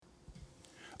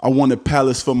I want a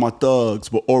palace for my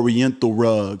thugs with oriental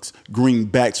rugs,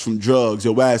 greenbacks from drugs,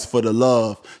 yo ass for the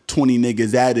love. 20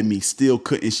 niggas added me, still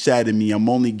couldn't shatter me. I'm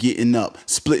only getting up,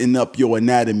 splitting up your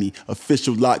anatomy.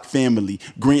 Official lock family,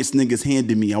 grants niggas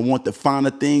handed me. I want the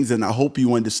finer things and I hope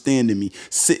you understanding me.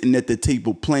 Sitting at the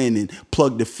table planning,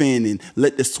 plug the fan in,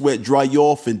 let the sweat dry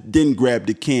off and then grab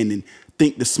the cannon.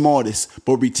 Think the smartest,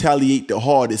 but retaliate the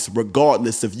hardest,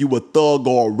 regardless if you a thug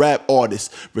or a rap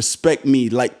artist. Respect me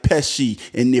like Pesci,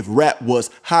 and if rap was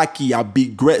hockey, I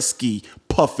be Gretzky.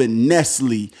 Puffin'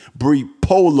 Nestle, Brey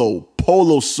Polo,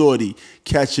 Polo Shawty,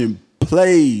 Catchin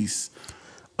Plays.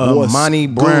 Amani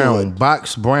Brown,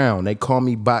 Box Brown. They call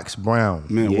me Box Brown.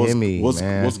 Man,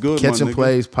 what's good, Catchin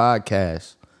Plays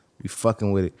podcast. We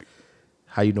fucking with it.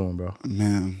 How you doing, bro?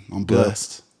 Man, I'm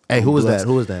blessed. Hey, who was that?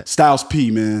 Who was that? Styles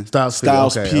P, man. Styles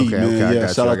P, man. Okay,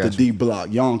 yeah, shout out to you. D Block,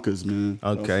 Yonkers, man.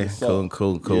 Okay,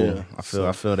 cool. Yeah, I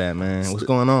feel that, man. What's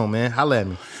going on, man? Holla at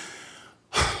me.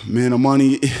 Man,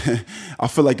 Amani, I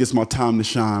feel like it's my time to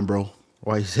shine, bro.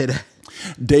 Why you say that?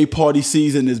 Day party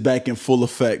season is back in full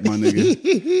effect, my nigga.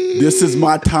 This is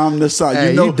my time to shine.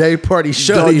 Hey, you day party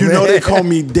shawty, you man. know they call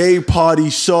me Day Party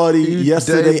Shawty.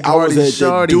 Yesterday I was at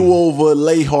the do-over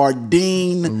Lay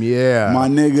Hardin. Yeah. My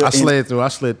nigga. I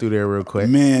slid through there real quick.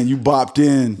 Man, you bopped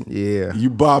in. Yeah.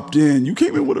 You bopped in. You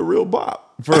came in with a real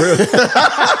bop. For real.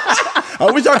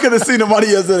 I wish I could have seen Amani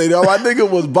yesterday, though. My nigga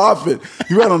was bopping.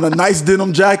 He had on a nice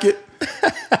denim jacket.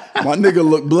 My nigga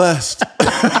looked blessed.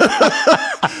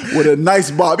 With a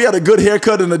nice bob. He had a good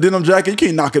haircut and a denim jacket. You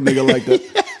can't knock a nigga like that.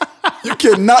 You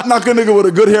cannot knock a nigga with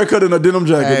a good haircut and a denim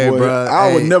jacket, hey, boy. Bro,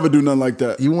 I would never do nothing like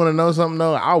that. You want to know something,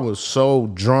 though? I was so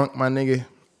drunk, my nigga.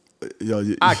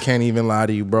 Yo, I can't even lie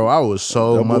to you, bro. I was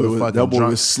so motherfucking drunk. That boy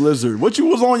was slizzard. What you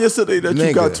was on yesterday that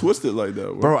you got twisted like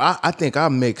that, bro? I think I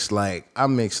mixed like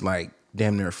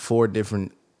damn near 4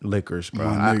 different liquors, bro.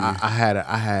 I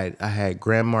had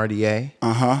Grand Marnier,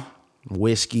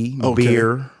 whiskey,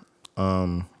 beer,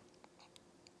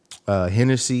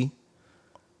 Hennessy,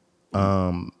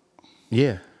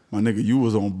 yeah. My nigga, you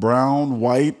was on brown,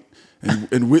 white,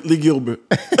 and Whitley Gilbert.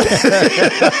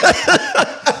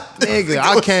 Nigga,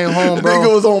 I came home, bro.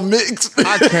 Nigga was on mix.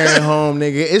 I came home,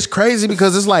 nigga. It's crazy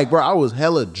because it's like, bro, I was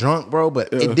hella drunk, bro,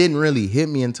 but it didn't really hit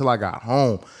me until I got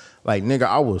home. Like, nigga,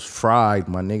 I was fried,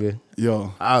 my nigga.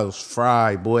 Yo. I was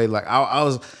fried, boy. Like, I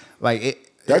was, like...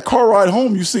 That car ride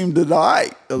home, you seemed to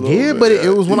die a little bit. But it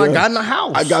was when I got in the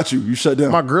house. I got you. You shut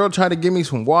down. My girl tried to give me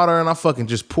some water, and I fucking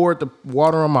just poured the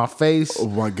water on my face. Oh,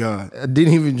 my God. I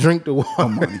didn't even drink the water.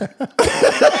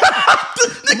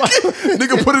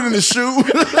 Nigga put it in the shoe.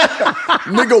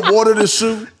 Nigga watered the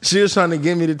shoe. She was trying to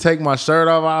get me to take my shirt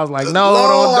off. I was like, no,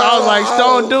 don't. I was like,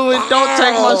 don't do it. Don't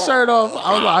take my shirt off.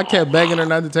 I kept begging her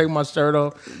not to take my shirt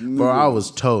off. Bro, I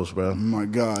was toast, bro. Oh my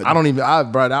God.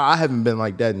 I haven't been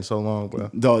like that in so long, bro.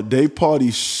 Dog, Day Party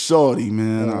Shawty,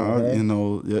 man. You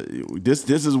know, this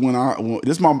is when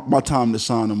this is my time to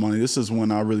shine the money. This is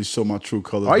when I really show my true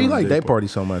colors. Why you like Day Party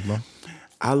so much, bro?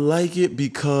 I like it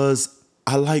because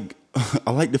I like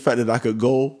the fact that I could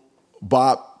go,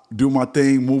 bop, do my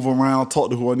thing, move around, talk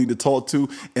to who I need to talk to,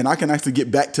 and I can actually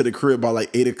get back to the crib by like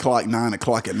 8 o'clock, 9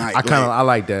 o'clock at night. I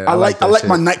like that. I like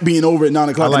my night being over at 9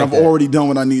 o'clock, and I've already done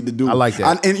what I need to do. I like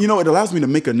that. And you know, it allows me to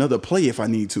make another play if I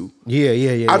need to.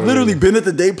 Yeah. I've literally been at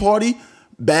the day party,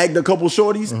 bagged a couple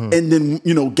shorties, and then,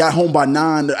 you know, got home by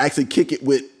 9 to actually kick it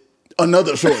with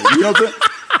another shorty. You know what I'm saying?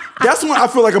 That's when I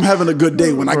feel like I'm having a good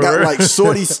day, when I got like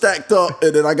shorty stacked up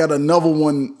and then I got another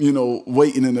one, you know,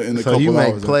 waiting in a couple hours. So you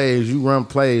make plays, you run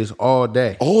plays all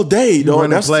day. All day, dog.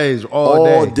 You run plays all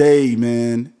day. All day,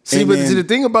 man. See, the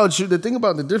thing about you,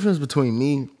 the difference between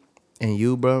me and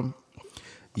you, bro,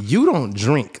 you don't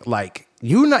drink. Like,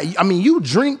 you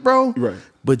drink, bro. Right.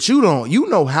 But you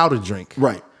know how to drink.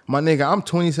 Right. My nigga, I'm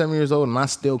 27 years old and I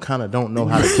still kind of don't know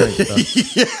how to drink.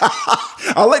 Yeah.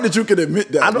 I like that you can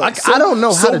admit that. I don't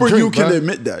know how to drink. You can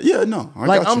admit that. Yeah, no.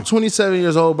 I'm 27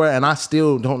 years old, bro, and I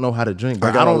still don't know how to drink. Bro.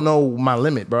 I don't know my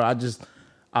limit, bro.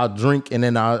 I'll drink and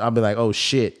then I'll be like, oh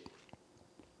shit,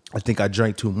 I think I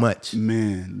drank too much.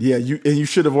 Man, yeah, you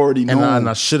should have already known. And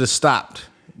I should have stopped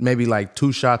maybe like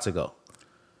 2 shots ago.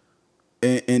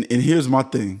 And here's my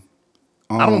thing.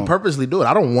 I don't purposely do it.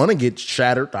 I don't want to get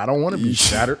shattered. I don't want to be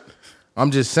shattered.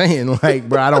 I'm just saying, like,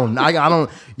 bro, I don't.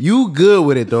 You good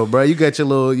with it though, bro? You got your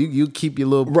little, you keep your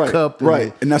little cup,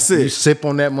 and that's it. You sip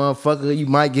on that motherfucker. You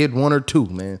might get 1 or 2,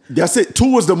 man. That's it.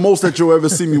 2 is the most that you'll ever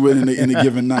see me with in a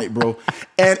given night, bro.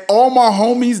 And all my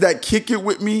homies that kick it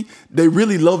with me, they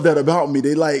really love that about me.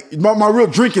 They like my real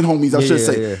drinking homies, I should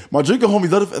say. Yeah. My drinking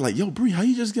homies love it. Like, yo, Bree, how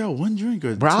you just got 1 drink?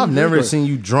 Or bro, I've never seen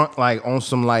you drunk like on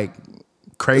some like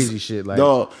crazy shit. Like,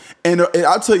 dog. And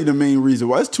I'll tell you the main reason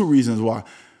why. There's two reasons why.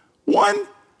 One,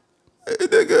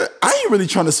 nigga, I ain't really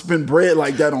trying to spend bread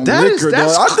like that on liquor,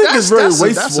 dog. I think it's very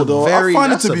wasteful, dog. I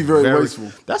find it to be very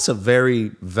wasteful. That's a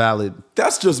very valid.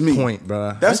 That's just me. Point,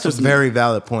 bro. That's just a very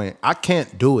valid point. I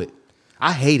can't do it.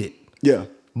 I hate it. Yeah.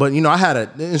 But I had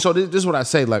and so this is what I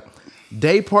say. Like,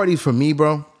 day parties for me,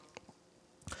 bro.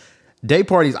 Day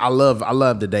parties, I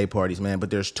love the day parties, man.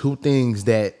 But there's two things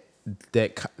that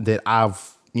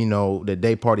I've, the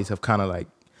day parties have kind of like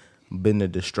been the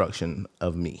destruction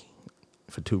of me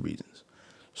for two reasons.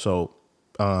 So,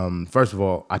 first of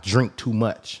all, I drink too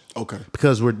much. Okay.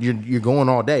 Because you're going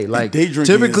all day. Like,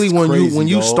 typically when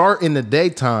you start in the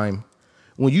daytime,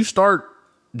 when you start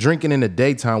drinking in the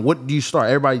daytime, what do you start?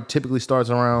 Everybody typically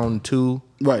starts around 2.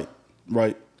 Right.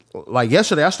 Like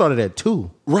yesterday, I started at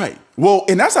 2. Right. Well,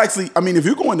 and that's actually, I mean, if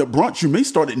you're going to brunch, you may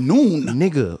start at noon.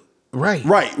 Nigga. Right.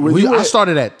 I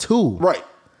started at 2. Right.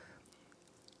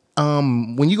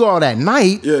 When you go out at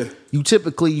night, you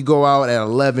typically go out at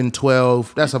 11,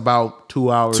 12. That's about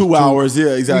 2 hours. 2 hours,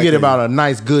 yeah, exactly. You get about a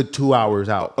nice good 2 hours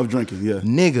out of drinking, yeah.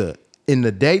 Nigga, in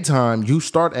the daytime, you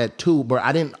start at 2, but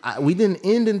we didn't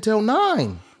end until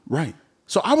 9. Right.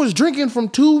 So I was drinking from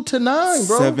 2 to 9,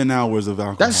 bro. 7 hours of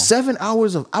alcohol. That's 7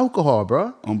 hours of alcohol,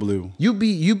 bro. Unbelievable. You're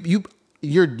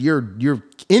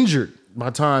injured by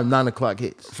the time 9 o'clock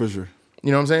hits. For sure.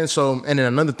 You know what I'm saying? So, and then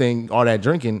another thing, all that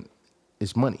drinking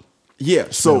is money. Yeah.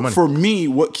 So for me,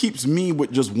 what keeps me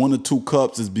with just 1 or 2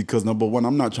 cups is because, number one,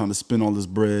 I'm not trying to spend all this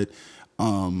bread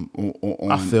on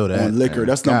liquor. Man.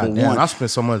 That's number one. I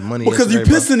spent so much money because you're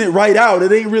pissing it right out.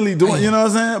 It ain't really doing. You know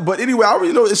what I'm saying? But anyway, I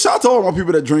really know. Shout out to all my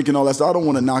people that drink and all that stuff. I don't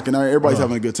want to knock it out. Everybody's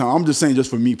having a good time. I'm just saying,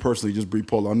 just for me personally, just Brey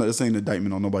Polo. I'm not saying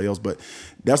indictment on nobody else, but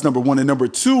that's number one. And number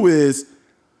 2 is,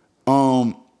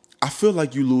 I feel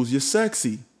like you lose your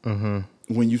sexy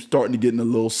when you starting to get in a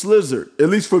little slizzard. At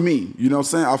least for me, you know what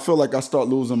I'm saying? I feel like I start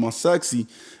losing my sexy,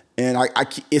 and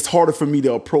it's harder for me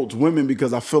to approach women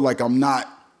because I feel like I'm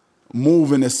not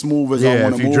moving as smooth as I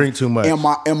want to move. If you drink too much. And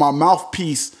my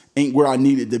mouthpiece ain't where I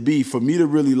need it to be. For me to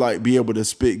really like be able to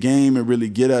spit game and really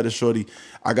get at a shorty,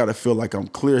 I gotta feel like I'm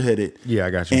clear-headed. Yeah, I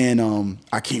got you. And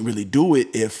I can't really do it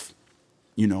if,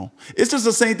 it's just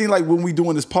the same thing like when we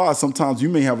doing this pod. Sometimes you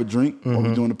may have a drink while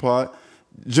we doing the pod.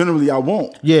 Generally, I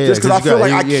won't. Yeah, just because I feel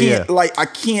like I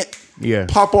can't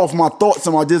pop off my thoughts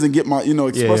and my ideas and get my,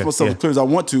 express myself as clear as I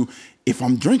want to if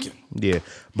I'm drinking. Yeah,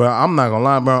 but I'm not gonna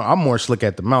lie, bro. I'm more slick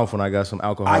at the mouth when I got some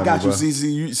alcohol. I got you.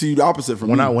 See you the opposite from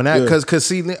me. Because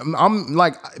see, I'm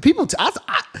like people.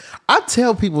 I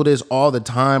tell people this all the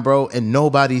time, bro, and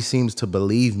nobody seems to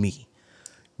believe me,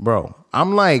 bro.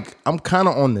 I'm kind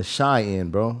of on the shy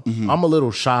end, bro. I'm a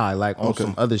little shy, like on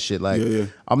some other shit. Like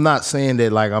I'm not saying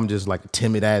that like I'm just like a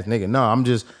timid ass nigga. No,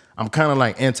 I'm kind of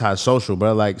like antisocial,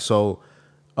 bro. Like so.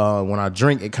 When I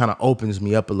drink, it kind of opens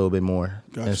me up a little bit more.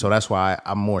 Gotcha. And so that's why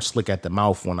I'm more slick at the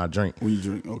mouth when I drink. When you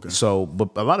drink, okay. So,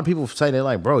 but a lot of people say they're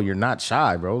like, bro, you're not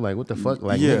shy, bro. Like, what the fuck?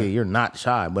 Like, nigga, you're not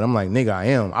shy. But I'm like, nigga, I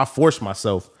am. I force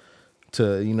myself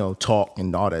to, talk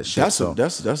and all that shit.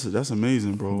 That's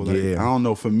amazing, bro. Like, I don't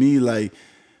know. For me, like,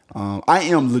 I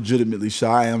am legitimately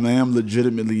shy. I am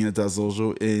legitimately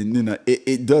antisocial. And,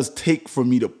 it does take for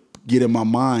me to get in my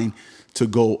mind to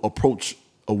go approach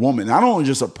a woman. I don't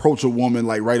just approach a woman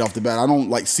like right off the bat. I don't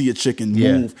like see a chick and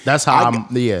move. That's how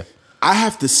I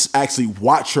have to actually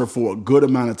watch her for a good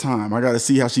amount of time. I got to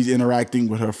see how she's interacting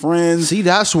with her friends. See,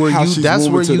 that's where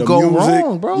you go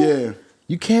wrong, bro. Yeah.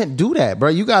 You can't do that, bro.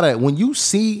 You gotta, when you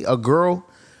see a girl,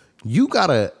 you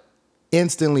gotta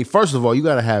instantly, first of all, you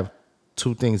gotta have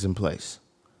 2 things in place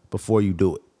before you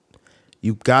do it.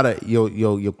 You gotta,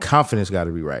 your confidence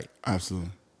gotta be right. Absolutely.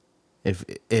 If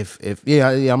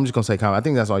I'm just gonna say confidence. I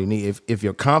think that's all you need. If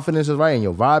your confidence is right and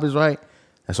your vibe is right,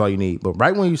 that's all you need. But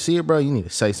right when you see it, bro, you need to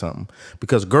say something,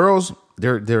 because girls,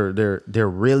 they're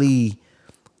really,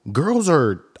 girls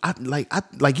are I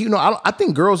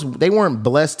think girls, they weren't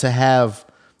blessed to have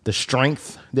the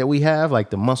strength that we have,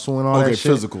 like the muscle and all that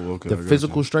shit. The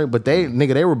physical strength, but they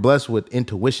were blessed with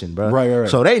intuition, bro. Right.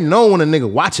 So they know when a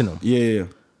nigga watching them. Yeah.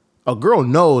 A girl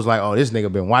knows, like, oh, this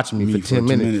nigga been watching me for 10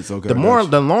 minutes. Okay,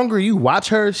 the longer you watch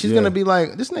her, she's gonna be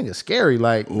like, this nigga scary.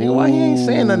 Like, nigga, why he ain't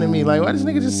saying nothing to me? Like, why this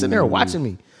nigga just sitting there watching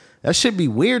me? That should be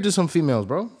weird to some females,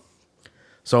 bro.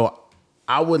 So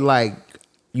I would like,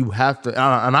 you have to,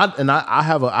 I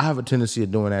have a tendency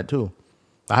of doing that too.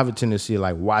 I have a tendency of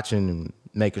like watching and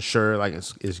making sure like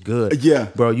it's good. Yeah,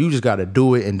 bro. You just got to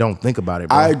do it and don't think about it,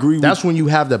 bro. I agree. That's when you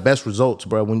have the best results,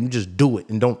 bro. When you just do it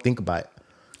and don't think about it.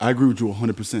 I agree with you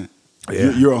 100%.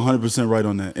 Yeah. You're 100% right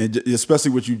on that, and especially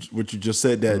what you just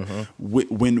said, that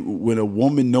when a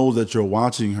woman knows that you're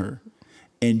watching her,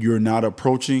 and you're not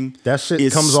approaching, that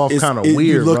shit comes off kind of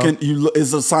weird, bro.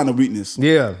 It's a sign of weakness.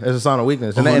 Yeah, it's a sign of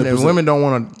weakness. And women don't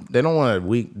want to. They don't want a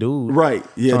weak dude. Right.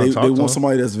 Yeah, they want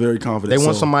somebody that's very confident. They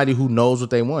want somebody who knows what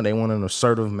they want. They want an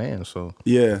assertive man. So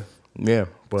yeah.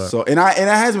 But so and I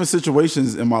has been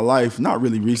situations in my life, not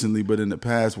really recently, but in the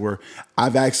past, where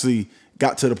I've actually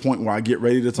got to the point where I get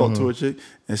ready to talk to a chick,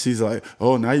 and she's like,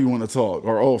 "Oh, now you want to talk,"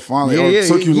 or "Oh, finally, it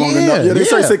took you long enough." Yeah, they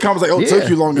say comments like, "Oh, it took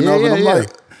you long enough," and I'm like,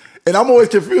 and I'm always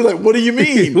confused, like, "What do you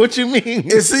mean? What you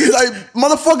mean?" And she's like,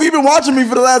 "Motherfucker, you been watching me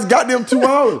for the last goddamn 2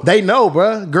 hours." They know,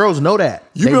 bro. Girls know that.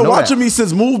 You've been watching me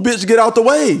since Move Bitch Get Out the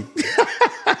Way.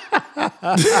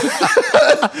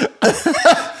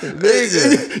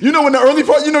 You know, in the early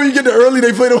part, you get the early,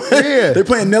 they play the way. Yeah. They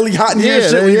playing Nelly Hot in here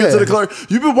shit when you get to the club.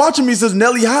 You've been watching me since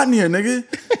Nelly Hot in here, nigga.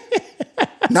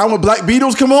 Now when Black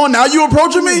Beatles come on, now you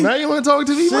approaching me? Now you want to talk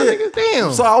to me, my nigga?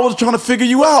 Damn. So I was trying to figure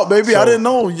you out, baby. I didn't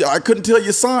know. I couldn't tell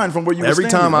your sign from where you were standing.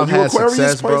 Every time I've had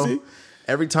success, bro.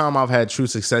 Every time I've had true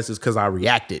success is because I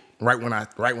reacted right when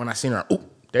I seen her. Ooh,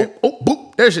 there,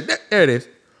 boop, there it is.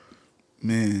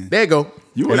 Man, there you go.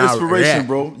 You an inspiration,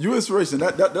 bro. You inspiration.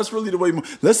 That's really the way.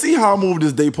 Let's see how I move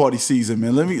this day party season,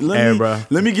 man. Let me get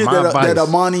that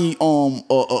Amani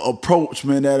approach,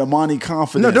 man. That Amani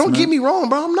confidence. No, don't get me wrong,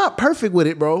 bro. I'm not perfect with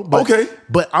it, bro. But,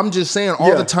 but I'm just saying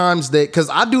all the times that, because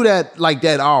I do that like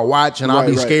that. I'll watch and I'll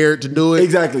be scared to do it.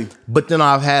 Exactly. But then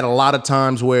I've had a lot of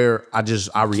times where I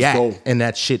react, and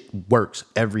that shit works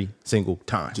every single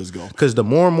time. Just go. Because the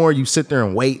more and more you sit there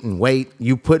and wait,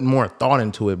 you putting more thought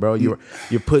into it, bro. You're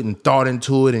putting thought into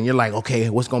it, and you're like, okay,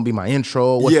 what's gonna be my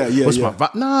intro? What's my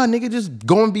vibe? Nah, nigga, just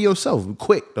go and be yourself.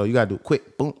 Quick though, you gotta do it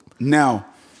quick. Boom. Now,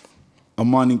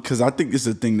 Amani, because I think this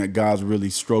is a thing that guys really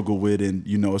struggle with, and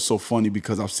it's so funny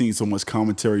because I've seen so much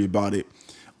commentary about it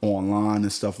online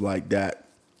and stuff like that.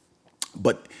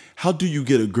 But how do you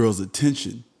get a girl's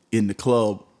attention in the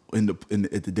club, at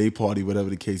the day party, whatever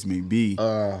the case may be?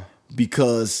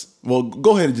 Because, well,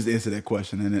 go ahead and just answer that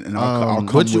question, and I'll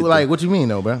come what you mean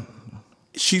though, bro?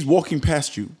 She's walking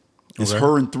past you. It's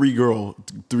her and three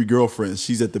girlfriends.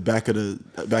 She's at the back of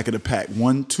the pack.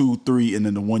 1, 2, 3, and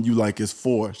then the one you like is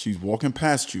 4. She's walking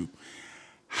past you.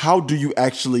 How do you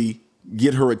actually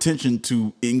get her attention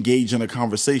to engage in a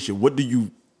conversation? What do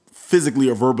you physically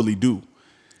or verbally do?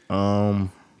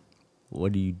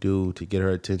 What do you do to get her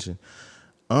attention?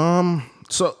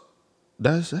 So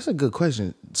that's a good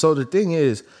question. So the thing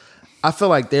is, I feel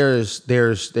like there's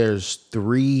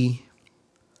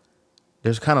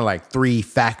kind of like 3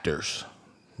 factors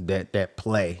that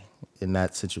play in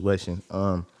that situation.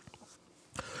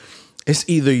 It's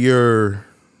either you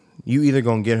either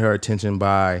gonna get her attention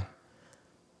by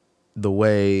the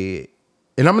way,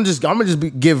 and I'm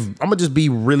gonna just be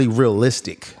really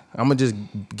realistic. I'm gonna just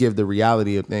give the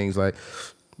reality of things. Like,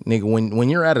 nigga, when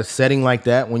you're at a setting like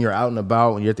that, when you're out and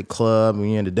about, when you're at the club, when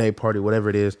you're in the day party, whatever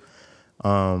it is,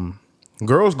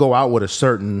 girls go out with a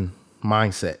certain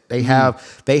mindset. They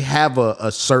have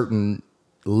a certain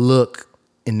look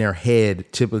in their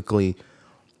head typically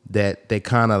that they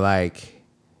kind of like,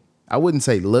 I wouldn't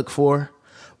say look for,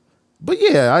 but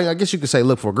yeah, I guess you could say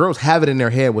look for. Girls have it in their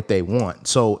head what they want.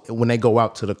 So when they go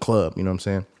out to the club, you know what I'm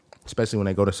saying? Especially when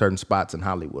they go to certain spots in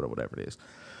Hollywood or whatever it is.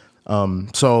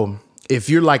 So if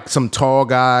you're like some tall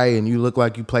guy and you look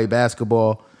like you play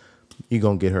basketball, you're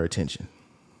gonna get her attention.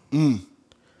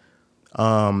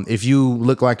 If you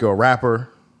look like you're a rapper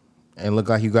and look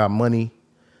like you got money,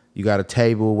 you got a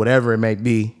table, whatever it may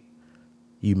be,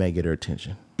 you may get her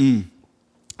attention.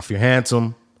 If you're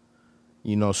handsome,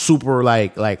 super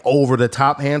like over the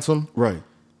top handsome, right?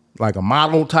 Like a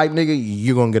model type nigga,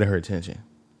 you're gonna get her attention.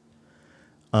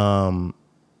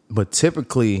 But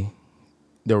typically,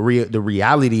 the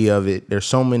reality of it, there's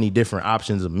so many different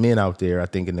options of men out there. I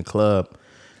think in the club,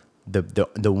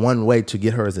 the one way to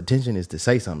get her attention is to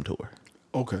say something to her.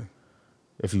 Okay.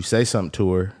 If you say something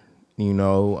to her,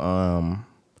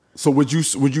 So would you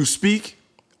speak,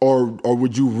 or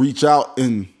would you reach out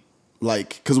and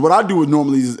like? Because what I do would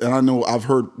normally is, and I know I've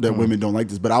heard that women don't like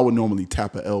this, but I would normally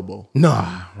tap an elbow.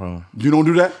 Nah, bro. You don't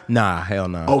do that? Nah, hell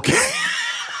no. Okay.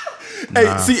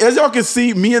 Hey, see, as y'all can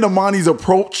see, me and Amani's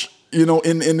approach, in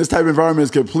this type of environment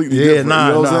is completely different.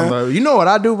 Bro. You know what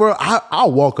I do, bro?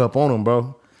 I'll walk up on them,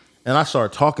 bro. And I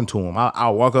start talking to them.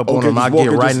 I'll walk up on them. I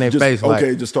get right in their face.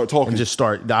 Okay, just start talking.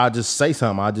 And I'll just say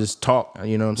something. I'll just talk.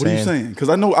 You know what I'm saying? What are you saying? Because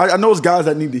I know it's guys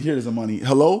that need to hear this, Amani.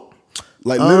 Hello?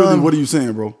 Like, literally, what are you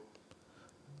saying, bro?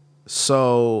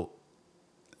 So,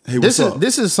 hey, this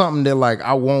is something that, like,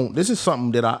 this is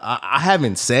something that I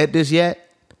haven't said this yet.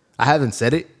 I haven't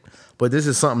said it. But this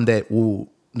is something that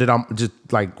that I'm just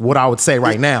like what I would say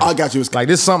right now. I got you. Like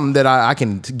this is something that I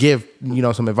can give,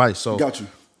 some advice. So Got you.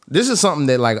 This is something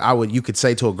that like you could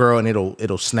say to a girl and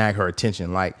it'll snag her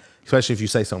attention. Like especially if you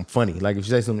say something funny. Like if you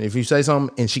say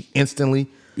something and she instantly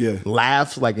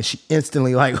laughs, like and she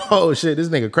instantly like, oh shit, this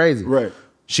nigga crazy. Right.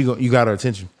 You got her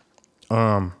attention.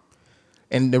 And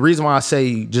the reason why I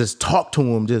say just talk to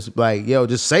him, just like,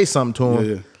 just say something to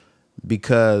him. Yeah.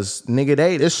 Because nigga,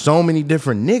 there's so many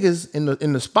different niggas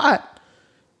in the spot.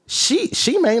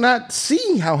 She may not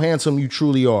see how handsome you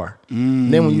truly are.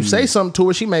 Then when you say something to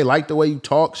her, she may like the way you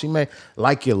talk. She may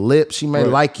like your lips. She may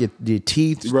like your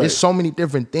teeth. Right. There's so many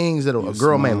different things that a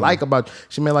girl may like about you.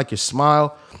 She may like your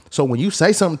smile. So when you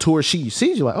say something to her, she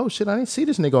sees you like, oh shit, I didn't see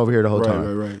this nigga over here the whole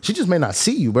time. Right. She just may not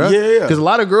see you, bro. Yeah. Because a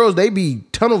lot of girls, they be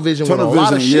tunnel vision with a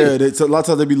lot of shit. Yeah, a lot of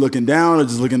times they be looking down or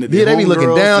just looking at the they be looking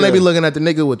girls. down. Yeah. They be looking at the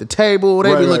nigga with the table.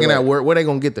 They be looking right. at where they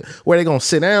gonna where they gonna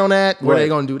sit down at, where they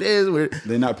gonna do this.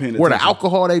 They're not paying attention. Where the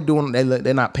alcohol they doing,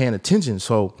 they're not paying attention.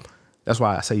 So that's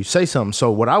why I say you say something.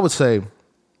 So what I would say,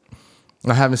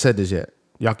 I haven't said this yet.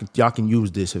 Y'all can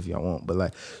use this if y'all want. But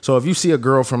like, so if you see a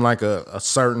girl from like a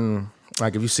certain,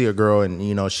 like if you see a girl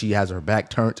and she has her back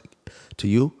turned to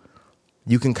you,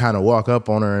 you can kind of walk up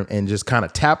on her and just kind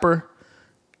of tap her.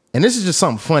 And this is just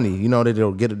something funny,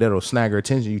 that'll snag her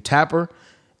attention. You tap her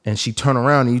and she turn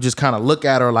around and you just kind of look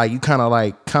at her like you kind of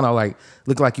like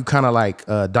look like you kind of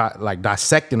like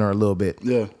dissecting her a little bit.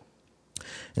 Yeah.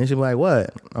 And she'll be like,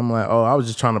 what? I'm like, oh, I was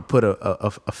just trying to put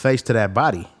a face to that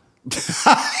body.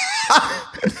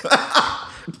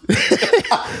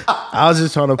 I was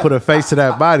just trying to put a face to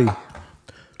that body.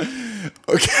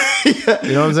 Okay.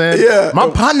 You know what I'm saying? Yeah. My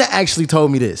partner actually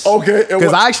told me this. Okay.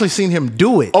 Because I actually seen him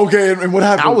do it. Okay. And what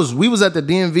happened? We was at the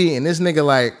DMV and this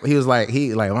nigga he was like,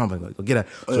 I'm gonna go get at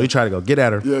her. So he tried to go get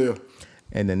at her. Yeah.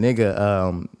 And the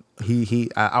nigga,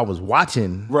 I was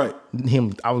watching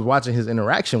him. I was watching his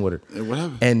interaction with her. And what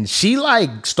happened? And she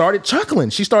started chuckling.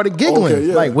 She started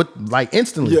giggling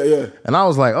instantly. Yeah. And I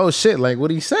was like, oh shit, like what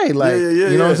did he say? Like,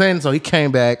 you know what I'm saying? So he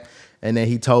came back and then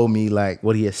he told me like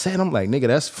what he had said. I'm like, nigga,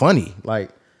 that's funny. Like,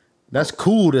 that's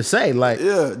cool to say. Like,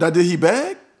 yeah. Now, did he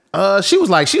bag? She was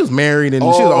married and she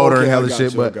was older and hella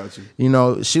shit. But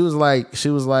she was like, she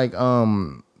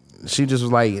just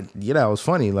was like, yeah, that was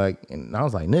funny. Like, and I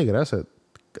was like, nigga,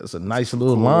 that's a nice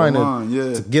little line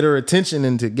to get her attention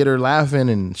and to get her laughing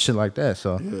and shit like that.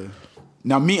 So yeah.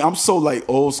 Now me, I'm so like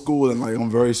old school and like I'm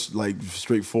very like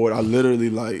straightforward. I literally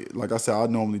like I said, I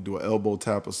normally do an elbow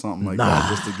tap or something like that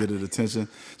just to get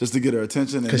her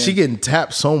attention. Because she getting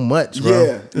tapped so much, bro.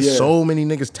 Yeah, There's so many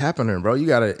niggas tapping her, bro.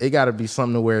 It gotta be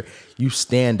something to where you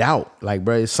stand out. Like,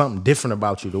 bro, it's something different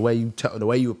about you. The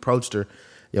way you approached her,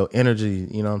 your energy.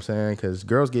 You know what I'm saying? Because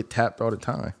girls get tapped all the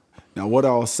time. Now, what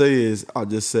I'll say is, I'll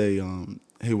just say,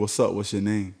 hey, what's up? What's your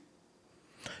name?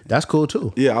 That's cool,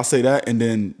 too. Yeah, I'll say that, and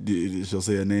then she'll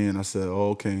say her name, and I said, oh,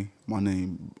 okay, my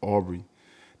name, Aubrey.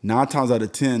 9 times out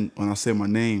of 10, when I say my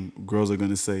name, girls are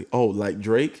going to say, oh, like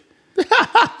Drake?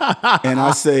 And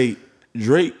I say,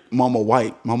 Drake, mama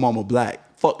white, my mama black.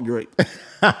 Fuck Drake.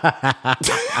 And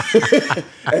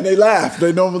they laugh.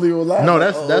 They normally will laugh. No,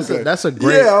 that's a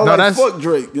great. Yeah, no, like, fuck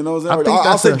Drake. You know what I'm saying?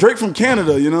 I'll say Drake from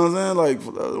Canada. You know what I'm saying? Like,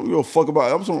 we don't fuck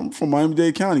about. I'm from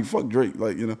Miami-Dade County. Fuck Drake.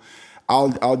 Like,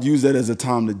 I'll use that as a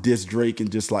time to diss Drake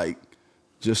and just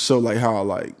show like how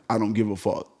like I don't give a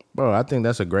fuck. Bro, I think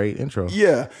that's a great intro.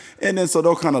 Yeah, and then so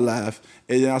they'll kind of laugh,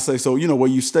 and then I say, so where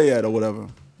you stay at or whatever.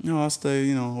 I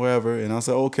stay wherever, and I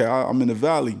say, okay, I'm in the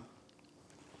Valley.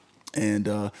 And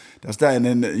that's that. And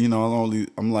then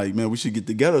I'm like, man, we should get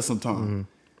together sometime. Mm-hmm.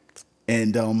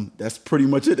 And that's pretty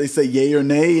much it. They say yay or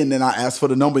nay, and then I ask for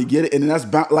the number, you get it, and then that's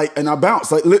and I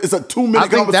bounce. Like it's a 2-minute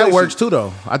conversation. I think that works too,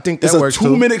 though. I think that works too.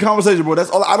 It's a 2-minute conversation, bro. That's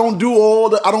all. I don't do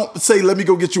I don't say let me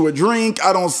go get you a drink.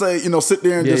 I don't say sit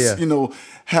there and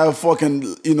have fucking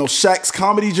Shaq's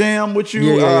comedy jam with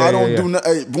you. I don't do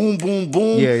boom boom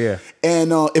boom. Yeah.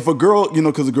 And if a girl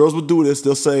because the girls will do this,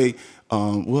 they'll say.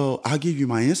 Well, I'll give you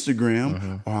my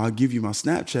Instagram or I'll give you my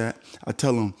Snapchat. I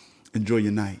tell them, enjoy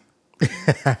your night.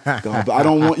 But I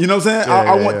don't want, you know what I'm saying?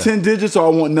 I want 10 digits or I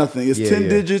want nothing. It's 10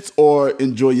 digits or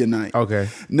enjoy your night. Okay.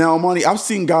 Now, Amani, I've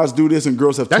seen guys do this and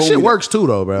girls have told me. That shit works too,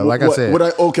 though, bro. Like I said.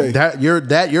 Okay. That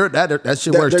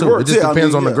shit works too. It just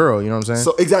depends on the girl, you know what I'm saying?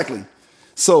 So, exactly.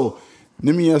 So,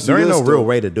 let me ask you this. There ain't no real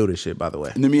way to do this shit, by the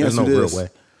way. Let me ask you this. There's no real way.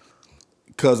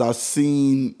 Because I've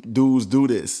seen dudes do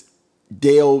this.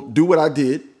 They'll do what I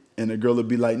did, and the girl will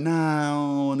be like,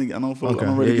 nah, I don't feel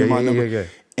I'm ready to get my number. Yeah.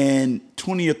 And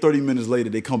 20 or 30 minutes later,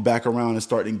 they come back around and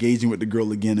start engaging with the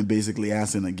girl again and basically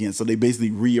asking again. So they basically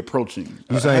reapproaching.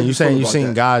 You saying you've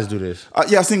seen guys do this?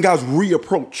 Yeah, I've seen guys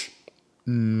reapproach.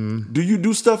 Do you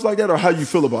do stuff like that, or how you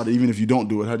feel about it? Even if you don't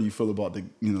do it, how do you feel about the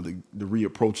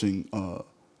reapproaching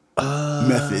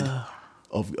method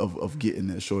of getting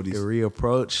that shorties? The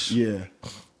reapproach. Yeah.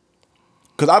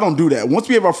 Because I don't do that. Once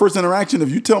we have our first interaction, if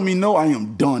you tell me no, I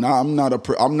am done. I'm not a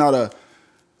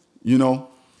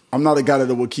guy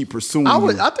that will keep pursuing you.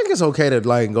 I think it's okay to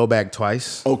like go back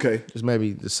twice. Okay. Just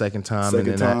maybe the second time, and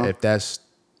then if that's.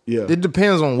 Yeah. It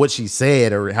depends on what she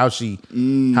said or how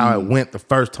it went the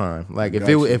first time. Like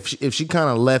if she kind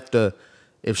of left the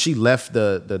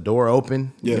door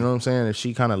open, you know what I'm saying? If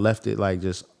she kind of left it like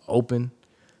just open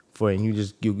for it,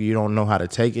 and you don't know how to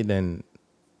take it, then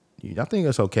I think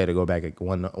it's okay to go back at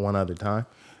one other time.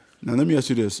 Now let me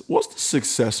ask you this: what's the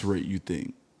success rate you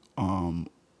think, on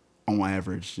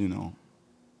average,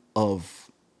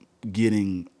 of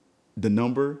getting the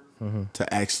number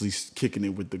to actually kicking it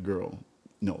with the girl?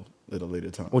 No, at a later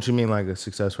time. What you mean, like a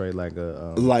success rate, like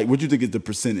a like what you think is the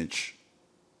percentage?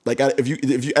 Like if you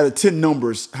out of 10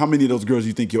 numbers, how many of those girls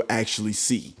you think you'll actually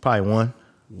see? Probably one.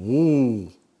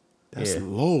 Whoa, that's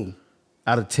low.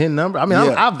 Out of 10 numbers, I mean,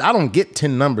 I don't get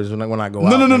 10 numbers when I go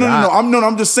out. No.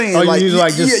 I'm just saying. Oh, like, you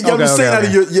like just, I'm just saying out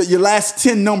of your last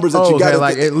 10 numbers that you got.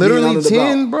 Like literally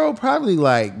 10, bro. Probably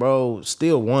like, bro,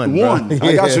 still one.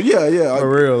 I got you. Yeah.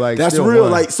 For real, like that's still real.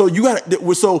 one. Like so you got.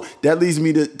 So that leads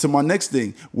me to my next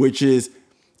thing, which is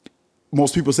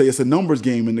most people say it's a numbers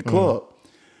game in the club.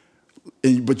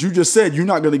 But you just said you're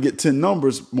not going to get 10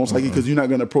 numbers, most likely because you're not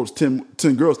going to approach 10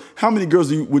 girls. How many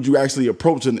girls would you actually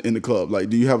approach in the club? Like,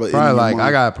 do you have probably like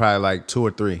I got probably like 2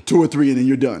 or 3. 2 or 3, and then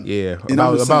you're done. Yeah, and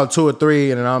about 2 or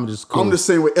 3, and then I'm just cool. I'm the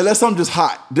same way. Unless I'm just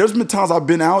hot. There's been times I've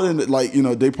been out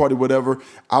and day party, whatever.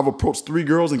 I've approached 3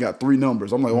 girls and got 3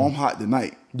 numbers. I'm like, I'm hot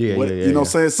tonight. Yeah. You know what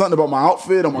I'm saying? Something about my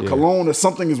outfit or my cologne or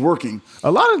something is working. A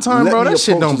lot of time, bro, that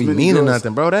shit don't be meaning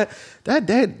nothing, bro. That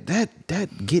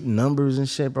getting numbers and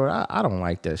shit, bro. I don't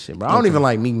like that shit, bro. I don't even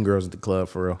like meeting girls at the club,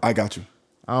 for real. I got you.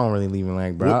 I don't really even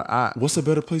like, bro. What's a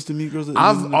better place to meet girls?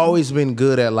 I've always been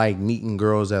good at like meeting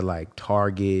girls at like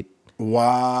Target.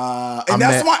 Wow. And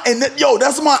that's my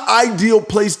ideal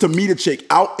place to meet a chick,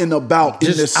 out and about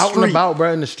in the street. Out and about,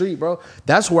 bro, in the street, bro.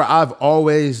 That's where I've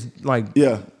always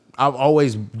I've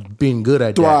always been good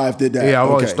at thrived at that. Yeah, I've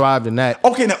always thrived in that.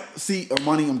 Okay, now see,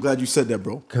 Amani, I'm glad you said that,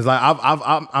 bro. Cause like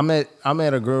I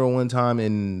met a girl one time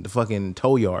in the fucking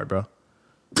tow yard, bro.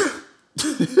 I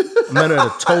met her at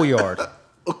a tow yard.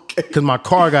 Okay. Cause my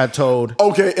car got towed.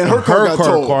 Okay, and her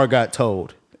car got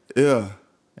towed. Yeah.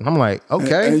 And I'm like,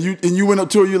 okay. And you went up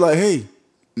to her, you're like, hey,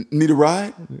 need a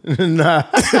ride? Nah.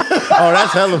 Oh,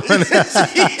 that's hella funny.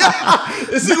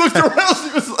 And she looked around,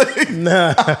 she was like, nah.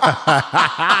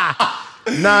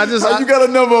 You got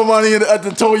a number of money at the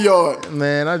tow yard.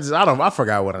 Man, I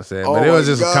forgot what I said, but it was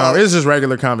just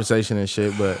regular conversation and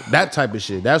shit. But that type of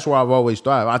shit, that's where I've always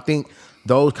thrived. I think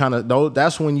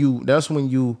that's when you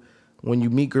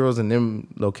meet girls in them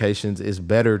locations, it's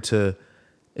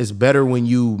better when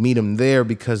you meet them there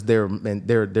because their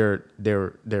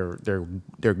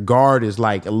guard is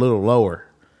like a little lower.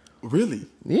 Really?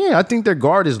 Yeah, I think their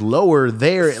guard is lower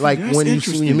there. Like when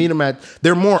you meet them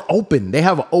they're more open. They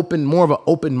have more of an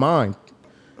open mind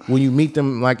when you meet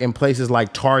them like in places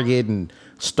like Target and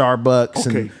Starbucks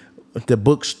and the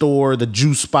bookstore, the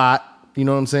juice spot. You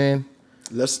know what I'm saying?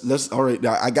 Let's all right.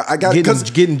 I got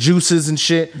getting juices and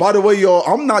shit. By the way, y'all,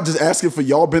 I'm not just asking for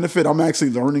y'all benefit. I'm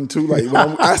actually learning too. Like when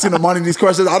I'm asking Amani these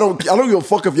questions, I don't give a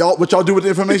fuck if what y'all do with the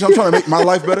information. I'm trying to make my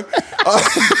life better.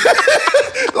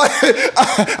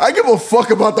 I give a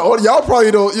fuck about the audio. Y'all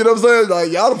probably don't. You know what I'm saying? Like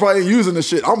y'all probably ain't using the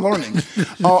shit. I'm learning.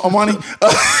 Amani,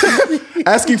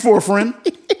 asking for a friend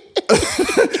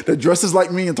that dresses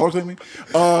like me and talks like me.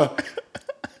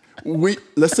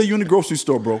 Let's say you're in the grocery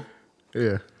store, bro.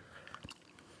 Yeah.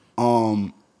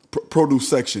 Produce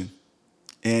section,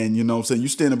 and you know what I'm saying, you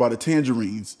standing by the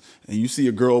tangerines and you see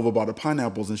a girl over by the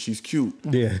pineapples and she's cute.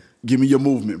 Yeah. Give me your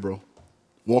movement, bro.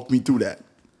 Walk me through that.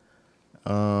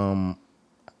 I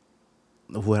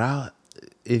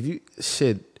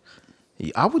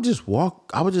would just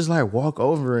walk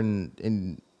over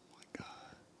and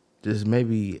just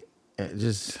maybe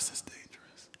this is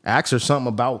dangerous. Ask her something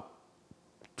about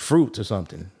fruits or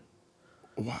something.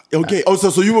 Wow. Okay.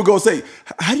 So you would go say,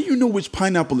 how do you know which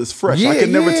pineapple is fresh? I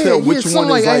can never tell which one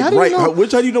is right. How do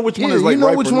you know which one is like right? You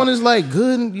know which one is like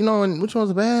good, and which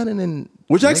one's bad, and then.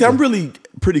 Which actually, I'm really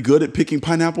pretty good at picking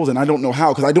pineapples, and I don't know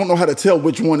how, because I don't know how to tell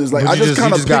which one is like. I just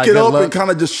kind of pick it up and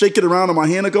kind of just shake it around in my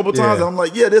hand a couple times, and I'm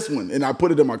like, yeah, this one, and I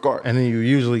put it in my cart. And then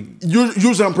usually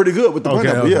I'm pretty good with the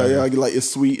pineapple. Okay. Yeah, I get like it's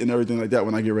sweet and everything like that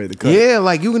when I get ready to cut. Yeah,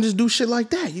 like you can just do shit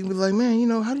like that. You can be like, man,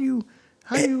 how do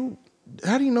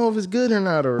you know if it's good or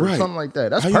not or something like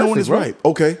that? That's how perfect, you know when it's bro. right?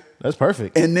 Okay. That's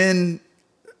perfect. And then,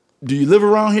 do you live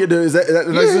around here? Is that the next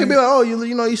Yeah, thing? you'd be like, oh,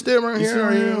 you stay around You here, stay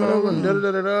around here, whatever. And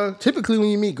da. Typically, when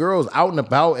you meet girls out and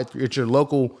about at your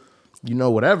local,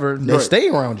 whatever, they stay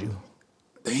around you.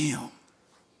 Damn.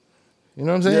 You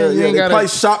know what I'm saying? Yeah, they probably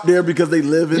shop there because they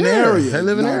live in the area. They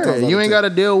live in the area. You ain't got to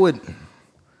deal with,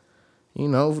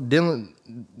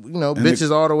 bitches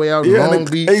all the way out in Long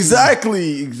Beach.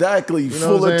 Exactly.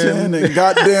 Fullerton and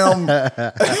goddamn.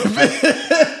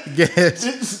 Yes.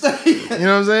 You know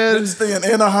what I'm saying? Didn't stay in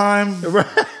Anaheim. What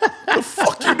the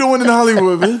fuck you doing in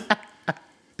Hollywood, man?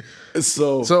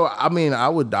 So I mean, I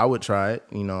would try it.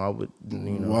 I would.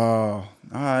 Wow.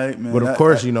 All right, man. But of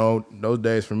course, those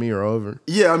days for me are over.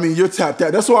 Yeah, I mean, you're tapped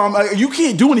out. That's why I'm like, you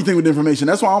can't do anything with the information.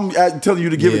 That's why I'm telling you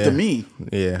to give it to me.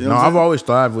 Yeah. You know I've always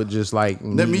thrived with just like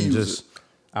Let me use just it.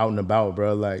 out and about,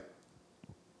 bro. Like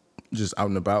just out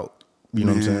and about. You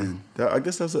know what I'm saying? I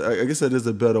guess that is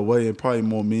a better way and probably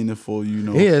more meaningful.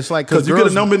 Yeah, it's like because you get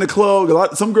a number in the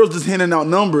club. Some girls just handing out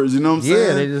numbers. You know what I'm saying?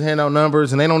 Yeah, they just hand out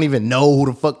numbers and they don't even know who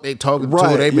the fuck they talking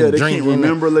to. They've been drinking. Can't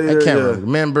remember later. They can't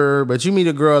remember. But you meet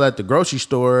a girl at the grocery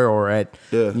store or at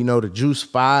the juice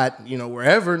spot,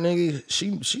 wherever, nigga.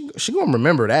 She gonna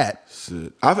remember that.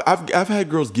 Shit. I've had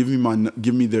girls give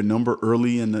me their number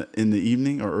early in the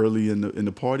evening or early in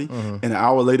the party, and an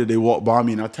hour later they walk by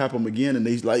me and I tap them again and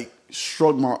they like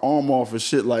shrug my arm off and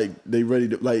shit like they ready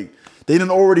to like they done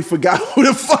already forgot who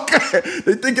the fuck I am.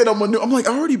 They thinking I'm like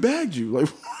I already bagged you like.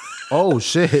 Oh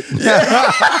shit.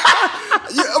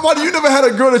 Buddy, you never had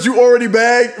a girl that you already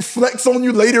bagged flex on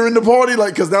you later in the party,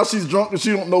 like, because now she's drunk and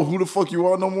she don't know who the fuck you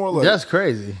are no more. Like, that's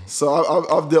crazy. So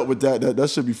I've dealt with that. That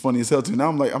should be funny as hell too. Now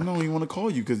I'm like, I don't even want to call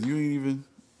you because you ain't even.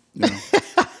 But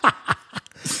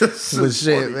shit,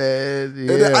 funny. Man.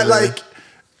 Yeah, and I like.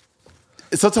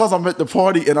 Sometimes I'm at the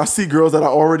party and I see girls that I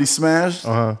already smashed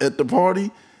at the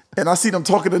party, and I see them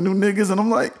talking to new niggas, and I'm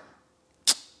like,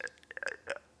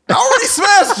 I already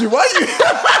smashed you. Why you?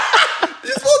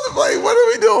 You're supposed to like, what are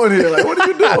we doing here? Like, what are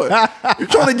you doing? You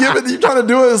trying to give it? You trying to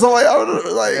do it? So like,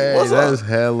 hey, what's up? That's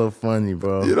hella funny,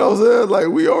 bro. You know what I'm saying? Like,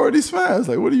 we already smashed.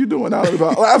 Like, what are you doing out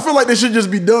about? Like, I feel like they should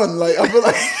just be done. Like, I feel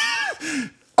like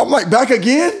I'm like back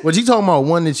again. What you talking about?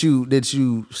 One that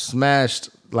you smashed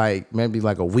like maybe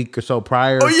like a week or so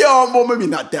prior. Oh yeah, well maybe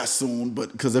not that soon,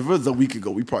 but because if it was a week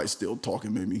ago, we probably still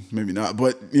talking. Maybe not.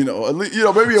 But at least,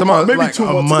 maybe maybe like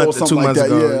 2 months ago, something like that.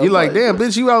 Ago. Yeah, you like, damn,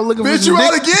 bitch, you out looking for some dick? Bitch, you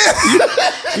out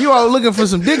again? You out looking for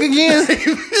some dick again?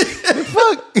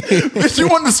 Fuck. Bitch, you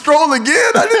want to stroll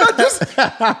again? Did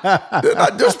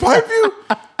I just pipe you?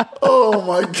 Oh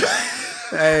my god.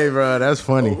 Hey, bro, that's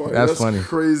funny. That's funny.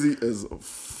 Crazy as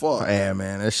fuck. Yeah,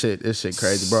 man, this shit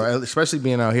crazy, bro. Especially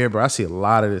being out here, bro. I see a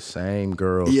lot of the same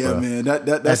girls. Yeah, bro. man.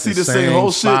 That see the same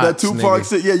whole spots, shit. That Tupac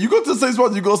shit. Yeah, you go to the same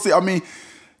spots. You go see. I mean,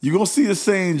 you gonna see the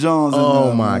same Johns.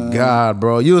 Oh my god,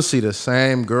 bro! You'll see the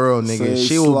same girl, nigga.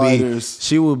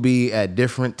 She will be at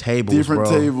different tables, different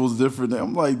tables, different.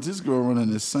 I'm like, this girl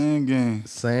running the same game,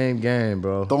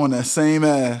 bro. Throwing that same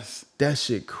ass. That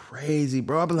shit crazy,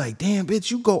 bro. I be like, damn, bitch,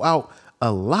 you go out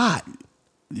a lot.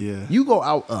 Yeah, you go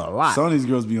out a lot. Some of these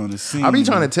girls be on the scene. I be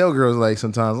trying to tell girls like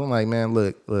sometimes I'm like, man,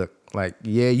 look, like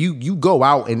yeah, you go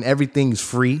out and everything's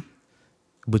free,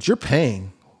 but you're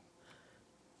paying.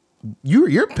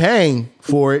 You're paying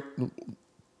for it,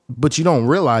 but you don't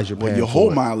realize you're paying. Your for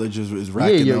whole it. mileage is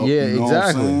racking up. Yeah, you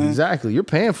know exactly. You're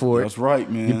paying for it. That's right,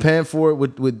 man. You're paying for it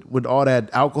with all that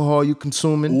alcohol you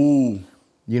consuming. Ooh.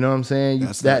 You know what I'm saying?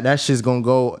 That shit's gonna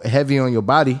go heavy on your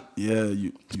body. Yeah,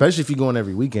 especially if you're going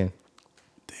every weekend.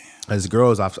 Damn. As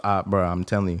girls, bro, I'm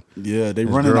telling you. Yeah, they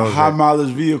running a high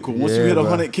mileage vehicle. Once you hit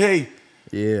 100K,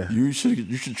 yeah, you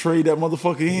should trade that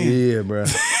motherfucker in. Yeah, bro.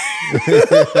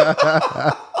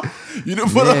 You done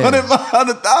put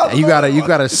 100,000. You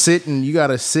gotta sit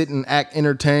and act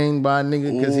entertained by a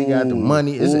nigga because he got the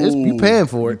money. It's you paying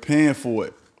for it. You paying for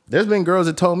it. There's been girls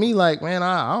that told me like, man,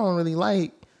 I don't really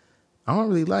like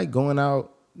going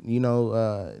out,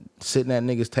 sitting at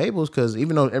niggas' tables because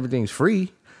even though everything's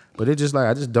free, but it's just like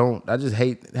I just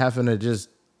hate having to just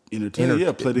entertain.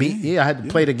 Play the game. Yeah, I had to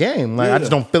play the game. Like I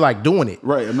just don't feel like doing it.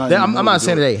 Right. I'm not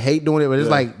saying that they hate doing it, but it's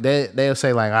like they'll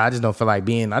say like I just don't feel like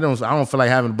being. I don't feel like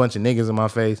having a bunch of niggas in my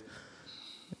face.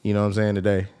 You know what I'm saying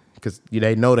today? Because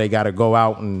they know they got to go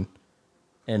out and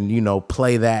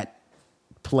play that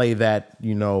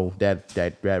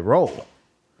that role.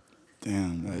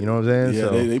 Damn. You know what I'm saying? Yeah,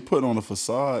 so, they put on a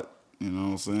facade. You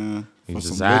know what I'm saying? For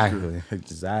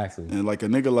exactly. And like a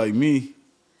nigga like me,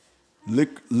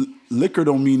 liquor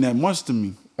don't mean that much to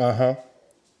me. Not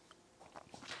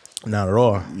at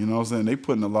all. You know what I'm saying? They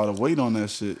putting a lot of weight on that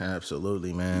shit.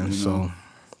 Absolutely, man. So,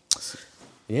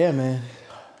 yeah, man.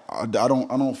 I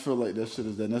don't feel like that shit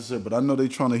is that necessary. But I know they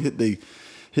trying to hit they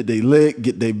lick,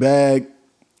 get their bag,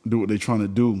 do what they trying to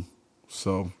do.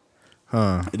 So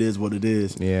it is what it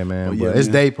is. Yeah, man. But it's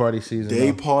day party season.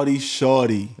 Day Party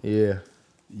Shawty. Yeah.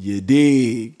 You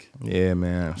dig? Yeah,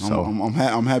 man. So I'm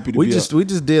happy to we be just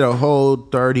did a whole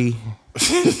 30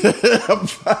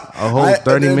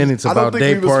 minutes about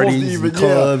day parties and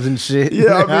clubs and shit.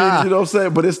 Yeah, I mean, you know what I'm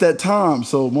saying? But it's that time.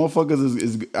 So motherfuckers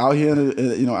is out here,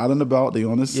 out and about. They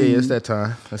on the scene. Yeah, it's that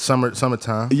time. It's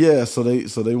summertime. Yeah, so they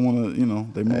want to, they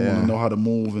want to know how to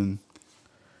move and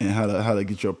how to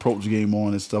get your approach game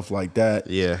on and stuff like that.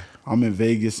 Yeah. I'm in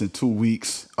Vegas in 2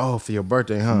 weeks. Oh, for your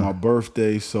birthday, huh? For my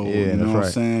birthday. So, you know what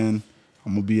I'm saying?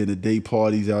 I'm going to be in the day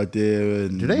parties out there.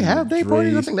 And, do they have day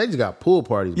parties? I think they just got pool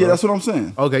parties, bro. Yeah, that's what I'm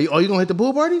saying. Okay. Oh, you going to hit the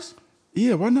pool parties?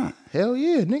 Yeah, why not? Hell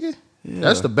yeah, nigga. Yeah.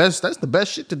 That's the best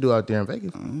shit to do out there in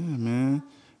Vegas. Yeah, man.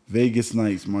 Vegas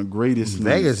nights, my greatest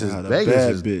Vegas nights. Is I had Vegas a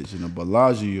bad is bitch in a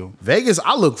Bellagio. Vegas,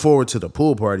 I look forward to the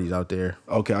pool parties out there.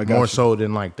 Okay, I got more you. so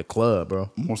than like the club, bro.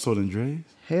 More so than Dre's?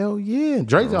 Hell yeah,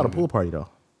 Dre's got a pool party though.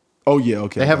 Oh yeah,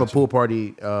 okay. They have a pool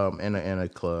party in a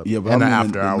club. Yeah, but and I'm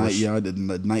after the hours. I did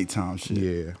the nighttime shit.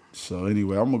 Yeah. So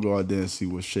anyway, I'm gonna go out there and see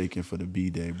what's shaking for the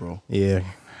B-Day, bro. Yeah.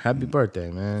 Happy birthday,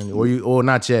 man. Or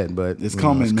not yet, but it's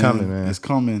coming. It's coming, man. It's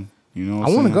coming. You know what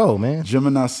I want to go, man.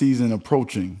 Gemini season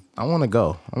approaching. I want to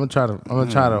go. I'm gonna try to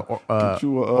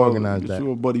organize that. Get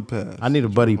you a buddy pass. I need a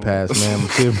buddy pass,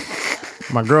 man.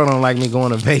 My girl don't like me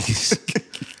going to Vegas. He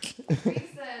said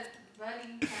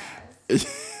buddy pass.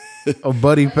 A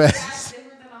buddy pass. That's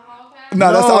different than a hall pass?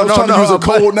 Nah, that's I was trying to use a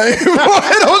code name.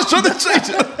 I was trying to change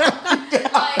it.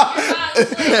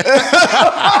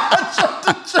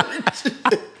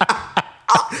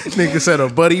 Nigga said a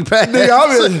buddy pass.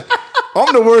 Nigga,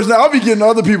 I'm the worst now. I'll be getting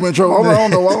other people in trouble. I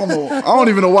don't know. I don't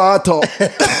even know why I talk.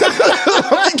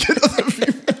 I be getting other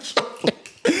people in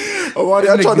trouble.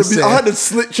 I had to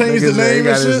change the name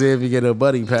and shit. See if you get a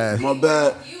buddy pass. My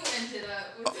bad. You ended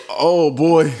up with Oh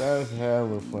boy. That's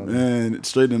hella funny. Man,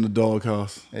 straight in the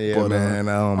doghouse. Yeah, but, man.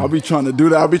 I'll be trying to do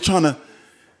that. I'll be trying to.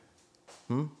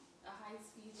 a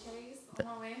high-speed chase on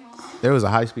my way home. There was a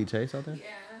high-speed chase out there? Yeah.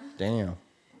 Damn.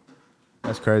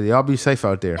 That's crazy. Y'all be safe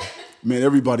out there. Man,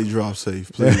 everybody drive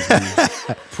safe, please. Man.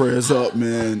 Prayers up,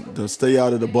 man. To stay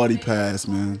out of the buddy pass,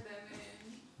 man.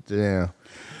 Damn.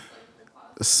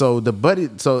 So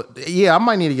yeah, I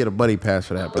might need to get a buddy pass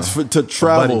for that, bro. To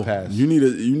travel, buddy pass. you need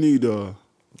a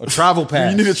travel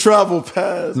pass. You need a travel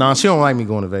pass. Nah, she don't like me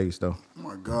going to Vegas though. Oh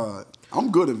my God, I'm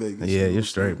good at Vegas. Yeah, you're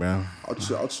straight, man. I'll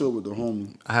chill with the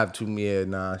homie. I have two. Yeah,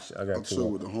 nah, I got I'll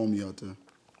chill with the homie out there.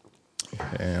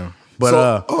 Damn.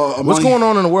 But what's going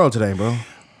on in the world today, bro?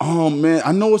 Man,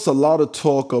 I know it's a lot of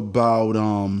talk about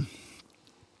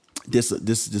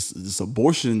this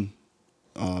abortion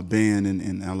ban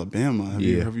in Alabama. Have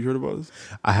you heard about this?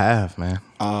 I have, man.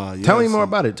 Yeah, Tell me more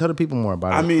about it. Tell the people more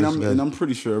about it. I mean, I'm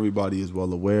pretty sure everybody is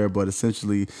well aware, but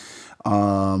essentially,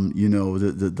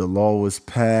 the law was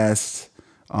passed,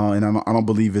 and I don't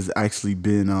believe it's actually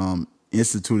been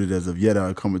instituted as of yet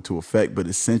or come into effect. But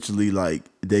essentially, like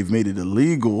they've made it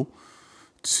illegal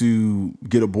to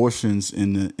get abortions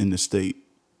in the state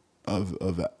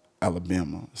of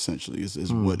Alabama. Essentially,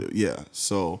 is what.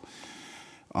 So,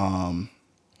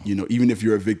 even if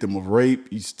you're a victim of rape,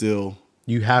 you still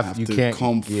you have to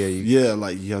come. You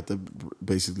have to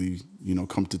basically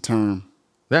come to term.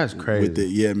 That's crazy. With it.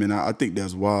 Yeah, man, I think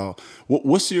that's wild.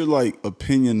 What's your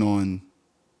opinion on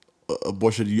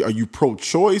abortion? Are you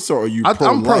pro-choice or are you pro-life?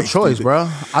 I'm pro-choice, bro.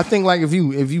 I think if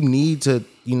you need to,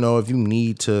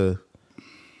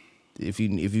 if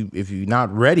you're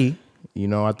not ready,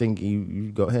 I think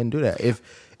you go ahead and do that. If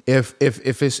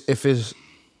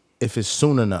it's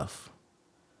soon enough.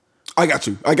 I got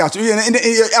you. Yeah, and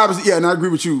obviously, and I agree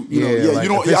with you. You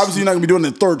don't. Obviously, you're not gonna be doing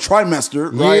the third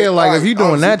trimester, right? Yeah, if you're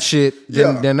doing that shit,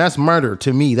 then that's murder.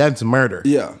 To me, that's murder.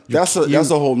 Yeah, that's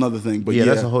a whole nother thing. But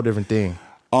that's a whole different thing.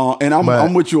 And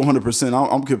I'm with you 100%.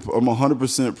 I'm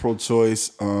 100%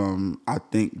 pro-choice. I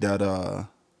think that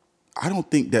I don't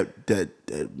think that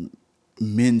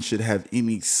men should have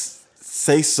any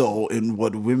say so in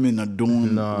what women are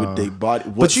doing with their body.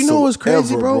 But you know what's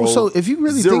crazy, bro? So if you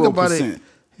really think about it,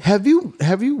 have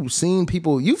you seen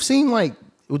people? You've seen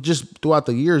just throughout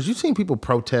the years, you've seen people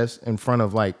protest in front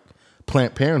of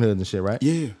Planned Parenthood and shit, right?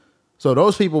 Yeah. So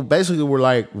those people basically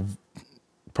were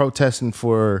protesting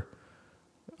for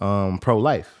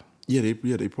pro-life. Yeah,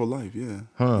 they pro-life. Yeah,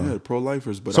 yeah,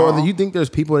 pro-lifers. But so do you think there's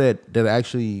people that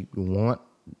actually want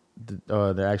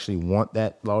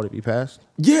that law to be passed?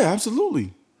 Yeah,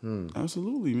 absolutely,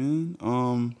 absolutely,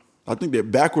 man. I think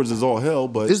that backwards is all hell,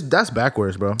 but that's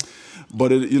backwards, bro.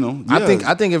 But it, yeah.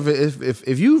 I think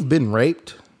if you've been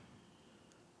raped,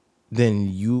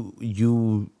 then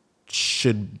you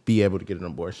should be able to get an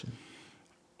abortion.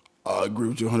 I agree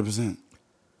with you 100%.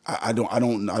 I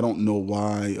don't know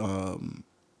why.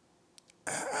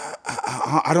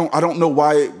 I don't know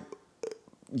why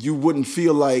you wouldn't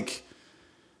feel like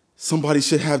somebody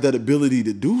should have that ability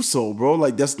to do so, bro.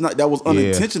 Like that was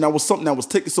unintentional. That was something that was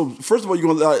taken. So first of all,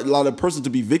 you're gonna allow the person to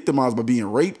be victimized by being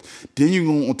raped. Then you're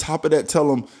gonna, on top of that, tell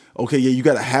them, okay, yeah, you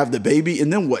gotta have the baby,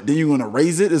 and then what? Then you're gonna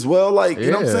raise it as well. Like,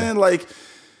 you know what I'm saying? Like,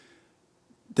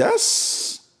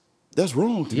 that's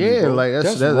wrong to me, bro. Like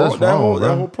that's wrong. wrong.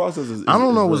 That whole process is I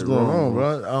don't know what's going wrong, on,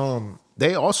 bro.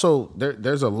 They also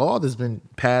there's a law that's been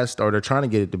passed, or they're trying to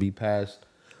get it to be passed,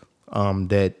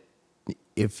 that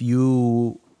if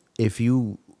you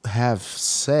have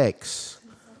sex,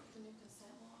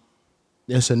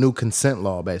 it's a new consent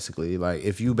law, basically. Like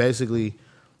if you basically,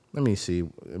 let me see,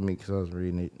 because I was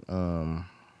reading it.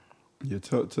 Yeah,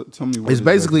 tell me what it's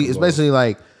basically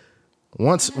like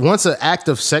once an act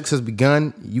of sex has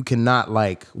begun, you cannot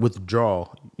like withdraw.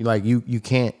 Like you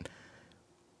can't,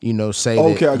 say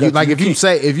okay, that. I got Like you. if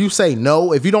you say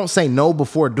no, if you don't say no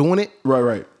before doing it,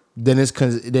 right. then it's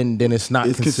then it's not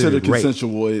considered rape.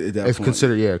 Consensual at that It's point.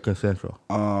 considered consensual.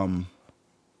 Bro,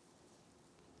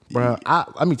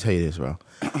 let me tell you this, bro.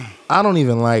 I don't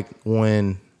even like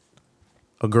when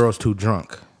a girl's too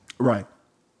drunk. Right.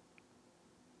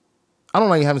 I don't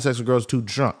like having sex with girls too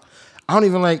drunk. I don't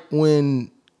even like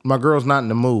when my girl's not in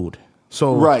the mood.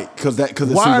 So right, because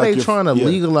why are they trying to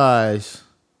legalize?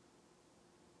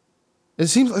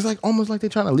 It's like almost like they're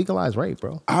trying to legalize rape,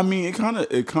 bro. I mean, it kind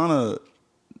of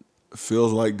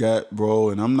feels like that, bro.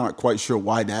 And I'm not quite sure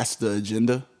why that's the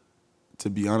agenda, to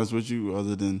be honest with you.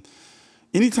 Other than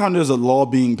anytime there's a law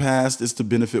being passed, it's to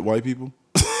benefit white people.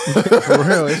 For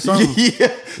real, it's something.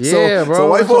 Yeah, bro. So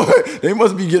white folk, they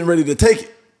must be getting ready to take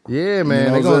it. Yeah,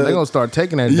 man, they're gonna start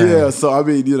taking that. Yeah, so I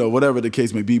mean, whatever the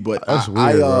case may be, but that's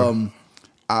weird, bro.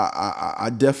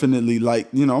 I definitely like,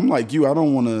 I'm like you. I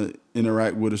don't want to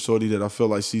interact with a shorty that I feel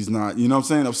like she's not, you know what I'm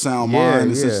saying, of sound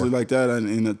mind, essentially like that,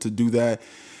 and to do that,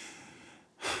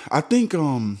 I think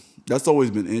that's always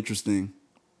been interesting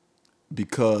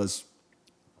because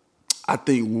I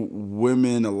think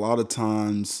women a lot of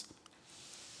times,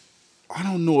 I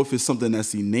don't know if it's something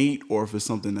that's innate or if it's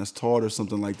something that's taught or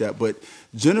something like that, but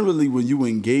generally when you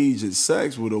engage in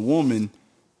sex with a woman,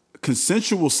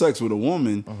 consensual sex with a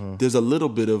woman, there's a little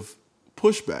bit of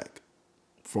pushback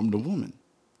from the woman.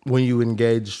 When you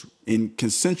engage in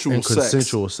consensual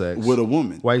sex with a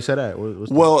woman. Why you say that?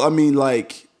 Well, I mean,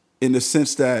 like, in the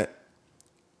sense that,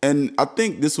 and I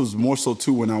think this was more so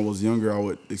too when I was younger, I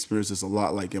would experience this a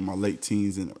lot, like in my late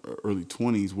teens and early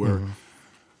 20s, where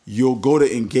you'll go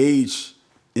to engage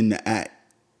in the act.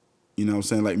 You know what I'm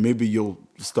saying? Like maybe you'll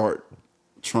start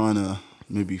trying to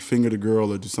maybe finger the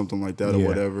girl or do something like that or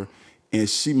whatever. And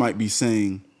she might be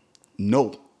saying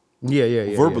no.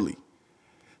 Yeah. Verbally.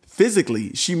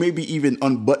 Physically, she may be even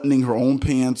unbuttoning her own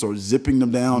pants or zipping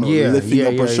them down or lifting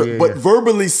up her shirt. But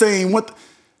verbally saying what...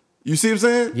 You see what I'm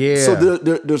saying? Yeah. So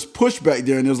there's pushback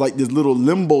there, and there's like this little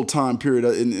limbo time period,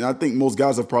 and I think most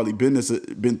guys have probably been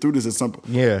through this at some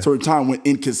certain time when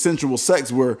in consensual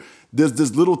sex, where there's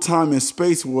this little time and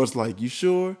space where it's like, you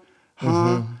sure?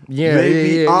 Huh?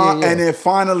 Maybe. And then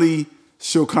finally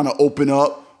she'll kind of open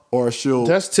up, or she'll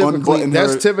unbutton her.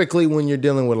 That's typically when you're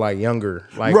dealing with like younger,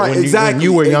 like right? When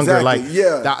you were younger, like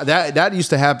yeah. that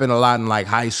used to happen a lot in like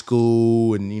high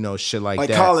school and shit like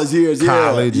that, college years,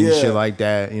 and shit like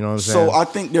that. You know what I'm saying? So I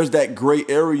think there's that gray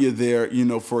area there,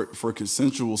 for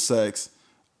consensual sex.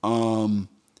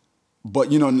 But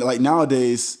like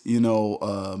nowadays,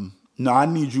 no, I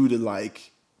need you to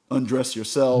like undress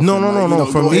yourself. No.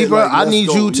 For me, bro, I need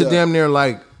you to damn near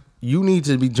like you need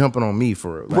to be jumping on me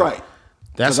for it, like, right.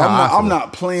 That's how I'm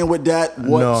not playing with that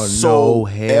whatsoever.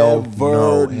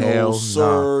 No,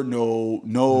 sir. No.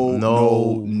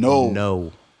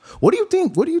 What do you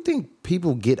think? What do you think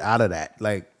people get out of that?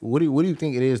 Like, what do you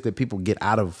think it is that people get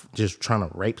out of just trying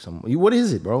to rape someone? What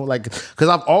is it, bro? Like, because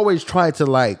I've always tried to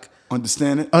like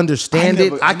understand it. I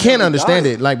can't understand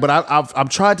it. Like, but I've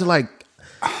tried to like,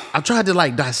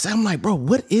 dissect. I'm like, bro,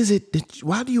 what is it?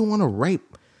 Why do you want to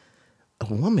rape a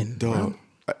woman, bro?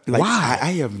 Like, why?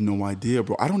 I have no idea,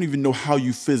 bro. I don't even know how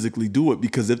you physically do it,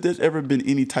 because if there's ever been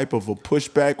any type of a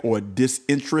pushback or a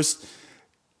disinterest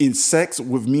in sex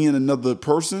with me and another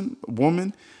person,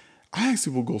 woman, I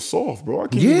actually will go soft, bro. I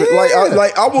can't even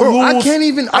I will lose. I can't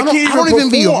even. I don't even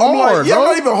be hard, bro. I'm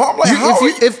not even hard. Like,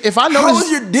 if I know, how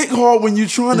is your dick hard when you're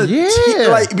trying to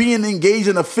like being engaged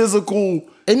in a physical?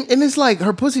 And it's like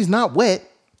her pussy's not wet.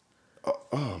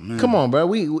 Oh man. Come on,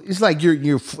 bro. It's like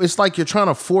you're trying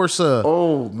to force a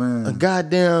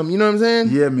goddamn. You know what I'm saying?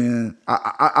 Yeah, man.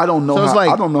 I don't know. So it's how,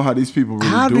 like, I don't know how these people really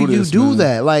how do do you this, do man.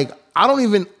 that? Like, I don't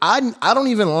even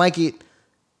like it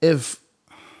if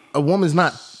a woman's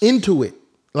not into it.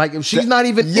 Like, if she's not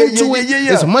even into it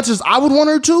as much as I would want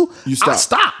her to, I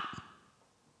stop.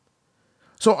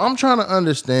 So I'm trying to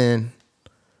understand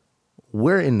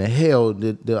where in the hell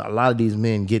did a lot of these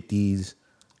men get these.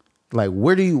 Like,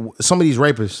 some of these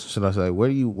rapists, should I say, where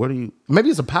do you, maybe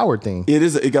it's a power thing.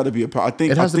 It got to be a power. I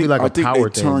think it has to be like a power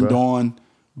thing,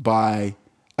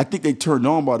 I think they turned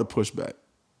on by the pushback.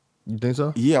 You think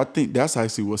so? Yeah, I think that's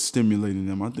actually what's stimulating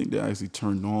them. I think they actually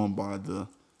turned on by the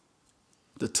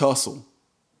tussle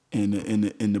and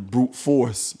the brute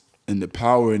force and the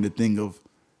power and the thing of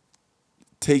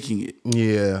taking it.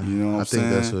 Yeah. You know what I'm saying? I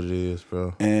think that's what it is,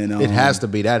 bro. And it has to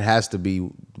be. That has to be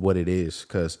what it is,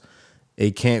 because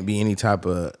it can't be any type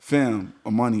of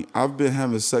Amani, I've been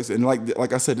having sex, and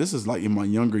like I said, this is like in my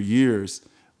younger years,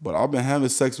 but I've been having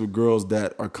sex with girls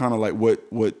that are kind of like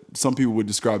what some people would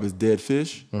describe as dead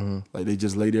fish. Mm-hmm. Like they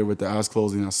just lay there with their eyes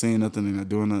closed, and not saying nothing, and not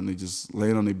doing nothing. They just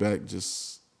laying on their back,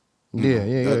 just yeah.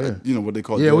 You know what they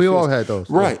call dead we fish. all had those,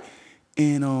 right?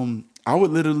 And I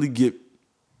would literally get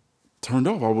turned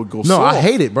off. I would go. No, soft. I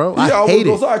hate it, bro. Yeah, I hate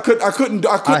it. I couldn't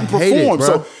perform. Bro.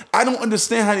 So I don't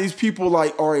understand how these people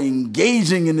like are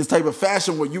engaging in this type of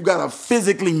fashion where you gotta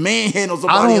physically manhandle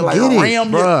somebody and like ram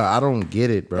bro. I don't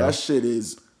get it, bro. That shit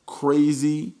is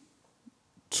crazy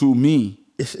to me.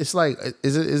 It's like,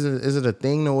 is it a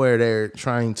thing to where they're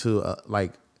trying to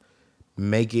like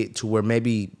make it to where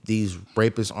maybe these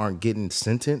rapists aren't getting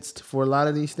sentenced for a lot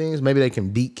of these things? Maybe they can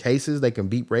beat cases. They can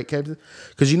beat rape cases,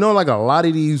 because like a lot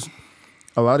of these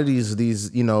elites,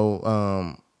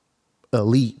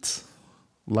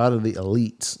 a lot of the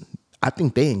elites, I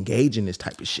think they engage in this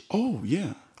type of shit. Oh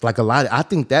yeah, like a lot. I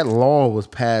think that law was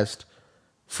passed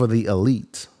for the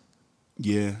elites.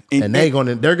 Yeah, and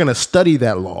they're gonna study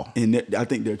that law. And I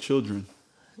think they're children.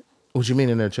 What you mean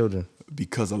in their children?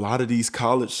 Because a lot of these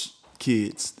college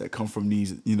kids that come from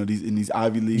these, in these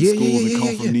Ivy League schools and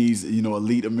come from these,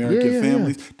 elite American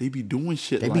families, they be doing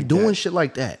shit. They be doing shit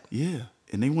like that. Yeah.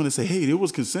 And they want to say, hey, it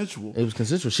was consensual. It was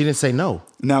consensual. She didn't say no.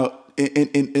 Now,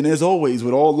 and as always,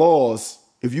 with all laws,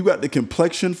 if you got the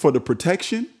complexion for the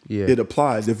protection, it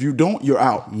applies. If you don't, you're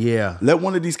out. Yeah. Let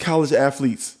one of these college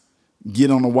athletes get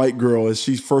on a white girl and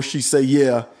she say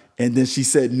yeah, and then she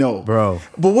said no. Bro.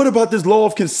 But what about this law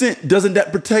of consent? Doesn't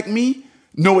that protect me?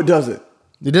 No, it doesn't.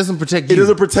 It doesn't protect you. It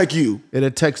doesn't protect you. It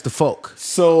protects the folk.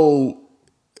 So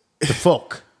the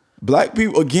folk. Black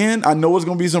people, again, I know it's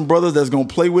going to be some brothers that's going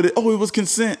to play with it. Oh, it was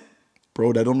consent.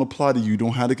 Bro, that don't apply to you. You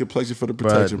don't have the complexion for the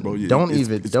protection, bro. If she don't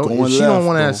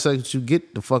want to have sex with you,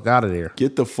 get the fuck out of there.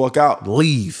 Get the fuck out.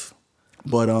 Leave.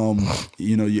 But,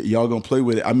 y'all going to play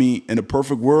with it. I mean, in a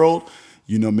perfect world,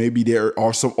 maybe there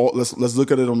are some, let's look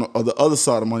at it on the other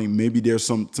side of money. Maybe there's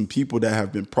some people that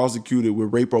have been prosecuted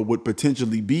with rape or would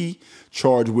potentially be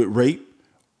charged with rape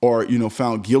or,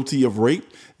 found guilty of rape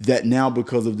that now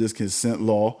because of this consent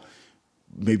law,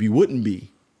 maybe wouldn't be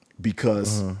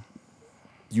because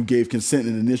you gave consent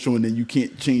in the initial and then you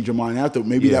can't change your mind after.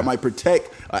 Maybe that might protect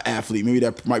an athlete. Maybe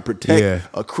that might protect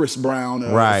a Chris Brown or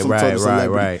some type of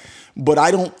celebrity. Right. But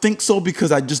I don't think so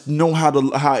because I just know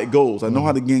how it goes. I know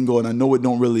how the game goes, and I know it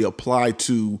don't really apply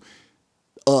to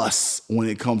us when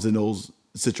it comes in those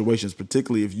situations,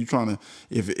 particularly if you trying to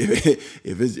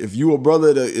if you a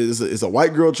brother that is a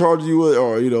white girl charging you with,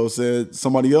 or said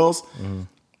somebody else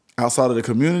outside of the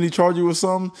community charge you with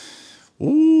something.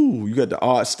 Ooh, you got the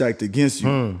odds stacked against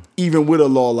you, even with a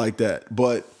law like that.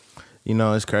 But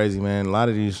it's crazy, man. A lot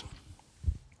of these,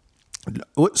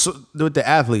 so with the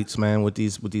athletes, man, with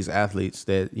these athletes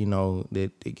that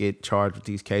that they get charged with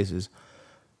these cases.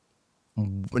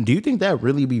 Do you think that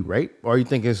really be rape, or you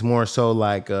think it's more so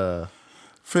like?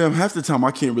 Fam, half the time I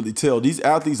can't really tell. These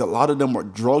athletes, a lot of them are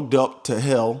drugged up to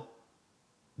hell.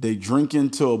 They drink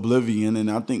into oblivion, and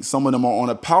I think some of them are on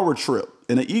a power trip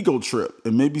and an ego trip.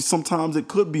 And maybe sometimes it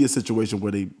could be a situation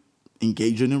where they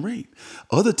engage in rape.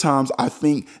 Other times, I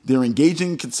think they're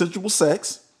engaging in consensual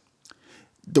sex.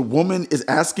 The woman is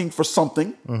asking for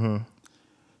something. Mm-hmm.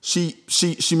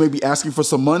 She may be asking for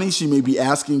some money. She may be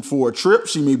asking for a trip.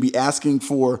 She may be asking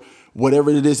for whatever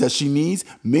it is that she needs.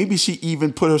 Maybe she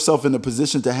even put herself in a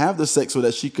position to have the sex so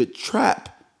that she could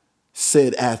trap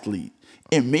said athlete.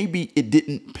 And maybe it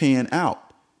didn't pan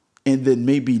out. And then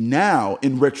maybe now,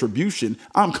 in retribution,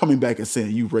 I'm coming back and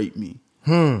saying, you raped me.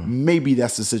 Maybe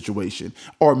that's the situation.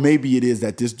 Or maybe it is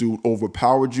that this dude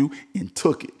overpowered you and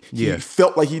took it. Yeah. He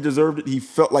felt like he deserved it. He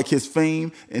felt like his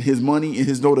fame and his money and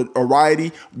his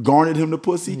notoriety garnered him the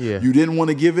pussy. Yeah. You didn't want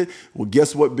to give it. Well,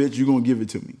 guess what, bitch? You're going to give it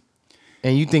to me.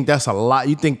 And you think that's a lot?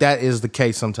 You think that is the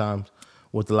case sometimes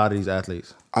with a lot of these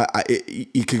athletes?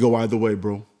 It could go either way,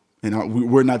 bro. And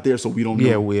we're not there, so we don't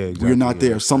know. Yeah, exactly, we're not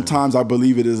there. Sometimes I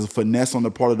believe it is a finesse on the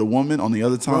part of the woman. On the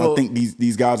other time, I think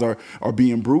these guys are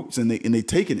being brutes and they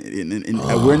taking it, and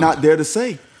we're not there to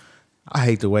say. I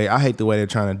hate the way they're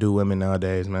trying to do women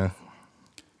nowadays, man.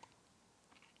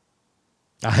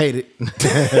 I hate it.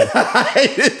 I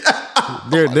hate it.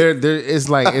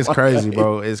 It's crazy,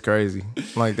 bro. It's crazy.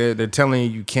 Like they're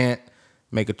telling you can't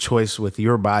make a choice with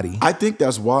your body. I think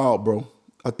that's wild, bro.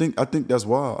 I think that's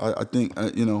wild. I think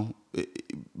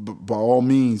by all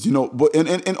means, but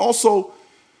and also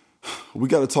we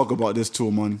got to talk about this too,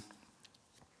 Amani.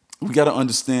 We got to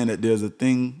understand that there's a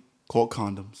thing called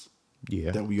condoms.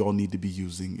 Yeah. That we all need to be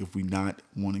using if we're not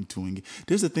wanting to engage.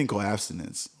 There's a thing called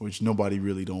abstinence, which nobody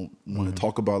really don't want to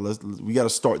talk about. We got to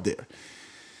start there.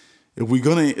 If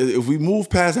we move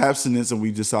past abstinence and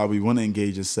we decide we want to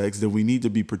engage in sex, then we need to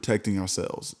be protecting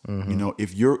ourselves.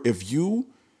 If you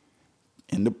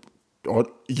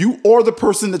or the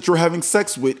person that you're having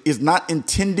sex with is not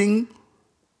intending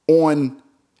on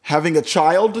having a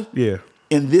child. Yeah.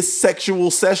 In this sexual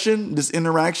session, this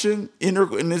interaction, in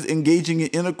this engaging in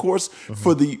intercourse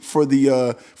for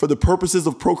the purposes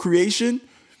of procreation,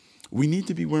 we need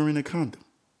to be wearing a condom.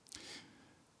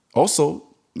 Also,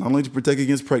 not only to protect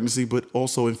against pregnancy, but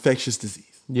also infectious disease.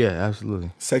 Yeah,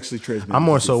 absolutely. Sexually transmitted. I'm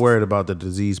more diseases. so worried about the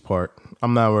disease part.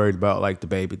 I'm not worried about like the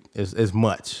baby as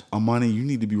much. Amani, you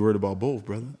need to be worried about both,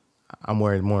 brother. I'm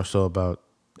worried more so about.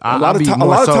 A lot of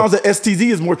times, the STD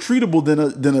is more treatable than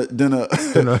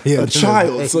a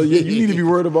child. So you need to be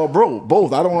worried about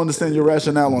both. I don't understand your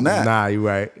rationale on that. Nah, you're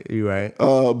right.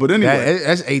 But anyway,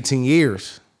 that's 18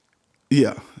 years.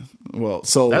 Yeah. Well,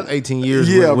 so that's 18 years.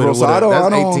 Yeah, bro. So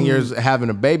that's 18 years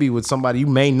having a baby with somebody you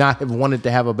may not have wanted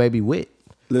to have a baby with.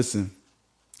 Listen.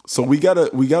 So we gotta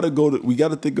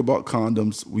think about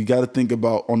condoms. We gotta think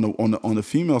about on the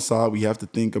female side. We have to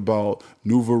think about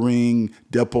NuvaRing,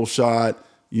 Depo shot.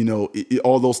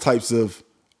 All those types of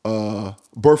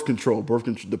birth control,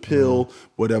 the pill,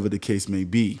 whatever the case may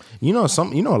be. A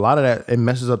lot of that, it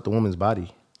messes up the woman's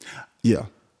body. Yeah,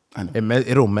 I know.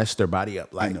 It'll mess their body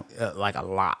up like a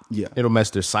lot. Yeah, it'll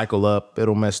mess their cycle up.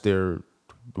 It'll mess their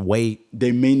weight.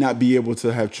 They may not be able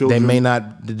to have children. They may not.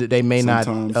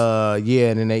 Sometimes.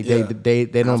 And then they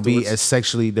don't be as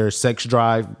sexually. Their sex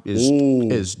drive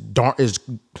is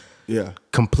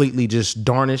completely just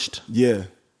darnished. Yeah.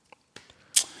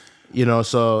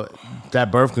 So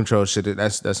that birth control shit,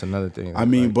 that's another thing. I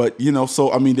mean,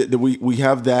 we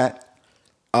have that.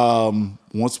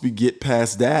 Once we get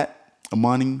past that,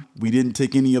 Amani, we didn't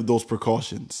take any of those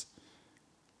precautions.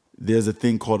 There's a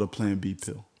thing called a Plan B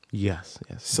pill. Yes.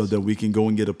 So that we can go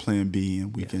and get a Plan B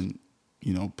and we can,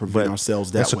 prevent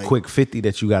ourselves that way. That's a quick 50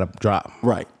 that you got to drop.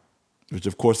 Right. Which,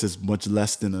 of course, is much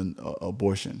less than an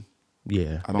abortion.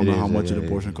 Yeah. I don't know how much an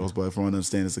abortion costs, but from what I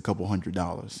understand, it's a couple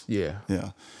 $100. Yeah.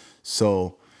 Yeah.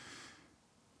 So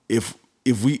if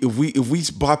we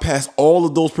bypass all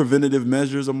of those preventative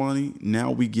measures, Amani, now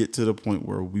we get to the point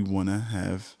where we want to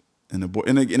have an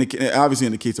abortion. And obviously,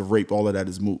 in the case of rape, all of that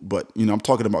is moot. But I'm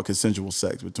talking about consensual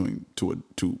sex between two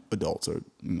adults or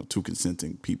two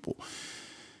consenting people.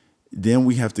 Then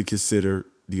we have to consider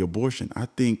the abortion. I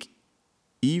think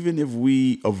even if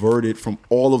we averted from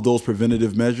all of those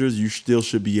preventative measures, you still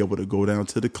should be able to go down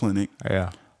to the clinic.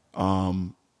 Yeah.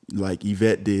 Like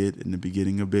Yvette did in the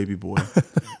beginning of Baby Boy.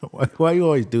 Why you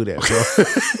always do that, bro?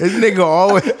 This nigga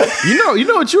always. You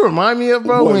know what you remind me of,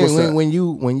 bro? When you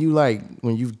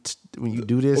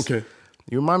do this. Okay.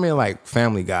 You remind me of like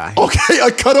Family Guy. Okay,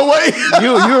 a cutaway.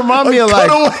 You remind me of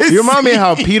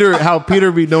how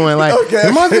Peter be doing like. Okay.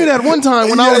 Remind me of that one time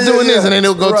when I was doing this, and then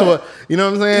he'll go to a. You know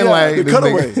what I'm saying? Yeah, like the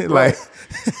cutaway. Nigga, like.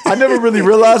 I never really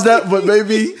realized that, but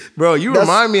maybe, bro, you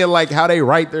remind me of like how they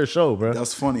write their show, bro.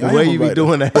 That's funny. The way you be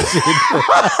doing that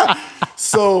shit.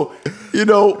 So,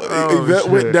 Yvette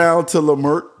went down to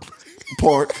Lamert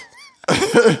Park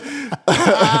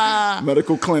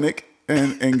medical clinic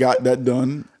and got that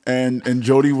done. And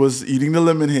Jody was eating the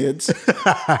lemon heads.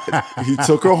 He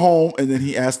took her home and then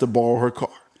he asked to borrow her car.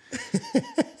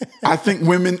 I think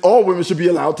all women should be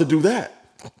allowed to do that.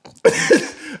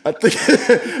 I think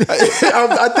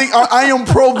I am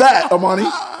pro that, Amani.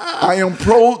 I am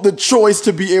pro the choice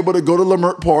to be able to go to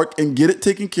Lamert Park and get it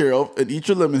taken care of and eat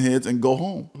your lemon heads and go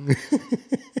home.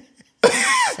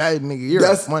 Hey, nigga,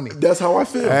 that's funny. That's how I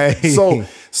feel. Hey.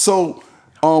 So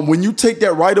When you take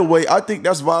that right away, I think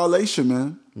that's violation,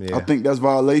 man. Yeah. I think that's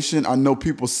violation. I know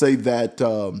people say that,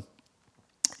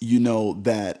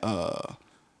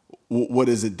 what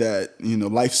is it that,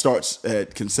 life starts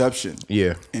at conception.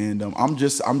 Yeah. And I'm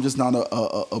just not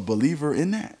a believer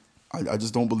in that. I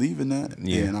just don't believe in that.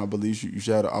 Yeah. And I believe you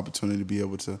should have the opportunity to be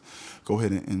able to go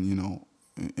ahead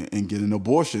and get an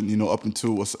abortion, up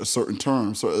until a certain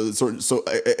term, so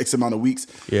X amount of weeks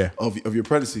of your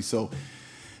pregnancy. So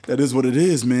that is what it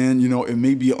is, man. It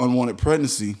may be an unwanted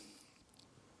pregnancy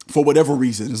for whatever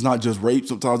reason. It's not just rape.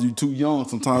 Sometimes you're too young.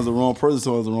 Sometimes the wrong person.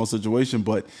 Sometimes the wrong situation.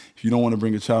 But if you don't want to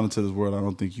bring a child into this world, I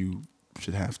don't think you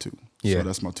should have to. Yeah. So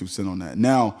that's my 2 cents on that.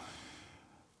 Now,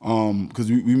 because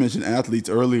we mentioned athletes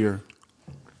earlier,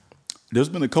 there's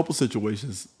been a couple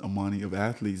situations, Amani, of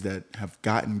athletes that have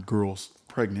gotten girls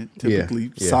pregnant,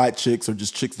 typically side chicks or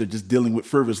just chicks they're just dealing with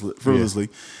frivolously.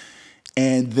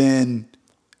 And then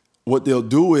what they'll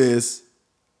do is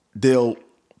they'll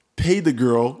pay the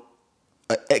girl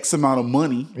an X amount of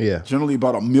money, generally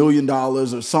about $1 million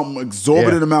or some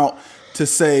exorbitant amount, to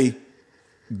say,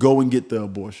 go and get the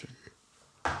abortion.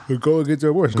 Go and get the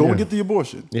abortion. Go and get the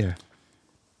abortion. Yeah.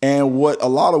 And what a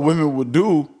lot of women would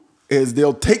do is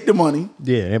they'll take the money,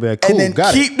 they'll be like, cool, and then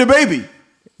got keep the baby.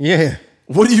 Yeah.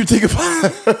 What do you think about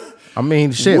it? I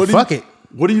mean, shit, fuck it.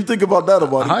 What do you think about that,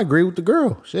 about it? I agree with the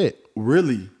girl. Shit.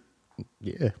 Really?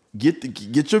 Yeah. Get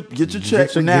your check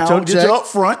Get now. your Get your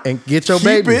upfront and get your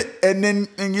keep baby. It,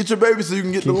 and get your baby so you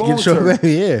can get the long Get your term.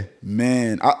 baby, yeah.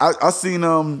 Man, I seen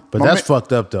But that's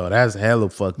fucked up though. That's hella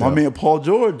fucked up. My man Paul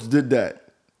George did that.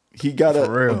 He got a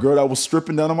girl that was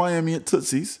stripping down in Miami at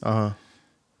Tootsie's.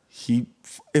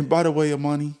 And by the way,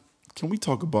 Amani, can we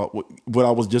talk about what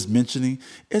I was just mentioning?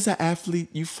 As an athlete,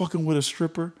 you fucking with a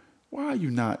stripper. Why are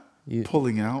you not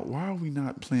pulling out? Why are we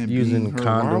not playing using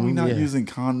condoms? Why are we not using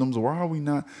condoms? Why are we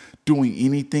not doing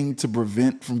anything to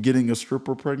prevent from getting a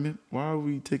stripper pregnant? Why are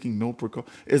we taking no precaution?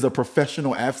 As a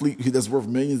professional athlete that's worth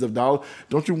millions of dollars,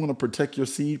 don't you want to protect your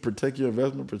seed, protect your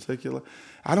investment, protect your life?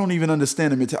 I don't even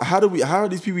understand it. How are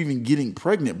these people even getting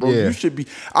pregnant, bro? Yeah. You should be.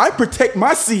 I protect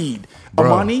my seed,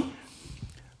 Amani.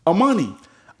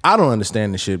 I don't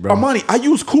understand this shit, bro. Amani, I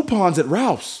use coupons at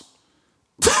Ralph's.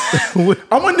 I'm a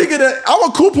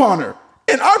couponer,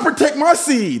 and I protect my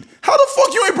seed. How the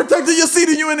fuck you ain't protecting your seed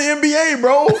and you in the NBA,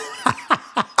 bro?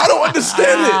 I don't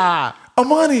understand it.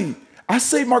 Amani, I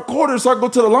save my quarters so I go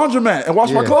to the laundromat and wash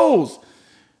my clothes.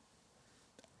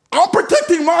 I'm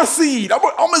protecting my seed.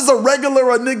 I'm as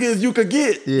irregular a nigga as you could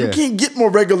get. Yeah. You can't get more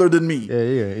regular than me.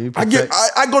 Yeah.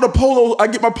 I go to Polo. I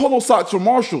get my Polo socks from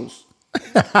Marshalls.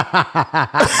 And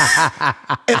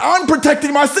I'm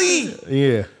protecting my seed.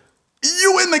 Yeah.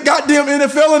 You in the goddamn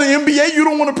NFL and the NBA, you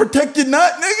don't want to protect your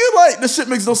nut, nigga? Like, this shit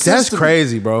makes no sense. That's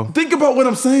crazy, bro. Think about what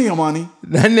I'm saying, Amani.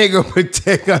 That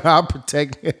nigga I'll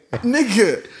protect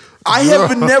Nigga, I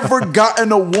have never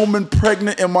gotten a woman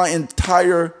pregnant in my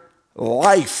entire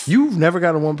life. You've never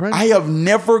got a woman pregnant? I have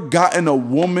never gotten a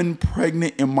woman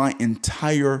pregnant in my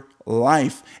entire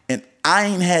life. And I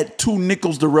ain't had 2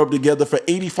 nickels to rub together for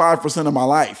 85% of my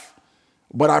life.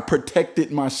 But I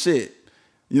protected my shit.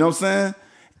 You know what I'm saying?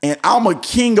 And I'm a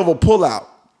king of a pullout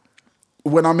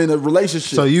when I'm in a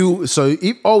relationship. When you were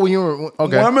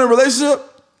okay. When I'm in a relationship,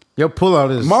 your pullout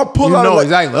is my pullout. You know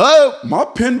exactly. Oh. My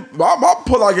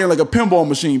pullout game like a pinball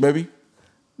machine, baby.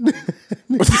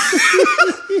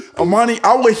 Amani,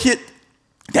 I would hit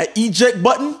that eject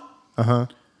button,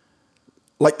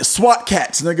 like the SWAT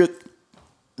cats, nigga.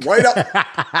 Right up,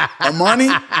 Amani.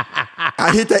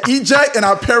 I hit that eject and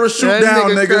I parachute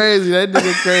down, nigga. That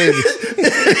nigga crazy.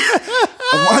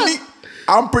 Amani,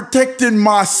 I'm protecting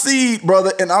my seed,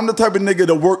 brother, and I'm the type of nigga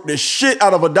to work the shit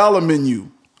out of a dollar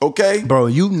menu. Okay, bro,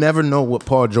 you never know what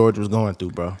Paul George was going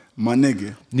through, bro. My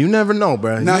nigga, you never know,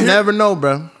 bro. Never know,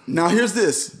 bro. Now here's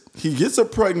this: he gets her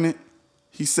pregnant.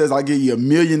 He says, "I give you $1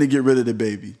 million to get rid of the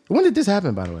baby." When did this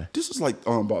happen, by the way? This was like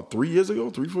about 3 years ago,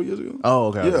 3-4 years ago. Oh,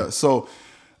 okay. Yeah. Okay. So,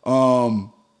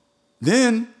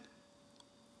 then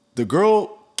the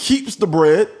girl keeps the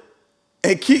bread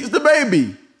and keeps the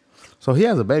baby. So he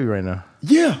has a baby right now.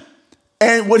 Yeah.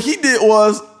 And what he did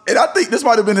was, and I think this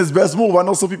might have been his best move. I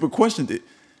know some people questioned it.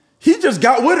 He just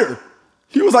got with her.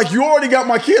 He was like, "You already got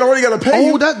my kid. I already got to pay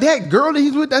you." Oh, that girl that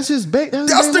he's with, that's his baby.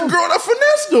 That's the girl that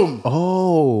finessed him.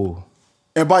 Oh.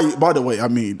 And by the way, I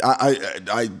mean,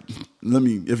 I let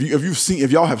me,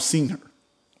 if y'all have seen her,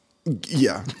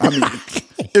 yeah, I mean,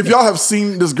 if y'all have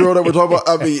seen this girl that we're talking about,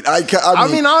 I mean, I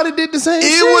mean, I would have did the same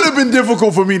shit. It would have been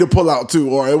difficult for me to pull out too,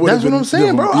 or it would have been. That's what I'm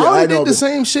saying, bro. Yeah, I would have did the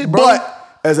same shit, bro.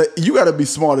 But you got to be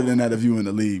smarter than that if you in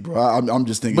the league, bro. I'm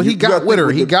just thinking. But he got with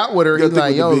her. He got with her. He's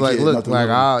like, yo, like, look, like,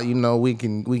 I, we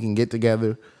can get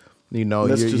together. You know,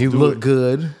 Let's just you do look it.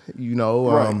 good. You know,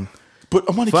 Right. But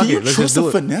Amani, fuck can you it, let's trust just a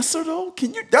do it. finesser though?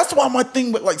 Can you? That's why my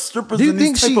thing with like strippers Do you and these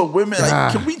think type she- of women. Like, Ah.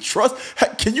 can we trust?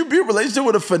 Can you be in a relationship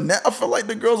with a finesse? I feel like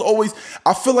the girl's always.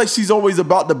 I feel like she's always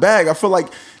about the bag. I feel like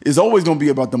it's always gonna be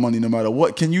about the money, no matter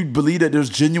what. Can you believe that there's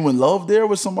genuine love there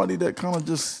with somebody that kind of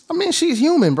just? I mean, she's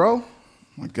human, bro.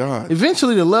 My God,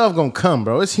 Eventually, the love gonna come,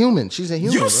 bro. It's human. She's a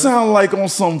human. you bro. sound like on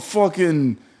some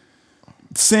fucking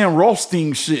Sam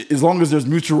Rothstein shit. As long as there's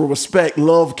mutual respect,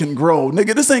 love can grow.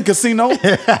 Nigga, this ain't Casino.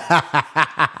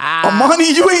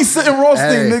 Amani, you ain't Sam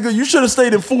Rothstein, Hey. nigga. You should have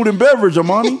stayed in food and beverage,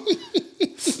 Amani.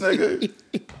 Nigga,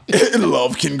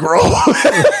 love can grow.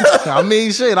 I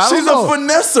mean, shit. I She's don't know. a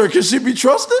finesser. Can she be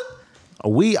trusted?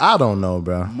 I don't know,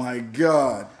 bro. My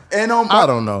God. And I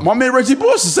don't know. My man Reggie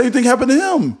Bush, the same thing happened to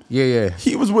him. Yeah.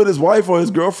 He was with his wife or his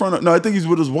girlfriend. No, I think he's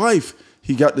with his wife.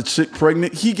 He got the chick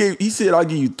pregnant. He said, "I'll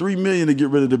give you $3 million to get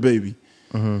rid of the baby."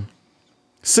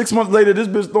 6 months later, this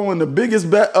bitch throwing the biggest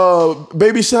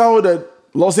baby shower that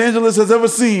Los Angeles has ever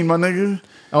seen, my nigga.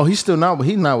 Oh, he's still not.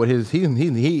 He's not with his. He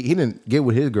didn't get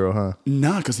with his girl, huh?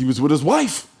 Nah, because he was with his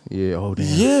wife. Yeah. Oh damn.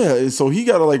 Yeah, and so he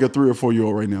got like a 3 or 4 year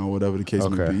old right now, whatever the case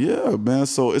may Okay. be. Yeah, man.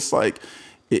 So it's like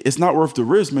it's not worth the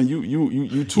risk, man. You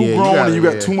too Yeah, you grown gotta- and you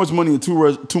got yeah. too much money and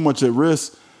too much at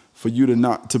risk for you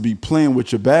to be playing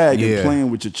with your bag Yeah. and playing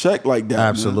with your check like that. man.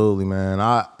 Absolutely, man.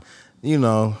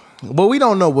 But we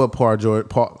don't know what Paul George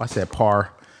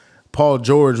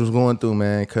was going through,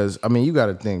 man. Because I mean, you got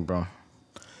to think, bro.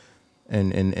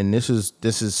 And this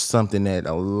is something that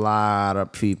a lot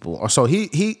of people. So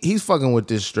he's fucking with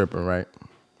this stripper, right?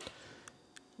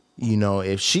 You know,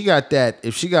 if she got that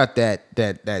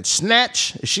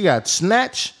snatch, if she got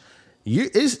snatch,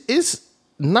 it's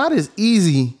not as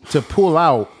easy to pull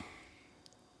out.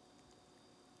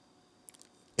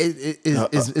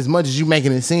 As much as you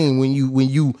making it seem when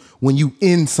you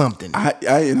in something.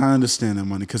 I understand that,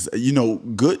 money, because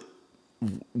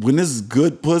when this is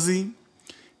good pussy,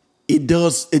 it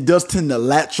does tend to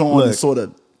latch on Look, and sort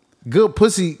of Good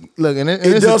pussy. Look, and it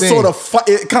it's the does thing. sort of fight.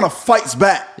 It kind of fights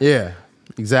back. Yeah,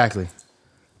 exactly.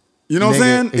 You know what I'm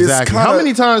saying? Nigga, exactly. It's kinda, How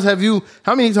many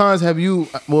times have you?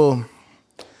 Well,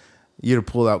 you're the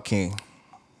pull out king.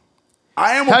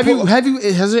 I am. Okay,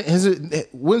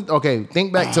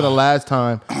 think back to the last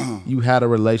time you had a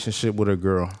relationship with a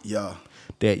girl. Yeah,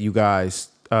 That you guys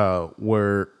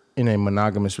were in a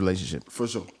monogamous relationship, for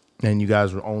sure. and you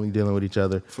guys were only dealing with each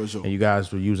other, For sure. and you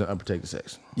guys were using unprotected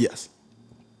sex. Yes.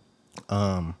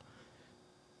 So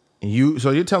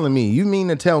you're telling me, you mean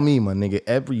to tell me, my nigga,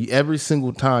 every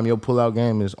single time your pull out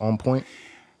game is on point?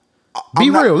 Be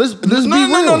real. Let's be real.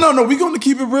 No. We're going to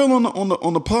keep it real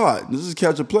on the pod. This is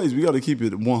Catchin Plays. We got to keep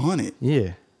it 100.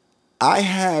 Yeah.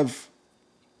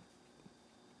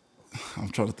 I'm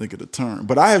trying to think of the term,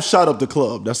 but I have shot up the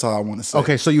club. That's how I want to say.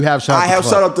 Okay, so you have shot. I have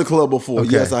shot up the club before.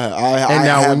 Okay. Yes, I have. And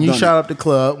now, have when you done shot it. up the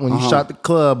club, when you shot the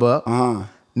club up,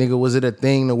 nigga, was it a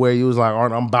thing to where you was like,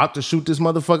 "I'm about to shoot this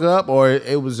motherfucker up," or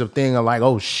it was a thing of like,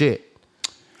 "Oh shit,"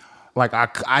 like I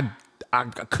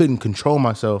couldn't control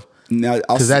myself Now,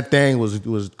 because that thing was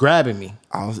grabbing me.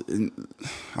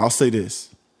 I'll say this.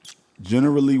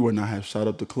 Generally, when I have shot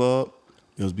up the club,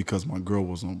 it was because my girl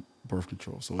was on birth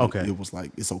control. So Okay. it was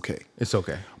like, it's okay. It's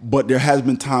okay. But there has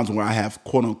been times where I have,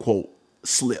 quote unquote,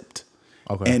 slipped.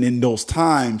 Okay. And in those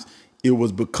times, it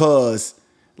was because,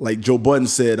 like Joe Budden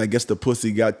said, I guess the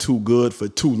pussy got too good for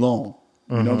too long.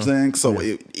 You know what I'm saying? So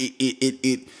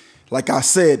it like I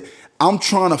said, I'm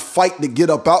trying to fight to get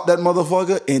up out that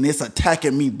motherfucker, and it's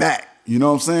attacking me back. You know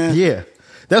what I'm saying? Yeah,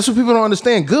 that's what people don't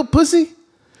understand. Good pussy,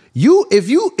 if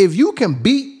you can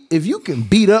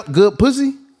beat up good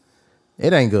pussy,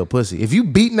 it ain't good pussy. If you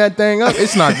beating that thing up,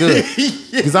 it's not good.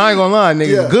 Cause I ain't gonna lie,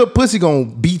 nigga. Yeah. Good pussy gonna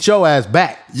beat your ass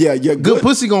back. Yeah. Good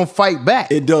pussy gonna fight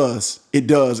back. It does.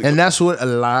 And that's what a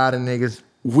lot of niggas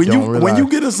When don't realize. you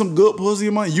get in some good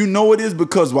pussy, man, you know it is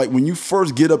because like when you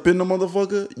first get up in the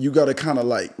motherfucker, you gotta kind of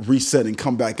like reset and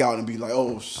come back out and be like,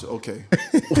 oh, okay.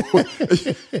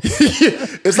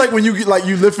 It's like when you get like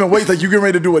you lifting weights, like you getting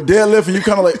ready to do a deadlift and you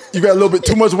kind of like you got a little bit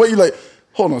too much weight. You like,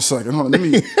 hold on a second, hold on, let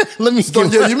me. Let me.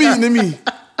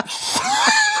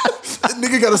 That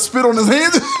nigga got to spit on his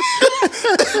hands.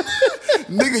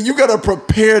 Nigga, you gotta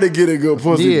prepare to get a good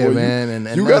pussy, Yeah, boy. man,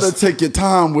 and you gotta take your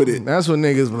time with it. That's what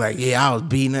niggas be like, yeah, I was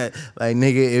beating that. Like,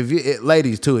 nigga,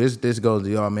 ladies too, this goes to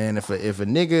y'all, man. If a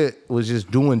nigga was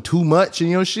just doing too much in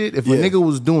your shit, if a nigga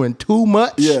was doing too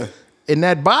much in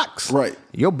that box, Right.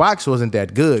 your box wasn't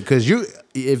that good. Cause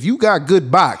if you got good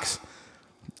box,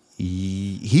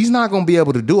 he's not gonna be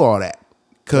able to do all that.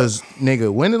 Cause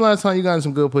nigga, when the last time you got in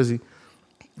some good pussy?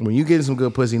 When you getting some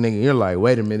good pussy, nigga, you're like,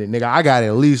 wait a minute, nigga, I got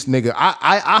at least, nigga,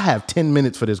 I have 10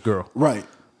 minutes for this girl. Right.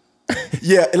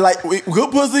 Yeah, like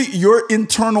good pussy, your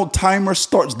internal timer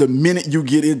starts the minute you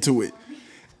get into it.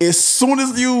 As soon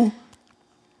as you,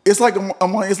 it's like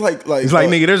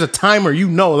nigga, there's a timer, you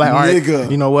know, like, all right, nigga,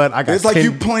 you know what, I got. It's like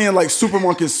you playing like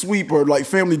Supermarket Sweep or like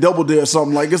Family Double Dare or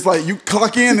something. Like it's like you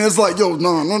clock in and it's like, yo,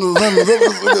 no,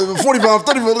 45,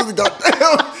 35,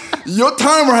 goddamn. Your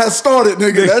timer has started,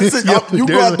 nigga. That's it. You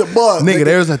got the buzz, nigga.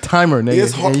 There's a timer, nigga.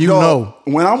 It's hard, and you know.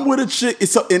 When I'm with a chick,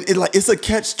 it's a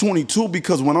catch-22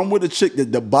 because when I'm with a chick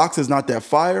that the box is not that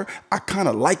fire, I kind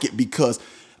of like it because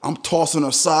I'm tossing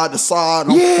her side to side,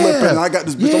 I'm flipping, and I got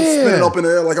this bitch, I'm spinning up in the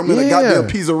air like I'm in a goddamn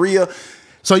pizzeria.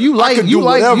 So you like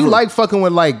fucking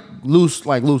with like loose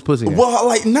pussy. Then. Well,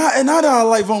 like not that I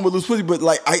like fucking with loose pussy, but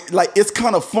like it's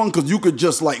kind of fun because you could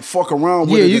just like fuck around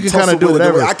with it. Yeah, you can kind of do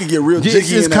whatever. I could get real jiggy.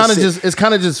 It's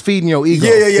kind of just feeding your ego.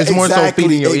 Yeah. It's more so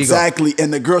feeding your ego. Exactly.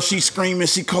 And the girl, she's screaming,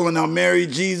 she calling out Mary,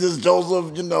 Jesus,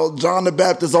 Joseph, John the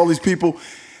Baptist, all these people.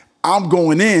 I'm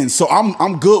going in, so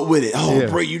I'm good with it. Oh,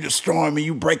 Brey, you destroying me.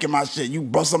 You breaking my shit. You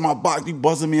busting my box. You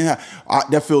busting me in half.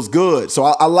 That feels good. So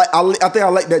I think I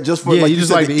like that just for like you just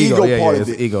said, like the ego part of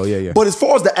it. Ego, yeah. But as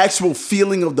far as the actual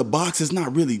feeling of the box, it's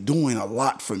not really doing a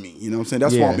lot for me. You know what I'm saying?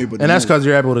 That's why I'm able to. And that's because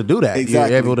you're able to do that.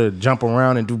 Exactly. You're able to jump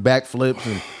around and do backflips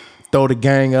and throw the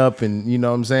gang up and you know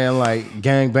what I'm saying, like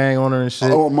gang bang on her and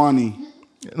shit. Oh, Amani,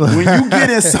 when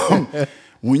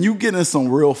you get in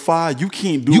some real fire, you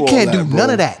can't do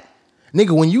none of that.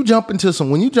 Nigga, when you jump into some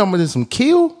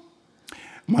kill,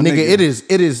 nigga,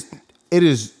 it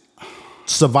is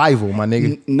survival, my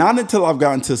nigga. Not until I've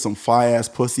gotten to some fire ass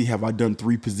pussy have I done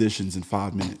 3 positions in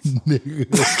 5 minutes.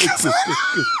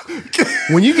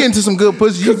 When you get into some good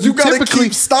pussy, you gotta typically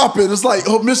keep stopping. It's like,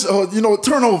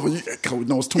 turnover.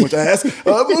 It's too much ass. Move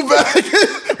back.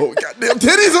 Oh, goddamn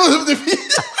titties.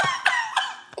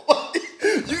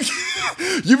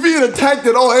 You being attacked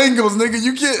at all angles, nigga.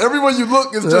 You can't. Everywhere you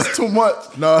look is just too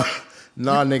much. Nah,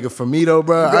 nigga. For me though,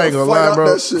 bro, I ain't gonna lie,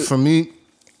 bro. For me,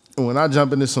 when I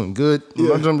jump into some good,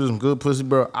 pussy,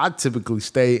 bro, I typically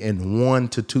stay in 1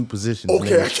 to 2 positions. Okay,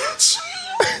 nigga.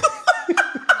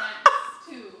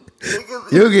 I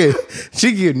got you.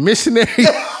 She get missionary.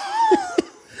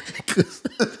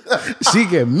 She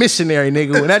get missionary,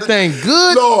 nigga. When that thing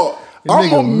good. No.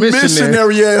 I'm a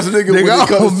missionary ass nigga when it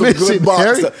comes to good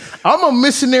box. I'm a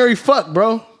missionary fuck,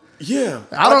 bro. Yeah.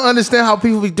 I don't understand how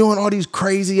people be doing all these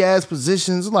crazy ass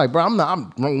positions. Like, bro, I'm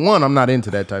not into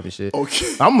that type of shit.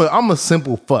 Okay. I'm a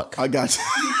simple fuck. I got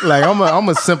you. Like, I'm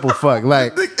a simple fuck.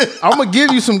 Like, I'm gonna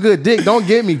give you some good dick. Don't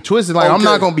get me twisted. Like, I'm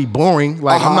not gonna be boring.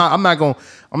 Like, I'm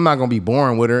not gonna be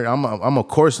boring with her. I'm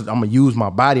gonna use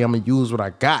my body. I'm gonna use what I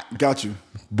got. Got you.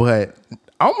 But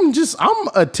I'm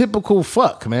a typical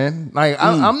fuck, man. Like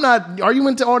I'm not. Are you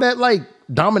into all that like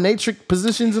dominatrix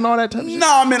positions and all that type of shit?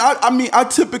 Nah, man. I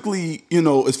typically,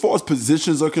 as far as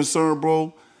positions are concerned,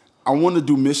 bro, I want to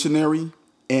do missionary,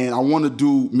 and I want to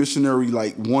do missionary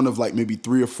like one of like maybe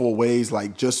 3 or 4 ways,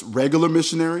 like just regular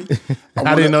missionary.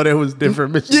 I didn't know there was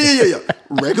different missionaries. Yeah.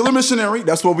 Regular missionary.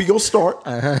 That's where we go start.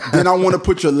 Then I want to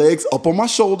put your legs up on my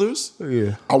shoulders.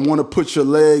 Yeah. I want to put your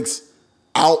legs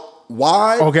out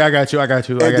wide. Okay, I got you. And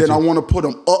then I want to put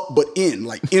them up but in,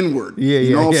 like inward.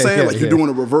 You know what I'm saying? Like you're doing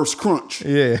a reverse crunch.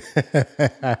 Yeah.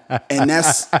 And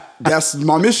that's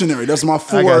my missionary. That's my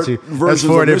 4 versions That's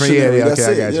 4 of different. missionary. Yeah, that's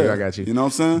okay, it. I got you. You know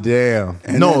what I'm saying? Damn.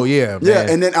 And man.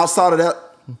 And then outside of that,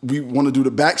 we want to do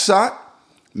the back shot.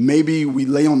 Maybe we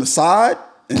lay on the side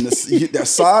and hit that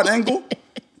side angle.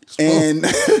 And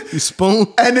you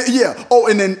spoon. And then,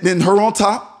 and then her on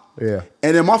top. Yeah.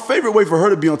 And then my favorite way for her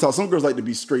to be on top, some girls like to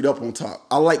be straight up on top.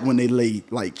 I like when they lay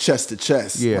like chest to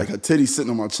chest. Yeah. Like her titties sitting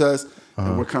on my chest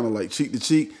and we're kind of like cheek to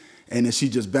cheek. And then she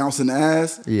just bouncing the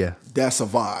ass. Yeah. That's a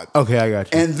vibe. Okay, I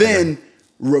got you. And then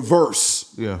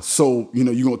reverse. Yeah. So, you're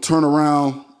going to turn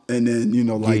around and then,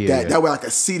 that. Yeah. That way I can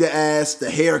see the ass,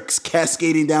 the hair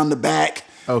cascading down the back.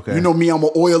 Okay. You know me, I'm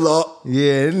going to oil up.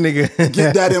 Yeah, nigga.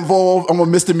 Get that involved. I'm a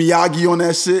Mr. Miyagi on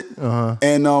that shit.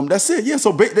 And that's it. Yeah,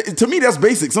 so to me, that's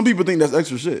basic. Some people think that's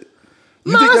extra shit.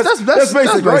 That's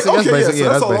basic, right? Okay, so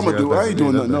that's all I'm going to do. I ain't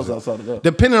doing nothing else outside of that.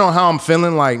 Depending on how I'm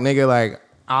feeling, like, nigga, like,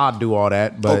 I'll do all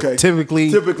that. But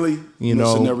typically,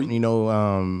 missionary.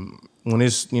 When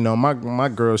it's, my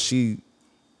girl, she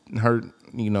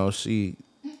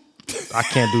I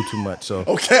can't do too much, so.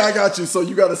 Okay, I got you. So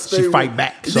you got to stay. She fight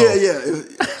back. So. Yeah.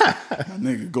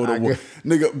 Nigga, go to war.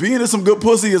 Nigga, being in some good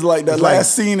pussy is like that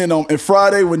last scene in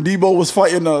Friday when Debo was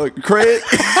fighting Craig.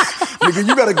 Nigga,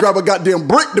 you got to grab a goddamn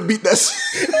brick to beat that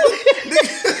shit.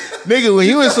 Nigga, when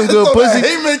you in some good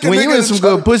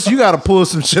pussy, you got to pull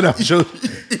some shit out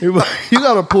You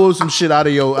gotta pull some shit out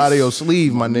of your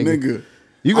sleeve, my nigga.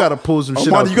 You gotta pull some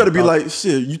shit out. You gotta be like,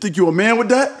 shit, you think you a man with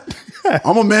that?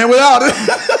 I'm a man without it.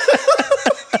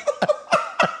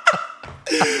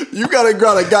 You gotta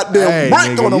grab a goddamn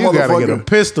break on a motherfucker. You gotta get a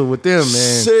pistol with them,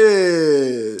 man.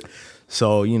 Shit.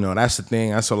 So, that's the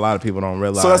thing. That's what a lot of people don't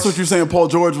realize. So that's what you're saying Paul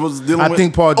George was dealing with? I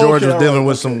think Paul George was dealing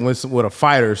with a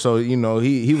fighter. So,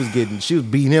 he she was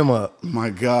beating him up. My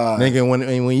God. Nigga,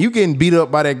 when you getting beat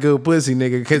up by that good pussy,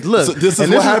 nigga, because look. So this is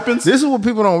what happens? This is what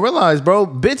people don't realize, bro.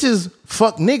 Bitches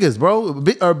fuck niggas, bro.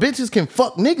 Or bitches can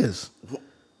fuck niggas.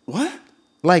 What?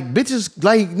 Like, bitches,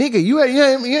 like, nigga, you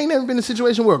ain't never been in a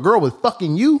situation where a girl was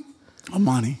fucking you?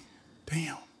 Amani.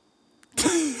 Damn.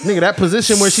 Nigga, that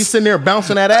position where she's sitting there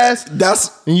bouncing that ass,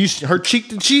 and her cheek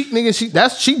to cheek, nigga,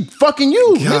 she fucking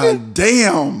you, God nigga.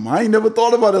 Damn, I ain't never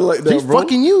thought about it like that, She's bro.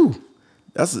 fucking you.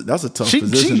 That's a tough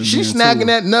position. She's snagging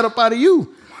that nut up out of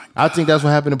you. I think that's what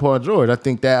happened to Paul George. I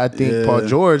think Paul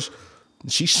George,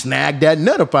 she snagged that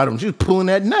nut up out of him. She was pulling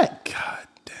that nut. God.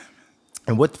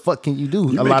 And what the fuck can you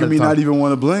do? You're making me not even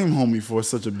want to blame homie for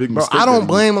such a big mistake. Bro, I don't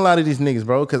blame a lot of these niggas,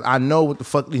 bro, because I know what the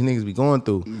fuck these niggas be going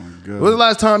through. Oh my God. When's the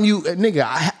last time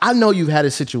I know you've had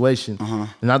a situation,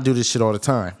 and I do this shit all the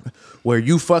time, where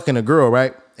you fucking a girl,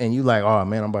 right? And you like, oh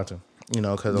man, I'm about to,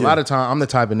 because a lot of time I'm the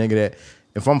type of nigga that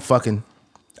if I'm fucking,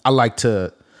 I like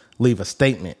to leave a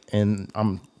statement, and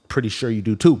I'm pretty sure you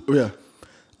do too. Yeah.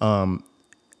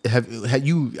 Have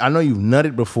you? I know you've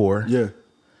nutted before. Yeah.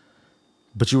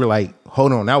 But you were like,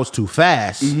 hold on, that was too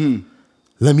fast. Mm-hmm.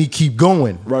 Let me keep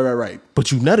going. Right. But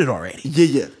you nutted already.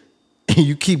 Yeah. And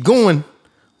you keep going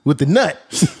with the nut.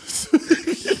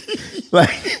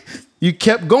 Like, you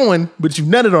kept going, but you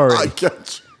nutted already. I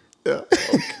got you. Yeah.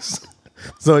 Okay.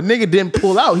 So a nigga didn't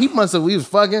pull out. He was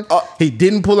fucking. He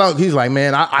didn't pull out. He's like,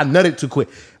 man, I nutted too quick.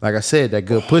 Like I said, that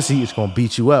good pussy is going to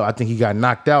beat you up. I think he got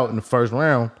knocked out in the first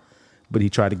round, but he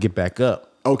tried to get back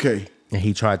up. Okay. And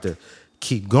he tried to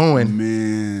keep going,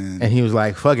 man. And he was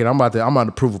like, "Fuck it, I'm about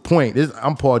to prove a point.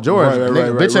 I'm Paul George.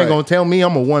 Right, bitch ain't gonna tell me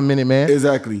I'm a 1 minute man.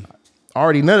 Exactly.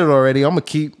 Already nutted already. I'm gonna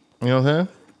keep. You know what I'm saying?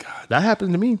 God, that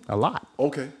happens to me a lot.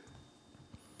 Okay.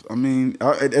 I mean,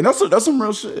 and that's some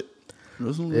real shit.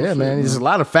 That's some real shit, man. There's a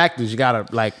lot of factors you gotta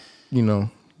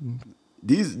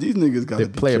These niggas gotta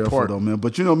be careful though, man.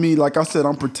 But you know me, like I said,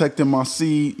 I'm protecting my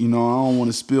seed. I don't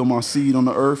want to spill my seed on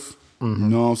the earth. Mm-hmm. You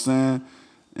know what I'm saying?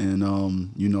 And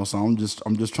so I'm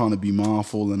just trying to be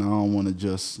mindful, and I don't want to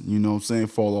just,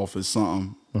 fall off as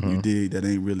something you did that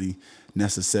ain't really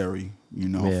necessary,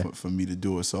 for me to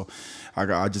do it. So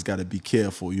I just got to be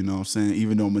careful, you know what I'm saying?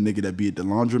 Even though I'm a nigga that be at the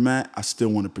laundromat, I still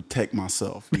want to protect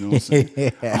myself, you know what I'm saying?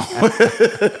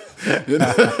 you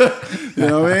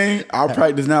know what I mean? I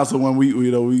practice now, so when we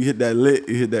hit that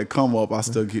hit that come up, I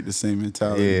still get the same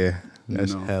mentality. Yeah.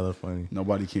 That's hella funny.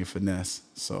 Nobody can finesse.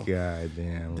 So God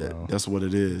damn, bro. That's what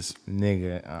it is.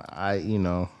 Nigga,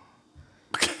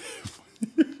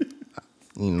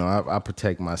 I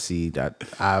protect my seed. I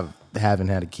haven't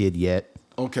had a kid yet.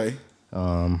 Okay.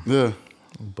 Yeah.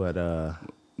 But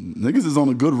niggas is on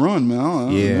a good run, man.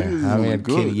 I haven't had a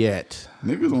kid yet.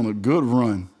 Niggas on a good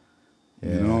run.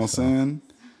 Yeah, you know what I'm saying?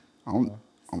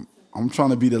 I'm trying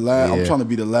to be the last. Yeah. I'm trying to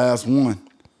be the last one.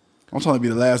 I'm trying to be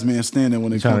the last man standing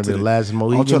when it comes to the last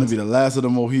Mohicans. I'm trying to be the last of the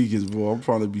Mohicans, boy. I'm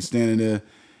trying to be standing there.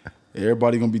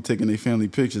 Everybody gonna be taking their family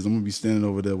pictures. I'm gonna be standing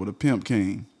over there with a pimp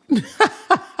cane. You know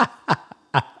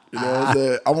what I'm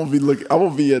saying? I'm gonna be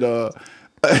at I'm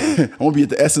gonna be at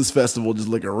the Essence Festival, just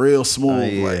looking real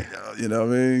smooth, like you know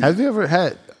what I mean. Have you ever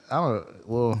had? I don't know.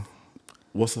 Well,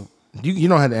 what's up? You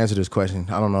don't have to answer this question.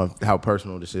 I don't know how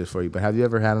personal this is for you, but have you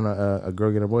ever had a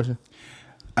girl get an abortion?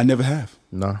 I never have.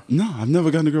 No, I've never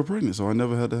gotten a girl pregnant, so I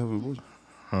never had to have an abortion.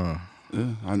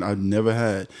 Yeah, I never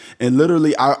had. And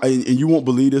literally, and you won't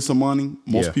believe this, Amani.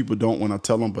 Most people don't when I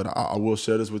tell them, but I will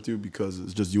share this with you because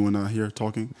it's just you and I here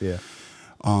talking. Yeah.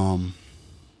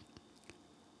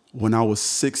 When I was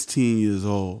 16 years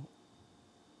old,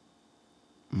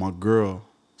 my girl,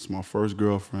 it's my first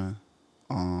girlfriend.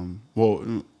 That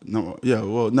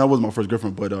wasn't my first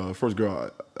girlfriend, but first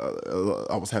girl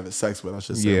I was having sex with, I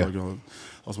should say. Yeah.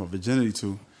 Lost my virginity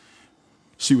to.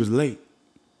 She was late.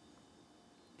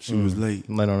 She was late.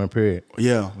 Late on her period.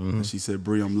 Yeah. Mm-hmm. And she said,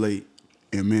 Bree, I'm late.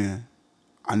 And man,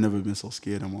 I never been so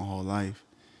scared in my whole life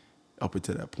up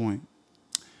until that point.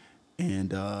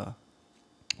 And I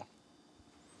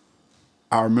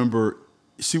remember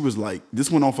she was like, this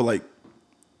went on for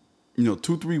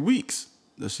 2-3 weeks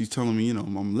that she's telling me,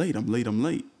 I'm late.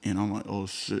 And I'm like, oh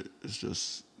shit, it's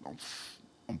just,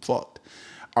 I'm fucked.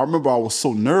 I remember I was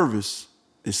so nervous.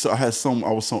 I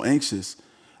was so anxious.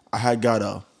 I had got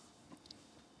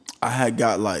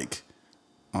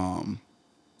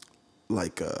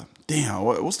damn,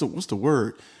 what's the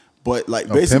word? But like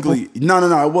A basically,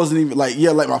 no, it wasn't even like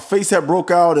like my face had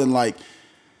broke out and like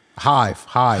hive.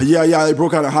 yeah, they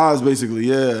broke out in hives basically.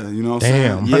 Yeah, you know what I'm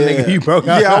Damn, saying? my Yeah, nigga, you broke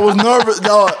out. Yeah, I was nervous,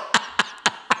 dog.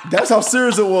 That's how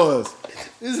serious it was.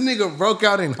 This nigga broke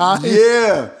out in hives.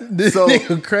 Yeah, This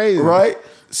nigga crazy, right?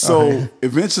 So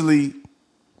eventually,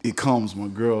 it comes. My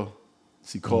girl,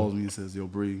 she calls me and says, "Yo,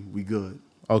 Bree, we good."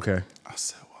 Okay. I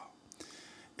said, "Wow."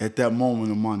 At that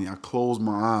moment, Amani, I closed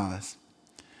my eyes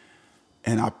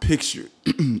and I pictured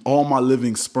all my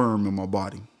living sperm in my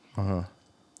body.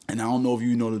 And I don't know if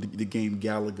you know the game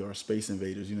Galaga or Space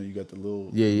Invaders. You know, you got the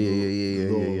little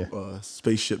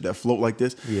spaceship that float like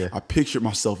this. Yeah. I pictured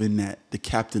myself in that, the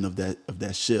captain of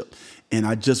that ship, and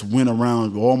I just went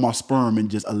around with all my sperm and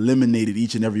just eliminated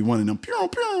each and every one of them.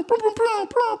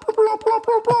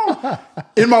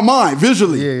 In my mind,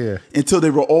 visually. Yeah. Until they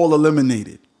were all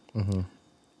eliminated.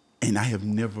 And I have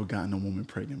never gotten a woman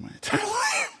pregnant my entire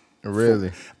life.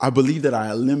 Really? I believe that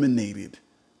I eliminated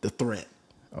the threat.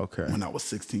 Okay. When I was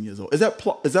 16 years old. Is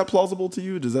that plausible to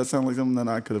you? Does that sound like something that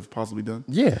I could have possibly done?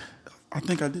 Yeah. I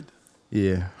think I did.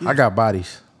 Yeah. I got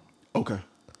bodies. Okay.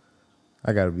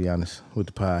 I got to be honest with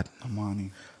the pod.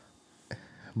 Amani.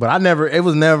 But I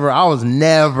was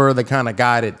never the kind of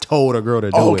guy that told a girl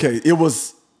to do it. Okay. It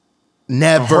was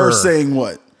Never. her saying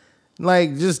what?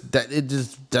 Like,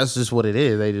 that's just what it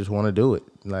is. They just want to do it.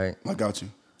 Like, I got you.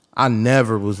 I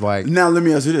never was like, Now, let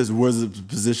me ask you this. Where's the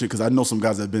position? Because I know some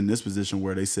guys that have been in this position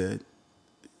where they said,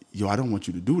 yo, I don't want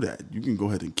you to do that. You can go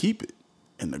ahead and keep it.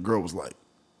 And the girl was like,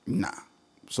 nah.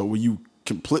 So were you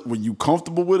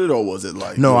comfortable with it, or was it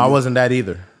like... no, I wasn't that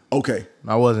either. Okay.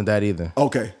 I wasn't that either.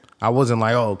 Okay. I wasn't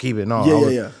like, oh, keep it. No.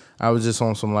 Yeah. I was just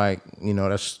on some like,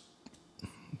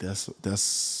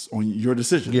 That's on your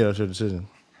decision. Yeah, that's your decision.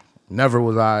 Never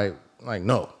was I like,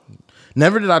 no.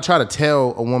 Never did I try to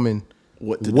tell a woman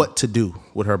what to do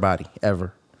with her body,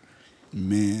 ever.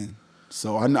 Man.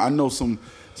 So I know some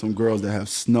girls that have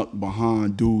snuck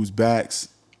behind dudes' backs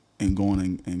and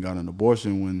gone and got an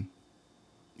abortion when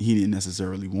he didn't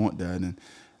necessarily want that. And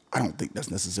I don't think that's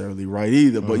necessarily right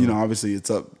either. But, obviously it's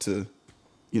up to,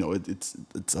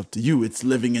 it's up to you. It's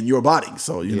living in your body.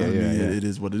 So, you know what I mean? It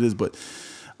is what it is. But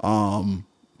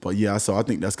yeah, so I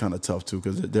think that's kind of tough too,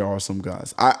 because there are some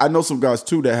guys. I know some guys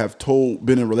too that have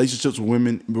been in relationships with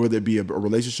women, whether it be a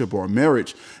relationship or a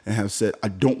marriage, and have said, I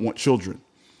don't want children.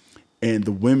 And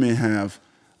the women have,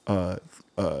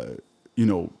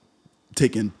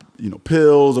 taken,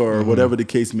 pills or whatever the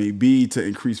case may be to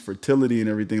increase fertility and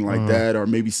everything like that, or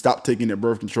maybe stop taking their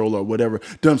birth control or whatever,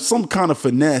 done some kind of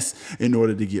finesse in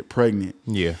order to get pregnant.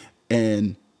 Yeah.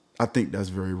 And I think that's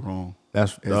very wrong.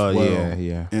 That's as well.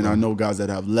 Yeah. And I know guys that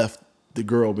have left the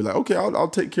girl, be like, okay, I'll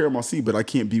take care of my seed, but I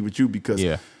can't be with you because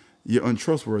you're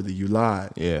untrustworthy. You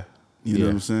lied. Yeah. You know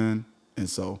what I'm saying? And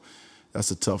so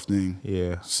that's a tough thing.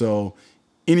 Yeah. So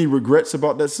any regrets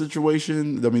about that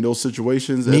situation? I mean, those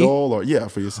situations at all? Or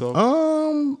for yourself?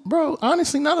 Bro,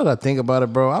 honestly, now that I think about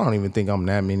it, bro, I don't even think I'm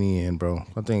that many in, bro.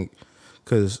 I think,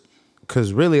 cause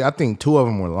really, I think 2 of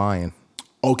them were lying.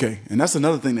 Okay, and that's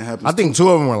another thing that happens. I think 2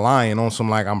 of them were lying on some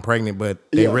like I'm pregnant, but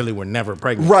they really were never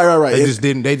pregnant. Right.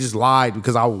 They just lied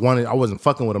because I wasn't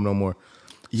fucking with them no more.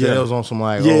 So it was on some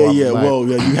like,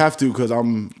 you have to because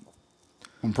I'm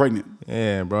pregnant.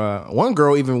 Yeah, bro. One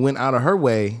girl even went out of her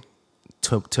way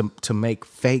to make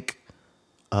fake.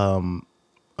 What's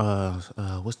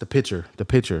the picture? The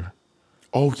picture.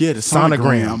 Oh yeah, the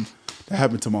sonogram. That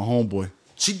happened to my homeboy.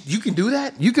 You can do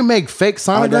that? You can make fake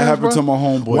sonograms, that happened to my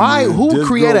homeboy. Why? Man. Who would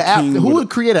create an app? Who with would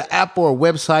create an app or a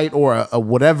website or a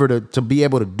whatever to be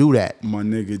able to do that? My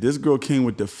nigga, this girl came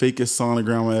with the fakest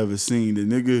sonogram I ever seen. The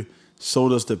nigga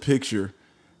showed us the picture.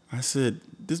 I said,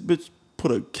 this bitch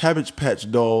put a Cabbage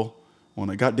Patch doll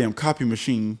on a goddamn copy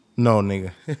machine. No,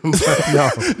 nigga. No.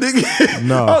 Nigga.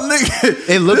 No. Oh, nigga.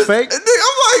 It looked fake? Nigga,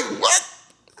 I'm like, what?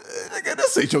 Nigga,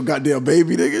 this ain't your goddamn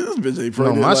baby, nigga. This bitch ain't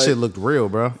pregnant. No, my shit looked real,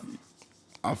 bro.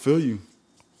 I feel you.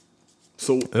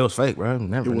 So it was fake, bro.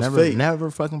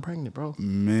 Never fucking pregnant, bro.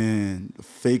 Man,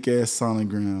 fake ass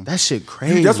sonogram. That shit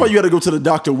crazy. That's why you got to go to the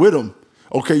doctor with him.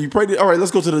 Okay, you pregnant? All right, let's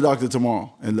go to the doctor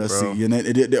tomorrow and let's see. And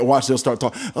then watch, they'll start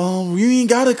talking. You ain't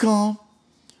gotta come.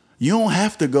 You don't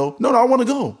have to go. No, I want to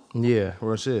go. Yeah,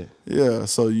 real shit. Yeah,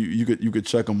 so you could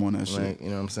check them on that shit. You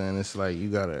know what I'm saying? It's like you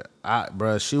gotta,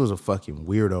 bro. She was a fucking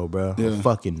weirdo, bro. Yeah. A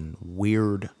fucking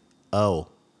weirdo.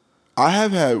 I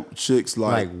have had chicks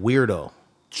like weirdo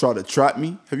try to trap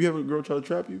me. Have you ever had a girl try to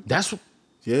trap you? That's what.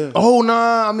 Yeah. Oh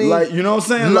nah, I mean, like you know what I'm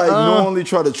saying? Like normally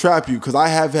try to trap you because I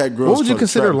have had girls. What would you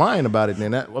consider lying about it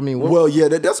then? Well, yeah,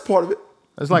 that's part of it.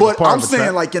 It's like, but part I'm of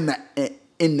saying trap. like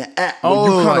in the act where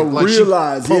you kind of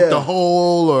realize, she poked the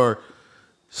hole or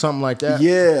something like that.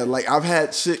 Yeah, like I've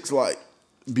had chicks like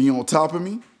be on top of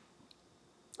me,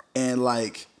 and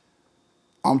like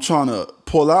I'm trying to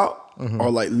pull out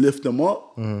or like lift them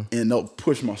up, and they'll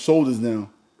push my shoulders down,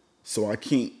 so I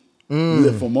can't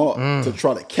lift them up to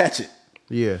try to catch it.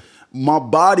 Yeah. My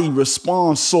body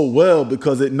responds so well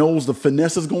because it knows the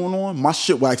finesse is going on. My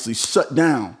shit will actually shut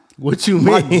down. What you mean?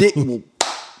 My dick will,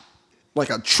 like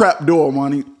a trap door,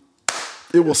 money.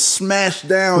 It will smash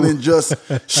down and just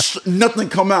nothing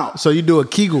come out. So you do a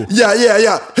Kegel. Yeah.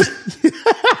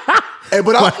 Hey,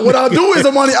 but what I'll do is,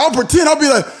 I'll pretend, I'll be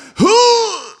like,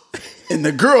 huh. And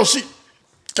the girl, she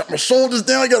got my shoulders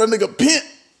down, got a nigga pent.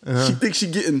 She thinks she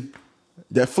getting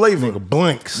that flavor. Nigga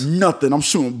blanks. Nothing. I'm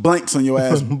shooting blanks on your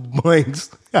ass. Blanks.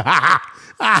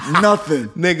 Nothing.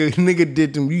 Nigga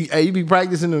did them. You be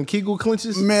practicing them Kegel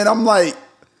clinches? Man, I'm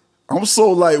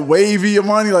so like wavy,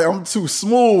 Amani. Like I'm too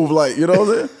smooth. Like, you know what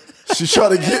I'm saying? She try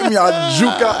to get me, I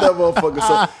juke out that motherfucker.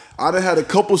 So I done had a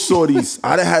couple shorties.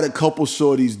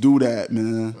 Do that,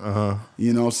 man.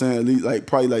 You know what I'm saying? At least like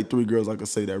probably like 3 girls I could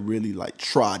say that really like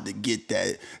tried to get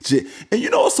that shit. And you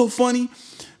know what's so funny?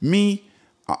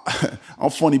 I'm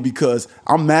funny because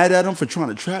I'm mad at them for trying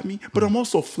to trap me, but I'm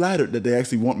also flattered that they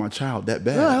actually want my child that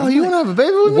bad. No, you want to have a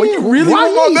baby with me? Why you really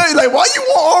want my baby? Like, why you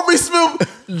want Aubrey Smith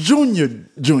Jr.?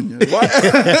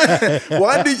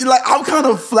 Why did you like? I'm kind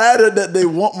of flattered that they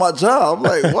want my child. I'm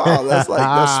like, wow, that's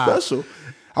special.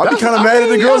 I'll be kind of mad at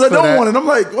the girls that don't want it. I'm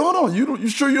like, hold on, you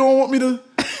sure you don't want me to?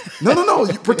 No,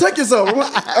 you protect yourself.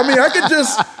 I could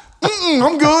just,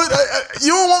 I'm good. You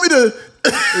don't want me to.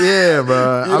 Yeah,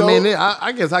 bro. You know?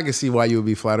 I guess I can see why you would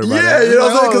be flattered by that. Yeah, you know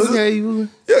what I'm saying?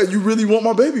 Okay, you really want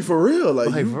my baby for real. Like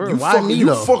for real. you Why me, you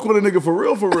though? fuck with a nigga for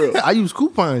real. I use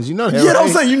coupons, you know that. Yeah, right? I'm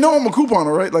saying, you know I'm a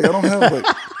couponer, right? Like I don't have like,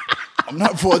 I'm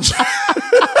not for a job.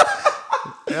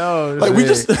 Yo, like we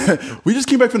just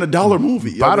came back from the dollar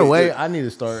movie. By the way, I need to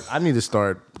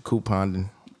start couponing.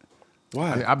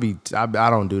 Why? I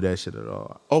don't do that shit at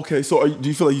all. Okay, so do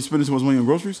you feel like you spending so much money on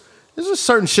groceries? There's just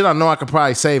certain shit I know I could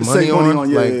probably save money on.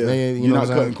 Yeah. You know not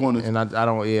cutting corners. And I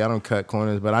don't cut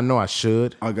corners, but I know I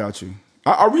should. I got you.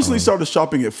 I recently started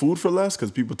shopping at Food for Less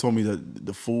because people told me that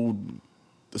the food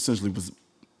essentially was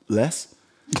less.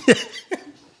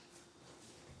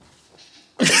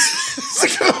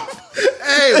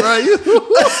 Hey, bro,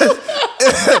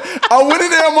 I went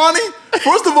in there, Amani.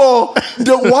 First of all,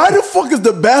 why the fuck is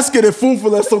the basket at Food for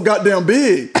Less so goddamn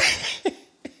big?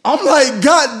 I'm like,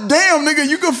 god damn, nigga,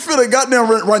 you can fit a goddamn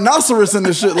rhinoceros in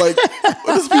this shit. Like,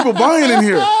 what is people buying in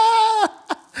here?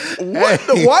 Why is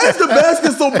the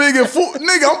basket so big and full?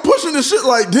 Nigga, I'm pushing this shit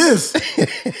like this.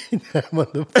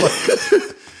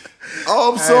 Motherfucker.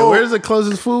 So hey, where's the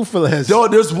closest Food for Less? Yo,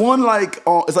 there's one like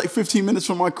it's like 15 minutes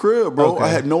from my crib, bro. Okay. I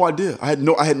had no idea. I had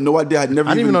no idea. I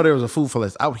didn't even know there was a Food for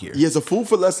Less out here. Yeah, it's a Food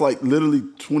for Less like literally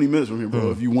 20 minutes from here,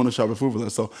 bro. If you want to shop at Food for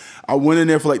Less. So I went in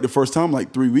there for like the first time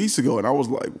like 3 weeks ago, and I was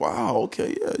like, wow,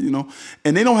 okay, yeah, you know.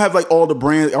 And they don't have like all the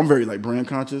brands. I'm very like brand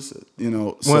conscious, you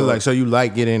know. So you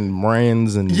like getting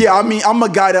brands and yeah, I mean, I'm a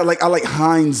guy that I like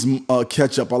Heinz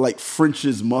ketchup. I like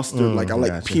French's mustard. Like I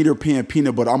like Peter Pan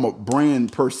peanut butter. I'm a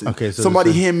brand person. Okay, so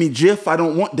somebody hand me Jif, I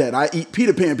don't want that. I eat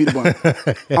Peter Pan peanut butter.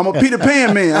 I'm a Peter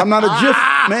Pan man. I'm not a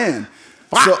Jif man.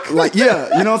 So like,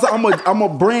 yeah, you know what I'm saying? I'm a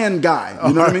brand guy.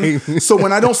 You know what I mean? So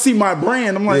when I don't see my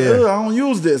brand, I'm like, I don't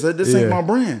use this. This ain't my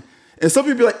brand. And some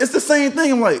people be like, it's the same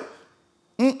thing. I'm like,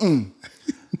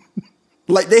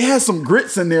 like they had some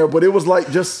grits in there, but it was like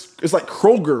it's like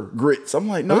Kroger grits. I'm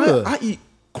like, no, I eat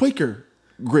Quaker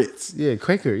grits. Yeah,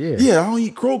 Quaker, yeah. Yeah, I don't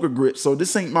eat Kroger grits, so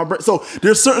this ain't my brand. So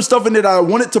there's certain stuff in there that I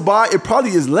wanted to buy. It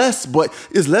probably is less, but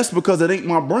it's less because it ain't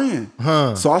my brand.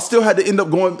 So I still had to end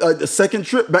up going a second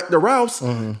trip back to Ralph's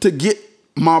to get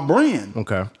my brand.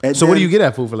 Okay. And so what do you get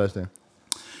at Food for Less then?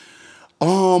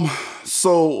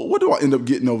 So what do I end up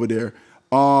getting over there?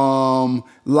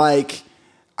 Like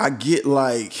I get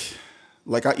like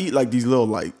I eat like these little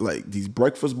like these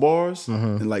breakfast bars,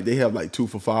 and like they have like 2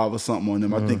 for $5 or something on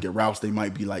them. I think at Ralph's they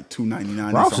might be like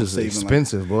 $2.99. Ralph's is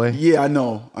expensive, boy. Yeah, I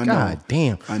know. God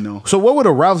damn. I know. So what would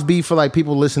a Ralph's be for like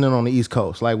people listening on the East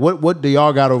Coast? Like what do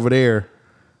y'all got over there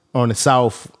on the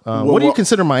South? What do you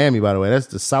consider Miami, by the way? That's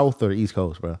the South or the East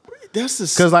Coast, bro? That's the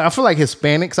because like I feel like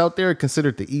Hispanics out there are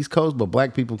considered the East Coast, but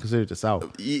black people considered the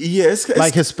South. Yeah, it's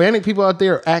like Hispanic people out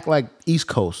there act like East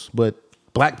Coast, but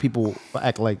black people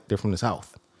act like they're from the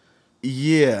South.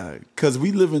 Yeah, because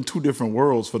we live in 2 different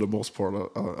worlds for the most part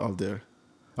out there.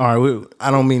 All right,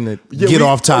 I don't mean to get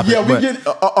off topic. Yeah, we get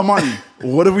Amani.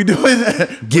 What are we doing?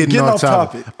 Getting off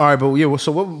topic. All right, but yeah.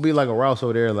 So what would be like a Rouse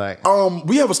over there? Like,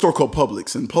 we have a store called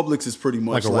Publix, and Publix is pretty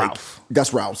much like a Ralph.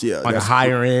 That's Ralph's, yeah. Like that's a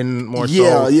higher end, more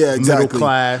yeah, so. Yeah, exactly. Middle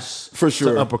class, for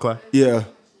sure. To upper class. Yeah.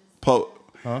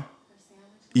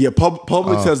 Yeah,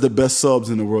 Publix has the best subs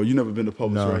in the world. You never been to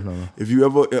Publix, right? No. If you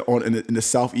ever in the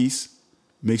Southeast,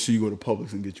 make sure you go to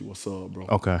Publix and get you a sub, bro.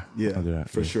 Okay. Yeah, I'll do that.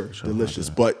 For sure. Delicious.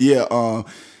 But yeah,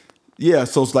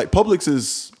 so it's like Publix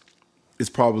is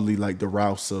probably like the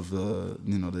Rouse of the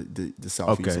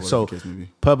Southeast. Okay, or so the case may be.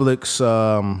 Publix,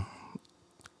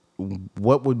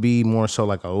 what would be more so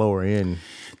like a lower end?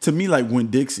 To me, like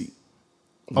Winn-Dixie.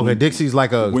 Okay, Dixie's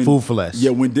like a food for less.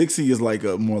 Yeah, Winn-Dixie is like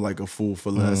more like a food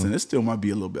for less, and it still might be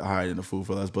a little bit higher than a food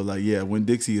for less. But like, yeah,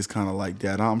 Winn-Dixie is kind of like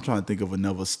that. I'm trying to think of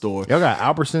another store. Y'all got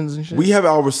Albertsons and shit. We have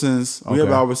Albertsons. Okay. We have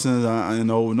Albertsons. I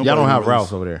know. Y'all don't have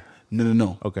Ralph's over there.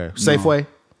 No. Okay, Safeway.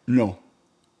 They No.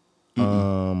 do a lot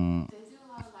of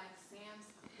like Sam's.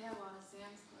 They have a lot of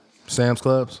Sam's Clubs. Sam's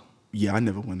Clubs. Yeah, I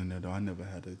never went in there though. I never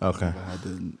had it. Okay.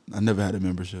 I never had a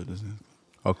membership.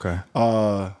 Okay.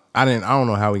 I don't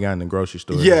know how we got in the grocery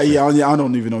store. Yeah. I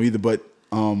don't even know either. But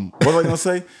what was I gonna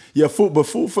say? Yeah,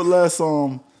 food for less.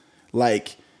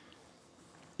 Like,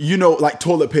 like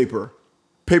toilet paper,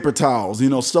 paper towels,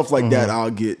 stuff like that.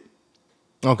 I'll get.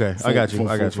 Okay, I got you.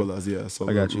 For less, yeah. So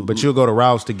I got you. But you'll go to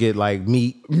Ralph's to get like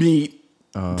meat,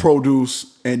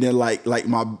 produce, and then like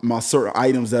my certain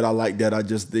items that I like that I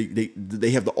just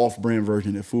they have the off-brand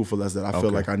version at Food for Less that I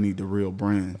feel like I need the real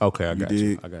brand. Okay, I got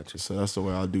you. So that's the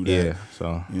way I'll do that. Yeah.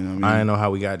 So you know what I mean? I didn't know how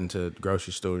we got into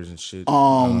grocery stores and shit.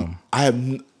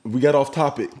 We got off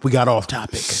topic.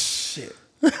 Shit.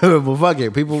 Well, fuck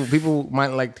it. People might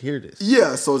like to hear this.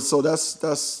 Yeah. So that's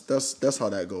how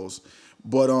that goes.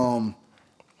 But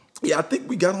yeah, I think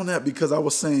we got on that because I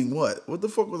was saying what? What the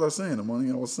fuck was I saying,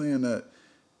 Amani? I was saying that.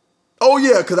 Oh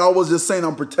yeah, because I was just saying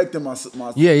I'm protecting my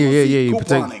Yeah. You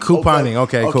Couponing.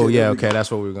 Okay, cool. Yeah, okay, that's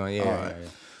what we were going. Yeah.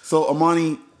 So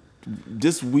Amani,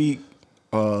 this week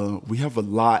we have a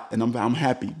lot, and I'm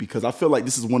happy because I feel like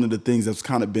this is one of the things that's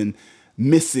kind of been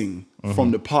missing from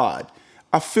the pod.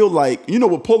 I feel like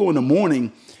with Polo in the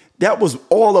Morning, that was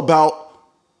all about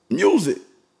music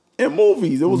and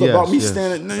movies. It was about me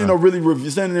standing, really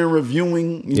standing there and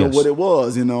reviewing, what it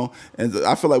was, and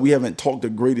I feel like we haven't talked a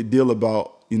great deal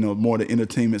about. More the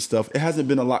entertainment stuff. It hasn't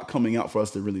been a lot coming out for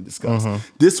us to really discuss.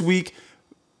 This week,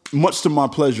 much to my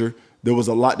pleasure, there was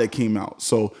a lot that came out.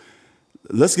 So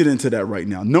let's get into that right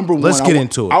now. Number one, let's get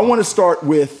into it. I want to start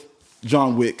with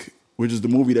John Wick, which is the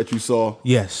movie that you saw.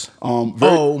 Yes.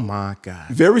 Oh my God.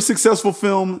 Very successful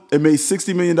film. It made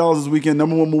 $60 million this weekend.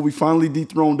 Number one movie, finally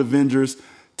dethroned Avengers.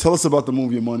 Tell us about the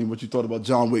movie, Money. What you thought about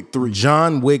John Wick 3.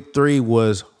 John Wick 3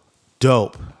 was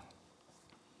dope.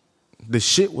 The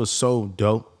shit was so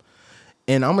dope.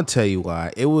 And I'm gonna tell you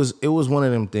why. It was one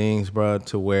of them things, bro,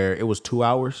 to where it was 2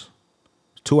 hours.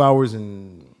 2 hours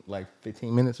and like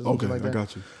 15 minutes or something like that. I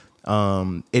got you.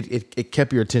 It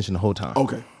kept your attention the whole time.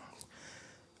 Okay.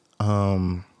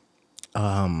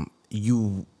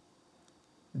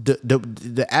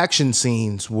 The action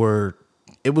scenes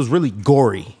it was really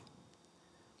gory.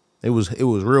 It was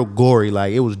real gory.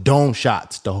 Like, it was dome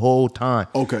shots the whole time.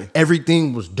 Okay.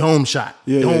 Everything was dome shot.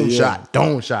 Dome shot.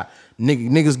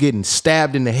 Niggas getting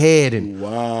stabbed in the head and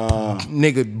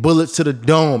bullets to the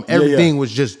dome. Everything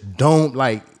was just dome,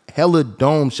 like hella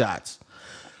dome shots.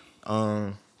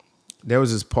 There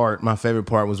was this part, my favorite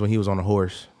part was when he was on a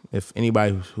horse. If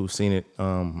anybody who's seen it,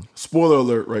 spoiler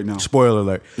alert right now. Spoiler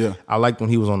alert. Yeah. I liked when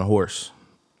he was on a horse.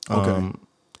 Okay.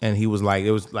 And he was like,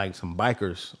 it was like some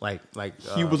bikers, like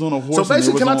he was on a horse. So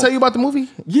basically, can I tell you about the movie?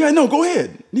 Yeah, no, go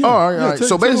ahead. Yeah, all right.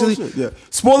 So basically,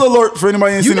 spoiler alert for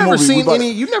anybody who ain't seen the movie.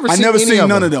 You've never I seen never any seen of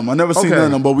none them. of them. I never seen none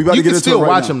of them. But we about to get into it. You can still right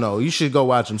watch now. them though. You should go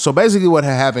watch them. So basically, what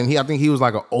had happened? I think he was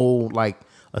like an old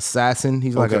assassin.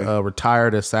 He's like a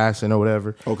retired assassin or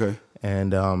whatever. Okay.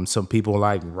 And some people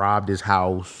like robbed his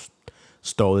house,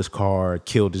 stole his car,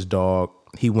 killed his dog.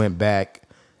 He went back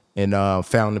and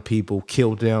found the people,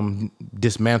 killed them,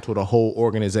 dismantled a whole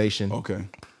organization. Okay.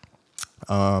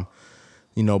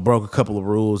 Broke a couple of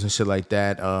rules and shit like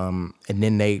that. And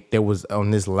then there was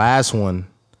on this last one.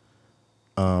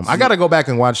 I got to go back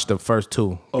and watch the first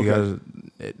two because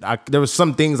there was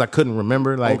some things I couldn't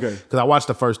remember, because I watched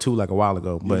the first two like a while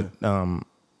ago. But I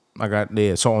got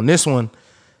there. So on this one,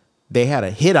 they had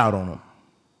a hit out on him.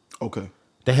 Okay.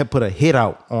 They had put a hit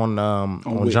out on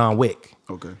John Wick.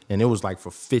 Okay. And it was like for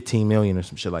 15 million or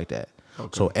some shit like that.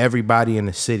 Okay. So everybody in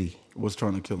the city was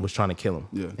trying to kill him.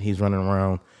 Yeah. And he's running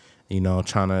around,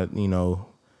 trying to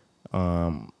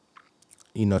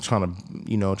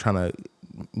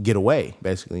get away,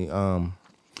 basically.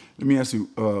 Let me ask you,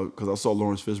 because I saw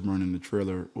Lawrence Fishburne in the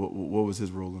trailer. What was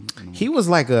his role in the movie? He was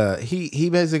like he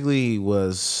basically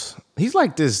was. He's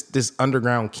like this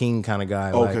underground king kind of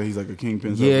guy. Okay, like, he's like a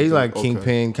kingpin. Yeah, he's like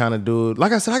kingpin kind of dude.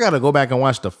 Like I said, I got to go back and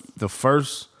watch the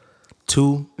first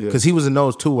two because he was in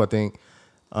those two, I think.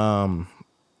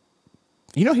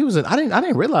 You know, he was in. I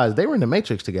didn't realize they were in the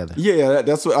Matrix together. Yeah,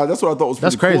 that's what I thought was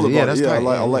pretty crazy. Cool about Yeah, that's it. Yeah, tight.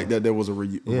 I like that there was a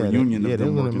reunion. Yeah, of they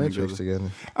them were in the working Matrix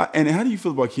together. And how do you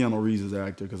feel about Keanu Reeves as an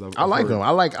actor? Because I like him.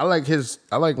 I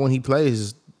like when he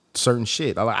plays certain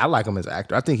shit. I like him as an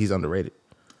actor. I think he's underrated.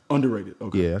 Underrated.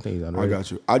 Okay. Yeah, I think he's underrated. I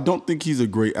got you. I don't think he's a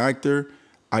great actor.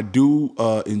 I do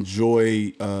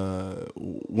enjoy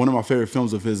one of my favorite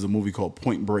films of his is a movie called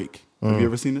Point Break. Have you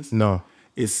ever seen this? No.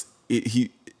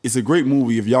 It's a great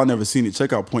movie. If y'all never seen it,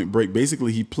 check out Point Break.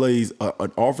 Basically, he plays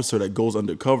an officer that goes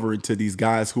undercover into these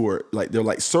guys who are like they're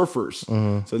like surfers.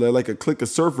 So they're like a clique of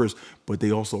surfers, but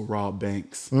they also rob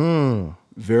banks.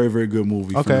 Very, very good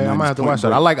movie. Okay, I'm gonna have to watch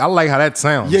that. I like how that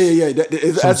sounds. Yeah.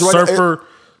 That's right.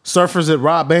 Surfers that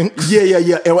rob banks. Yeah.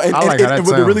 And I like how that what the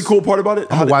sounds. really cool part about it,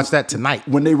 I'm gonna watch that tonight.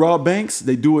 When they rob banks,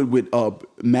 they do it with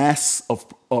masks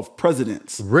of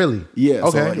presidents. Really? Yeah.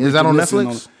 Okay. So Is that on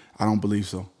Netflix? I don't believe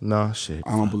so. No shit.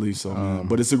 I don't believe so, man.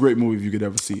 But it's a great movie if you could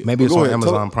ever see it. Maybe it's on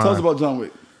Amazon Prime. Tell us about John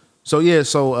Wick. So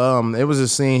it was a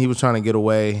scene. He was trying to get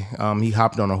away. He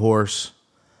hopped on a horse,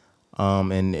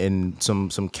 and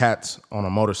some cats on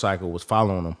a motorcycle was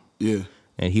following him. Yeah.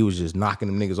 And he was just knocking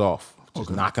them niggas off.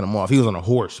 Knocking them off. He was on a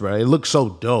horse, bro. It looked so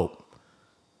dope.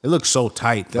 It looked so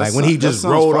tight. Like when he just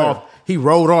rode off. He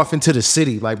rode off into the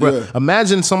city. Like, bro,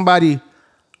 imagine somebody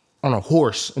on a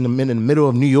horse in the middle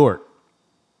of New York.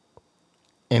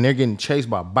 And they're getting chased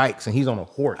by bikes, and he's on a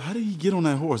horse. How did he get on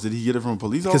that horse? Did he get it from a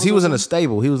police officer? Because he was in a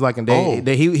stable. He was like,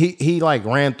 he like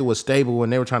ran through a stable,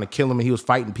 and they were trying to kill him, and he was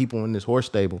fighting people in this horse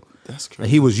stable. That's crazy.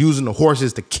 And he was using the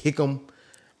horses to kick them.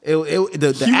 He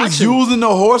was using the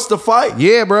horse to fight.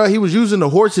 Yeah, bro. He was using the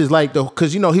horses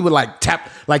because he would like tap,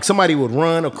 like somebody would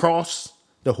run across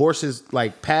the horse's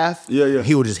like path. Yeah.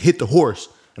 He would just hit the horse,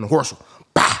 and the horse would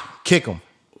kick him.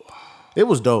 It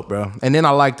was dope, bro. And then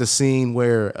I like the scene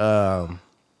where.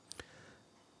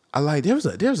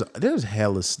 There's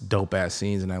hella dope ass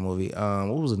scenes in that movie.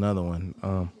 What was another one?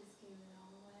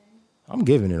 I'm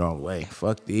giving it all away.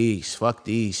 Fuck these.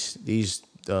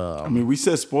 I mean, we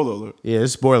said spoiler alert. Yeah,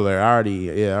 it's spoiler. I already.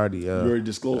 You already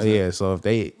disclosed. Yeah, so if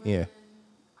they,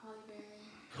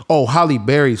 Oh, Halle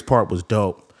Berry's part was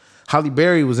dope. Halle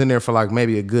Berry was in there for like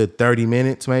maybe a good 30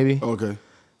 minutes, maybe. Okay.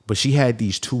 But she had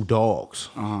these two dogs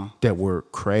that were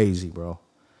crazy, bro.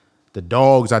 The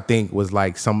dogs, I think, was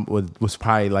like was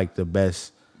probably like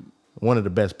one of the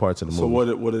best parts of the movie.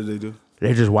 So what did they do?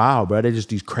 They're just wild, bro. They're just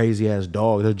these crazy ass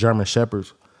dogs. They're German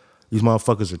shepherds. These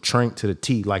motherfuckers are trained to the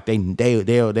T. Like they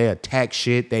attack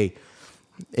shit.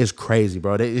 It's crazy,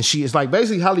 bro. It's like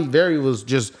basically Halle Berry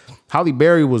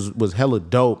was hella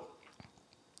dope.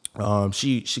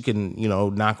 She can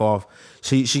knock off.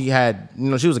 She had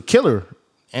she was a killer.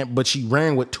 But she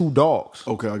ran with two dogs.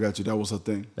 Okay, I got you. That was her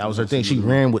thing. That was her thing. She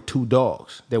ran with two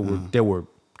dogs. They were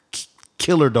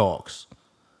killer dogs.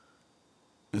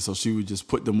 And so she would just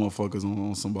put the motherfuckers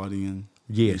on somebody and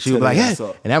she would be like, hey,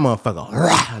 and that motherfucker,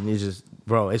 rah, and it's just,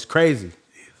 bro, it's crazy.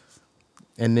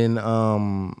 And then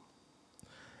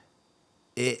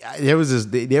there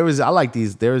was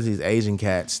these Asian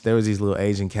cats. There was these little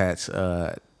Asian cats.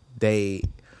 The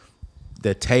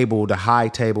high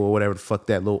table or whatever the fuck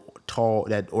that little tall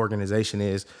that organization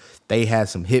is, they had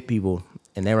some hit people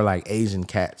and they were like Asian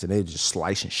cats and they just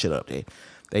slicing shit up.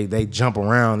 They jump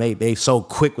around. They so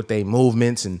quick with their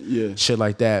movements and shit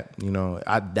like that.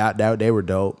 I they were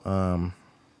dope. I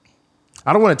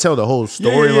don't want to tell the whole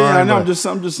storyline. I know. I'm just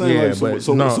saying.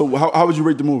 So how would you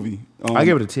rate the movie? I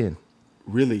give it a 10.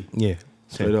 Really? Yeah.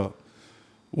 Straight up.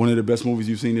 One of the best movies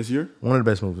you've seen this year? One of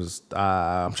the best movies.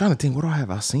 I'm trying to think. What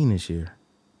have I seen this year?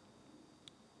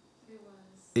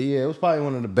 Yeah, it was probably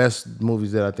one of the best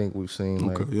movies that I think we've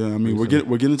seen. Okay, I mean, we're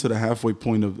getting to the halfway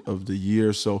point of the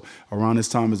year, so around this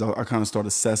time is I kind of start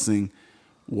assessing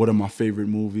what are my favorite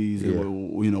movies,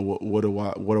 what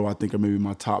do I think are maybe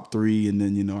my top three, and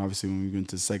then obviously when we get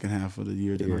into the second half of the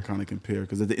year, then I kind of compare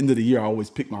because at the end of the year I always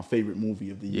pick my favorite movie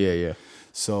of the year. Yeah.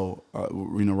 So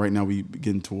right now we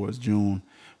getting towards June,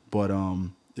 but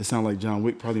it sounds like John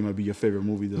Wick probably might be your favorite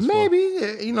movie this far. Maybe,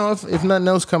 if nothing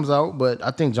else comes out, but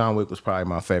I think John Wick was probably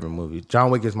my favorite movie.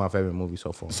 John Wick is my favorite movie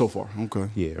so far. So far, okay.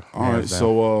 Yeah. All right,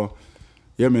 so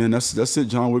Yeah, man, that's it.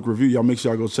 John Wick review. Y'all make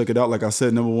sure y'all go check it out. Like I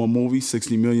said, #1 movie,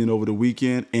 60 million over the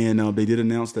weekend, and they did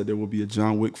announce that there will be a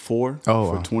John Wick 4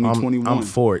 for 2021. I'm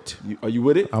for it. Are you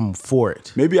with it? I'm for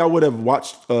it. Maybe I would have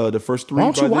watched the first 3. Why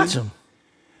don't you watch them?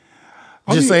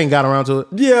 Ain't got around to it.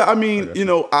 Yeah, I mean, you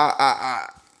know,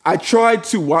 I tried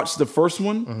to watch the first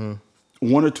one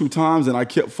 1 or 2 times, and I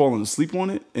kept falling asleep on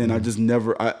it, and I just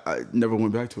never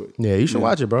went back to it. Yeah, you should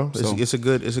watch it, bro. So, it's a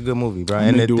good movie, bro.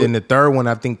 And the third one,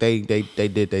 I think they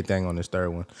did their thing on this third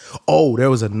one. Oh,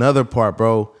 there was another part,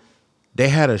 bro. They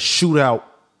had a shootout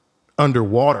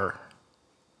underwater.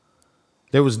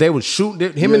 They was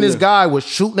shooting. Him and this guy was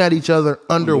shooting at each other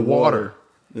underwater.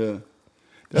 Yeah,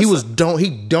 he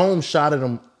dome shot at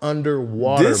him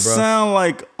underwater. This bro. sound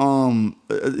like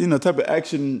type of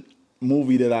action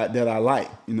movie that I like.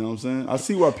 You know what I'm saying? I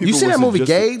see why people. You seen that movie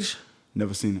Gage?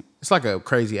 Never seen it. It's like a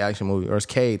crazy action movie, or it's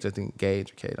Cage. I think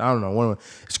Gage or Cage. I don't know.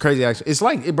 It's crazy action. It's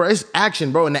like, bro, it's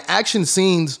action, bro, and the action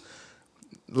scenes.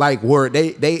 Like where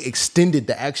they extended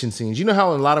the action scenes. You know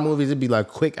how in a lot of movies it'd be like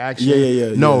quick action?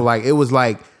 Yeah. No, like it was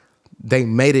like they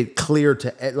made it clear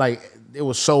to like it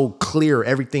was so clear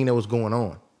everything that was going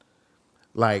on.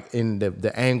 Like in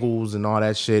the angles and all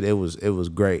that shit, it was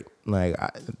great. Like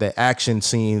the action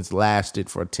scenes lasted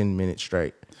for 10 minutes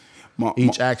straight.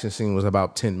 Each action scene was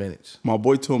about 10 minutes. My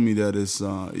boy told me that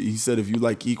he said if you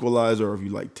like Equalizer or if you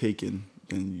like Taken,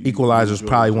 then Equalizer is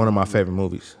probably one of my favorite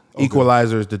movies. Okay.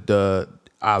 Equalizer is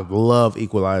I love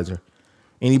Equalizer.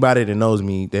 Anybody that knows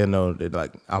me, they know that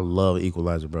like I love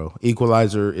Equalizer, bro.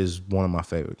 Equalizer is one of my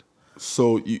favorites.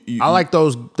 So I like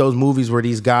those movies where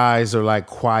these guys are like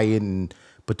quiet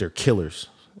but they're killers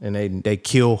and they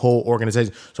kill whole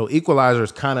organizations. So Equalizer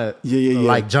is kind of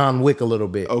like John Wick a little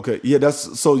bit. Okay, yeah,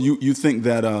 that's so you think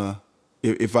that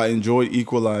if I enjoyed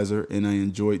Equalizer and I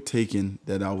enjoyed Taken,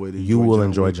 that I would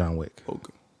enjoy John Wick.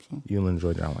 Okay, so you'll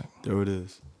enjoy John Wick. There it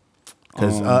is.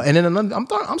 Because and then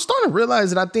I'm starting to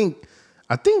realize that I think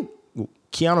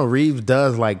Keanu Reeves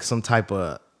does like some type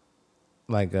of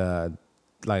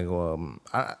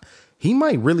he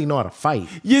might really know how to fight.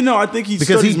 Yeah, no, I think he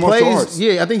studies martial arts.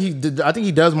 Yeah, I think he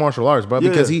does martial arts, bro.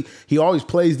 Because he always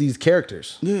plays these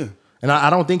characters. Yeah, and I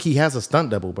don't think he has a stunt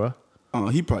double, bro.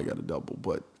 He probably got a double,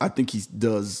 but I think he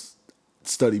does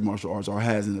study martial arts or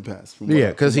has in the past. Yeah,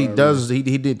 because he does.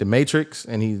 He did The Matrix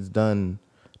and he's done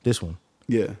this one.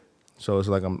 Yeah. So it's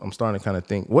like I'm starting to kind of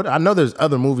think. I know there's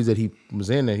other movies that he was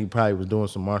in that he probably was doing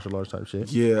some martial arts type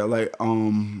shit. Yeah, like I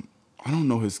don't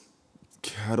know his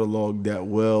catalog that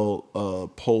well.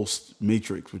 Post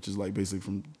Matrix, which is like basically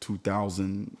from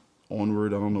 2000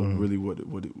 onward. I don't know really what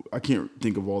I can't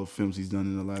think of all the films he's done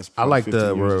in the last. I like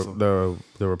the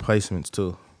Replacements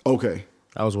too. Okay,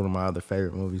 that was one of my other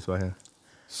favorite movies by him.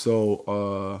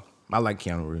 So I like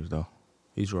Keanu Reeves though.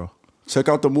 He's raw. Check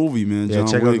out the movie, man. Yeah,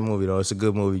 check out the movie though. It's a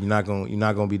good movie. You're not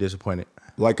gonna be disappointed.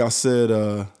 Like I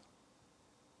said,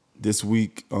 this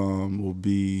week will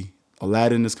be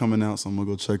Aladdin is coming out, so I'm gonna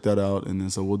go check that out, and then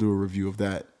so we'll do a review of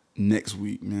that next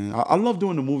week, man. I love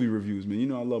doing the movie reviews, man. You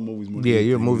know I love movies more. Yeah,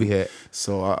 you're a movie head,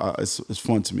 so it's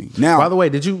fun to me. Now, by the way,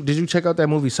 did you check out that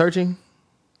movie Searching?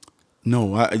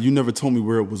 No, you never told me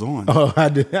where it was on. Oh, I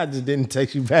just didn't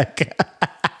text you back.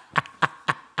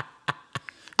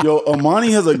 Yo,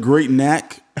 Amani has a great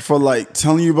knack for like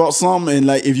telling you about something, and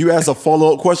like if you ask a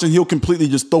follow-up question, he'll completely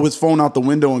just throw his phone out the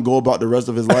window and go about the rest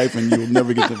of his life, and you'll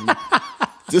never get to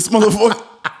this motherfucker.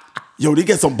 Yo, they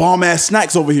get some bomb ass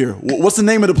snacks over here. What's the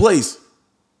name of the place?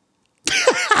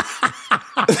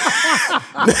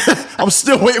 I'm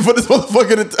still waiting for this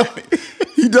motherfucker to tell me.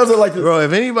 He does it like this. Bro,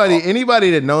 if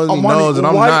anybody that knows me knows, and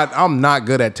I'm not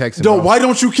good at texting. Yo, why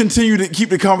don't you continue to keep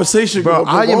the conversation going?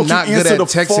 Bro, I am not good at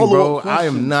texting, bro. I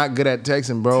am not good at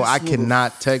texting, bro. I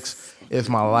cannot text if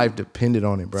my life depended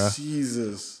on it, bro.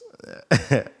 Jesus.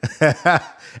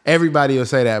 Everybody will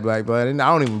say that, Black Blood, and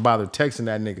I don't even bother texting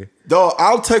that nigga. Dog,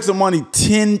 I'll text Amani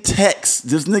 10 texts.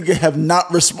 This nigga have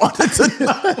not responded to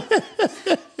none.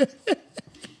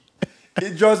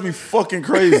 It drives me fucking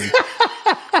crazy.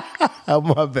 Oh,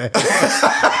 my bad.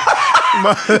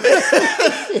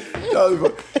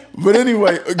 But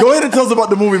anyway, go ahead and tell us about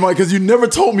the movie, Mike, because you never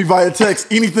told me via text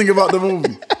anything about the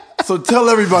movie. So tell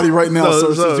everybody right now,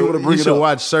 sir, since you want to bring it up. You should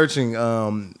watch Searching.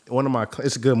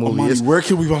 It's a good movie. Amani, where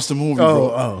can we watch the movie,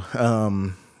 bro?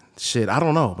 Shit, I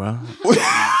don't know, bro.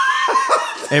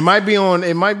 It might be on,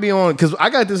 because I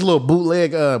got this little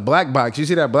bootleg black box. You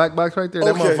see that black box right there?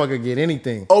 That motherfucker get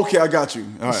anything. Okay, I got you.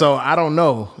 All right. So I don't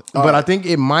know. But I think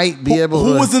it might be able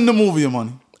to. Who was in the movie,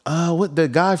 Amani? What the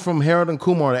guy from Harold and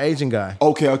Kumar, the Asian guy.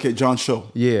 Okay, John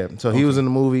Cho. Yeah, so he was in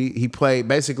the movie. He played,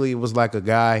 basically it was like a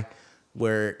guy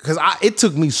where because it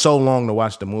took me so long to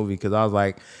watch the movie because I was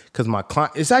like, because my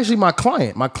client, it's actually my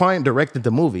client. My client directed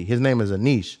the movie. His name is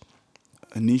Anish.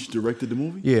 Anish directed the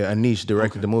movie? Yeah, Anish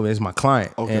directed the movie. It's my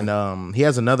client. Okay. And he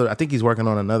has another, I think he's working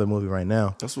on another movie right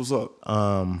now. That's what's up.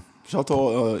 Shout out to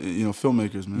all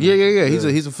filmmakers, man. Yeah. He's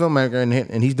a filmmaker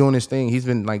and he's doing his thing. He's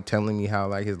been like telling me how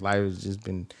like his life has just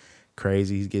been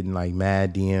crazy. He's getting like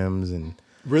mad DMs and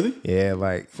really? Yeah,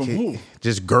 like from who?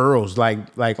 Just girls, like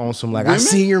on some like Women? I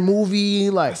seen your movie,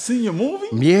 like I seen your movie.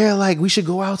 Yeah, like we should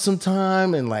go out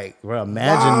sometime and like, bro,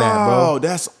 imagine that, bro. Oh,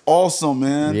 that's awesome,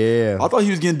 man. Yeah, I thought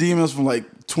he was getting DMs from like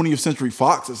 20th Century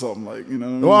Fox or something, like you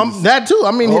know. Well, that too.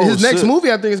 I mean, his next shit.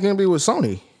 movie I think is gonna be with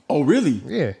Sony. Oh, really?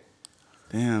 Yeah.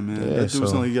 Damn, man, Yeah, that dude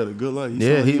sounded like he got a good life.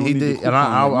 He did, and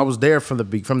I was there from the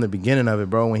beginning of it,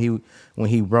 bro. When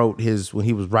he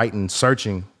was writing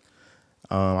Searching.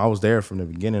 I was there from the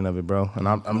beginning of it, bro, and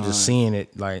I'm just seeing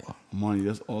it like money.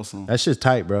 That's awesome. That shit's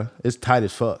tight, bro. It's tight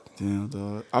as fuck. Damn,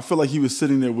 dog. I feel like he was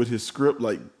sitting there with his script,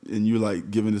 like, and you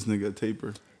like giving this nigga a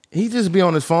taper. He just be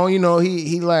on his phone, you know.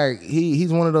 He's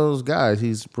one of those guys.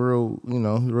 He's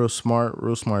real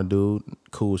smart dude.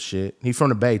 Cool shit. He's from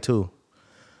the Bay too.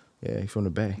 Yeah, he's from the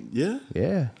Bay. Yeah,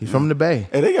 he's from the Bay.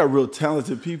 And they got real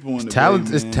talented people in the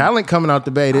Bay. It's talent coming out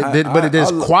the Bay, but it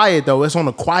is quiet though. It's on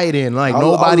the quiet end. Like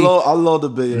nobody. I love the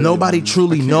Bay. Nobody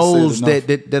truly knows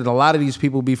that a lot of these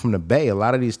people be from the Bay. A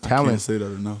lot of these talents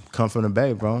come from the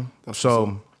Bay, bro.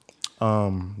 So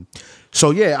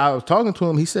yeah, I was talking to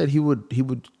him. He said he would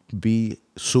be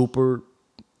super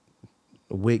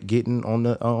with getting on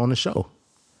the show.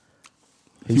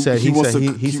 He said he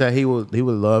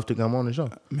would love to come on the show.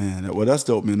 Man, well that's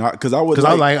dope, man. Because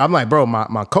I'm like, bro,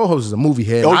 my co-host is a movie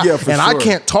head. Oh yeah, for sure. I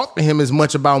can't talk to him as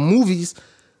much about movies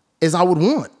as I would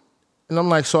want. And I'm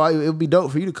like, so it would be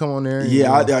dope for you to come on there.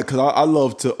 Yeah, because I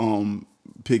love to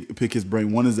pick his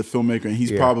brain. One is a filmmaker, and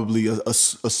he's probably a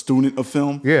student of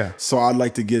film. Yeah. So I'd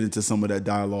like to get into some of that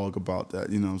dialogue about that.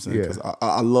 You know what I'm saying? Because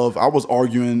I was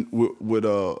arguing with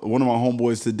one of my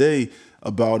homeboys today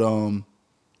about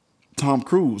Tom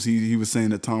Cruise. He was saying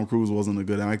that Tom Cruise wasn't a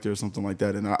good actor or something like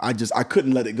that, and I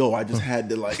couldn't let it go. I just had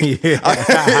to like. It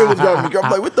was driving me. I'm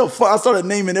like, what the fuck? I started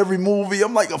naming every movie.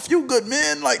 I'm like, A Few Good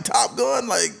Men, like Top Gun,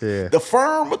 like The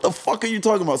Firm. What the fuck are you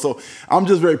talking about? So I'm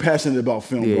just very passionate about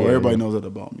film, bro. Everybody knows that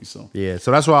about me. So so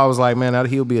that's why I was like, man,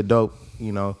 he'll be a dope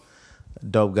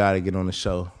guy to get on the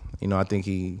show. You know, I think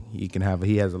he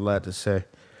has a lot to say.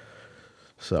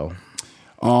 So,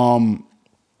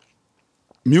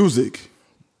 music.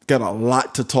 Got a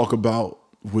lot to talk about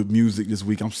with music this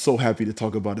week. I'm so happy to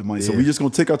talk about it, Mike. So we just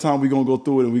gonna take our time. We gonna go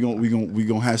through it and we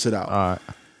gonna hash it out. All right.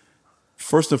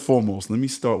 First and foremost, let me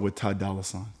start with Ty Dolla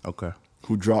 $ign. Okay.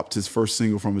 Who dropped his first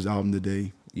single from his album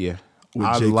today? Yeah.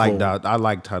 I like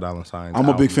Ty Dolla $ign. I'm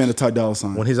a big fan of Ty Dolla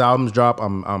 $ign. When his albums drop,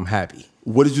 I'm happy.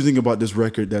 What did you think about this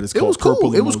record that is called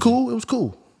Purple Emoji? It was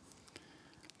cool.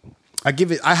 I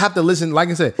have to listen, like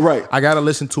I said, right. I gotta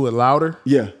listen to it louder.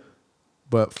 Yeah.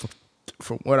 But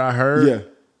from what I heard,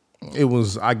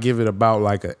 I give it about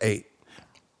like an 8.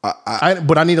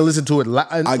 But I need to listen to it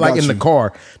like in the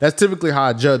car. That's typically how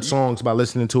I judge songs, by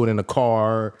listening to it in the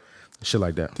car, shit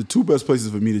like that. The two best places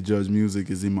for me to judge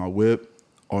music is in my whip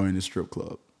or in the strip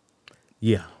club.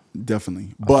 Yeah,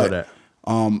 definitely. But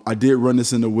I did run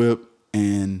this in the whip,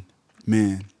 and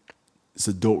man, it's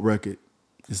a dope record.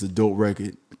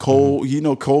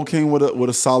 Cole, Cole came with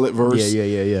a solid verse.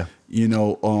 Yeah. You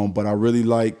know, but I really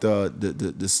liked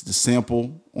the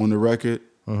sample on the record.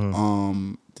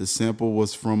 Mm-hmm. The sample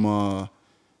was from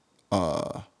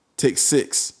Take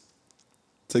Six.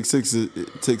 Take Six,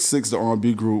 the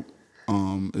R&B group,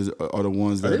 are the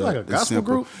ones that are they like a gospel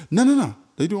sample. group? No,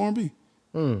 they do R&B.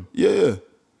 Yeah.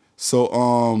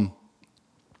 So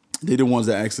they the ones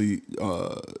that actually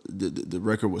the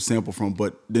record was sampled from.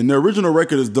 But then the original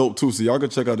record is dope too. So y'all can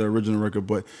check out the original record.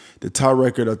 But the Ty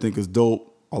record I think is dope.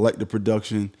 I like the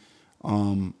production.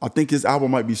 I think his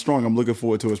album might be strong. I'm looking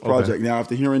forward to his project. Okay. Now,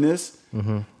 after hearing this,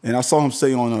 and I saw him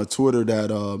say on Twitter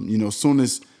that, as soon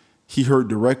as he heard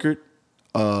the record,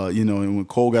 and when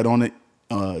Cole got on it,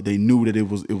 they knew that it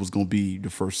was going to be the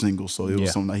first single. So it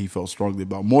was something that he felt strongly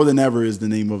about. More Than Ever is the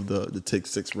name of the Take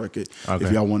Six record,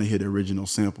 if y'all want to hear the original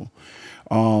sample.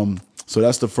 So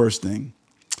that's the first thing.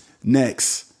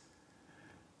 Next,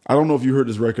 I don't know if you heard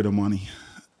this record, Amani.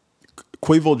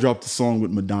 Quavo dropped a song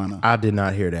with Madonna. I did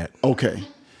not hear that. Okay.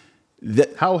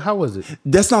 How was it?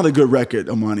 That's not a good record,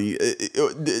 Amani.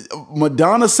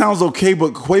 Madonna sounds okay,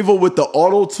 but Quavo with the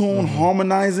auto-tune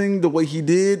harmonizing the way he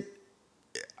did,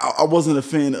 I wasn't a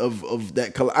fan of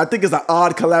that. I think it's an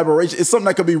odd collaboration. It's something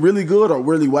that could be really good or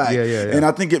really whack. Yeah. And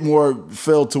I think it more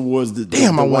fell towards the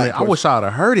I wish I would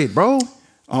have heard it, bro.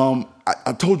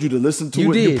 I told you to listen to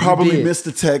You it. did, You you probably did. missed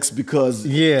the text because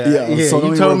Yeah. So You don't told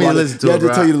even me worry to about listen to it. Yeah, I did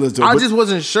bro. tell you to listen to it. I but- just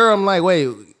wasn't sure. I'm like, wait,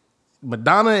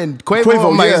 Madonna and Quavo. Quavo,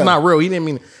 I'm like, yeah. it's not real. He didn't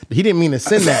mean to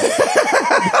send that.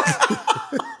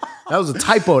 That was a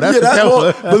typo. That's Yeah,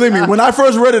 what that was. believe me, when I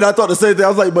first read it, I thought the same thing. I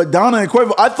was like, Madonna and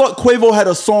Quavo. I thought Quavo had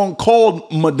a song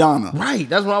called Madonna. Right.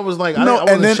 That's what I was like. No, I wasn't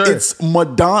and then sure. it's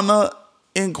Madonna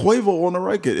and Quavo on the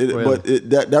record. Really? But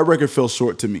that record fell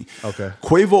short to me. Okay.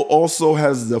 Quavo also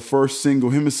has the first single.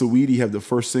 Him and Saweetie have the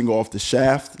first single off the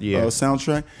Shaft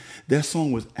soundtrack. That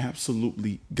song was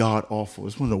absolutely god awful.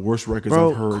 It's one of the worst records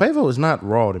I've heard. Quavo is not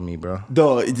raw to me, bro.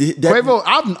 Quavo,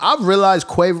 I've realized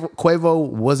Quavo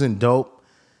wasn't dope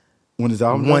when his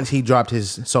album once he dropped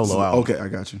his solo album. Okay, I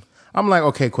got you. I'm like,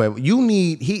 okay, Quavo,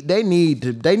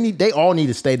 they all need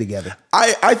to stay together.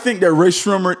 I think that Ray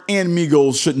Shremmerd and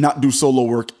Migos should not do solo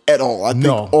work at all. I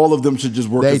think all of them should just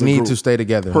work They as a need group. to stay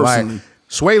together. Personally. Like,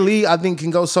 Sway Lee, I think,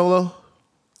 can go solo.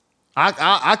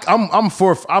 I'm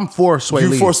for Sway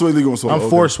Lee. You for Sway Lee going solo? I'm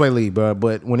for Sway Lee, bro.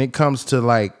 But when it comes to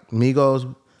like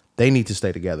Migos, they need to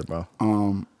stay together, bro.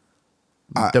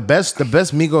 The best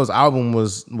Migos album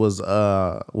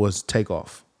was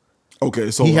Takeoff.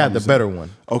 Okay, so He had the better one.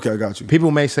 Okay, I got you.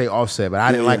 People may say Offset, but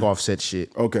I didn't like yeah. Offset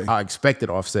shit. Okay. I expected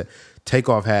Offset.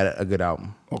 Takeoff had a good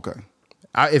album. Okay.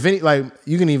 If any, like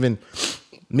you can even,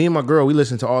 me and my girl, we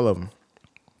listen to all of them.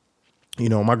 You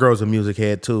know, my girl's a music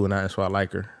head too, and that's why I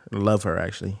like her. I love her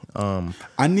actually.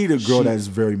 I need a girl that's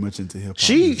very much into hip hop.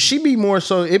 She be more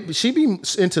so. She be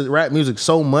into rap music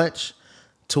so much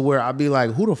to where I be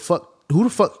like, who the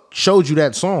fuck showed you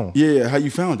that song? Yeah, how you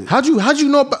found it? How'd you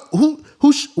know about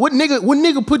what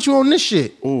nigga put you on this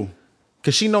shit? Oh,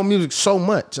 Cause she know music so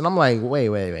much, and I'm like, wait.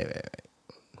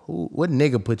 What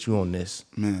nigga put you on this?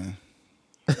 man,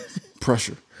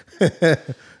 pressure.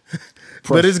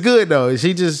 But it's good though. That's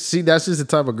just the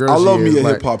type of girl. I love she me is. a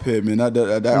like, hip hop head, man. I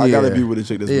gotta be with a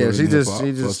chick that's really she hip just hop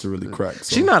for us to really crack.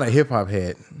 So. She's not a hip hop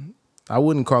head. I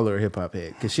wouldn't call her a hip hop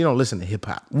head because she don't listen to hip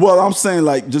hop. Well, I'm saying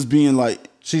like just being like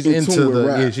She's in into tune with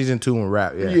rap. she's in tune with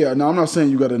rap. Yeah. Yeah, no, I'm not saying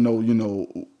you got to know,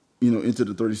 Into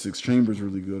the 36 Chambers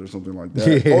really good or something like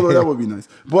that. Yeah. Although that would be nice.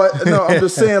 But no, I'm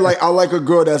just saying like I like a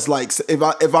girl that's like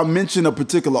if I mention a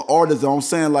particular artist, I'm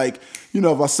saying like,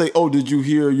 if I say, "Oh, did you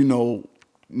hear,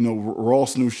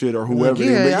 Ross new shit or whoever?"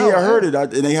 I heard it.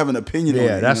 And they have an opinion on it.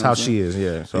 Yeah, that's how she is.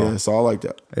 Yeah. So I like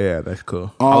that. Yeah, that's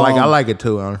cool. I like it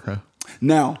too.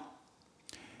 Now,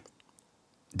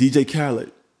 DJ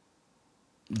Khaled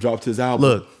dropped his album.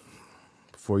 Look,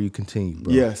 before you continue,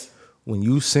 bro. Yes. When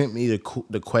you sent me the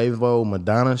Quavo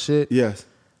Madonna shit, Yes.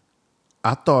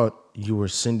 I thought you were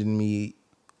sending me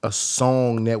a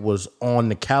song that was on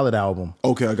the Khaled album.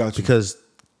 Okay, I got you. Because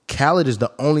Khaled is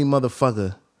the only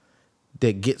motherfucker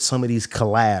that gets some of these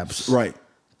collabs. Right.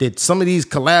 That some of these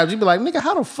collabs, you be like, nigga,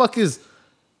 how the fuck is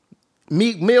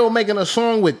Meek Mill making a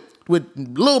song with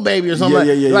Lil Baby or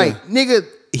something? Like, nigga,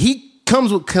 he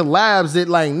comes with collabs that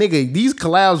like, nigga, these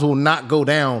collabs will not go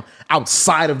down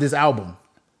outside of this album.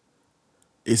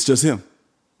 It's just him.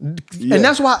 Yeah. And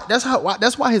that's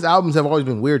why his albums have always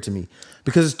been weird to me.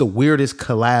 Because it's the weirdest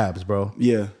collabs, bro.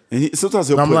 Yeah. And sometimes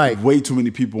he'll put like, way too many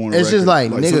people on the It's record. just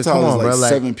like nigga, come on, bro. Like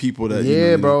 7 people that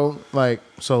yeah, bro. Like,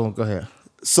 so go ahead.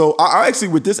 So I actually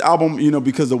with this album,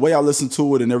 because the way I listen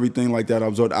to it and everything like that,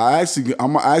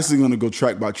 I'm actually gonna go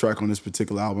track by track on this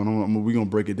particular album. We're gonna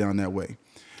break it down that way.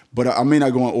 But I may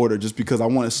not go in order just because I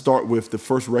want to start with the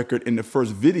first record and the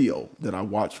first video that I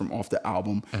watched from off the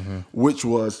album, which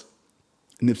was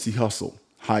Nipsey Hussle,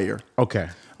 Higher. Okay.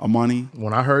 Amani.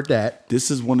 When I heard that.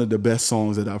 This is one of the best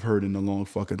songs that I've heard in a long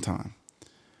fucking time.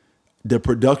 The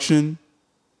production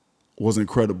was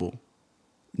incredible.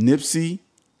 Nipsey,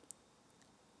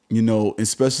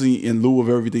 especially in lieu of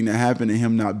everything that happened and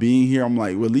him not being here, I'm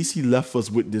like, well, at least he left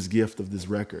us with this gift of this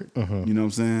record. You know what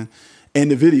I'm saying? And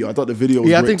the video, I thought the video was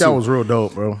great I think that too. was real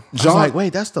dope, bro. I was like,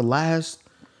 wait, that's the last.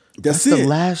 That's it. the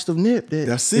last of Nip.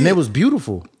 That's it. And it was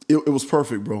beautiful. It was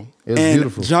perfect, bro. It was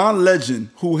beautiful. John Legend,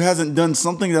 who hasn't done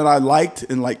something that I liked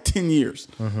in like 10 years,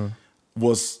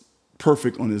 was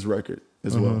perfect on this record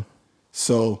as well.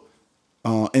 So,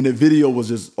 and the video was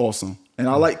just awesome. And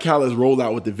I like Khaled's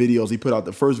rollout with the videos. He put out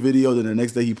the first video, then the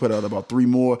next day he put out about 3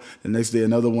 more. The next day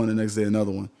another one. The next day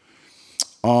another one.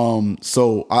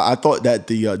 So I thought that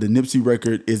the Nipsey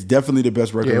record is definitely the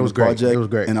best record it on was the great. project. It was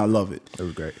great. And I love it. It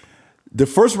was great. The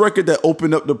first record that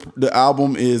opened up the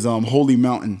album is Holy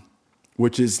Mountain,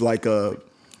 which is like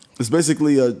it's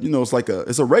basically it's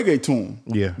a reggae tune.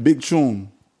 Yeah. Big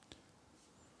tune.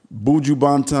 Buju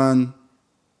Banton,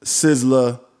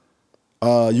 Sizzla,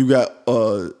 you got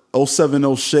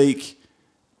 070 Shake,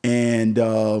 and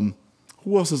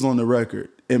who else is on the record?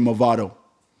 And Movado.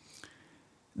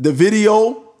 The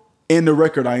video and the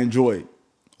record I enjoyed.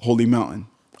 Holy Mountain.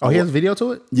 Oh, he has a video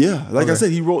to it? Yeah, like I said,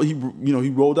 he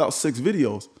rolled out 6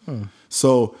 videos.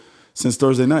 So since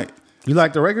Thursday night. You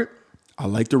like the record? I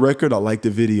like the record. I like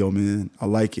the video, man. I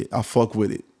like it. I fuck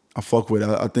with it. I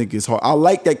think it's hard. I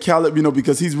like that Khaled,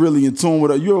 because he's really in tune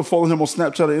with it. You ever follow him on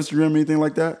Snapchat or Instagram or anything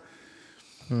like that?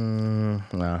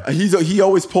 Nah. He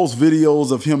always posts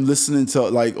videos of him listening to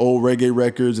like old reggae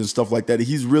records and stuff like that.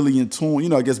 He's really in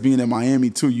tune. I guess being in Miami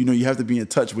too, you have to be in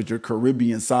touch with your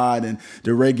Caribbean side and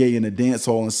the reggae and the dance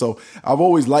hall. And so I've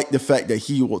always liked the fact that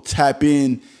he will tap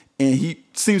in, and he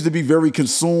seems to be very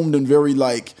consumed and very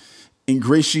like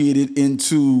ingratiated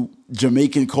into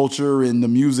Jamaican culture and the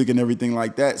music and everything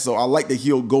like that. So I like that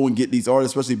he'll go and get these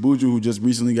artists, especially Buju, who just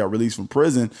recently got released from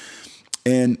prison,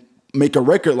 and make a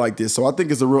record like this. So I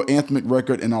think it's a real anthemic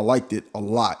record, and I liked it a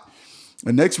lot.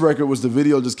 The next record was the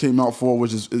video just came out for,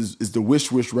 which is the Wish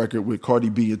Wish record with Cardi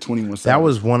B and 21 Savage. That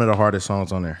was one of the hardest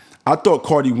songs on there. I thought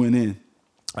Cardi went in.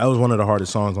 That was one of the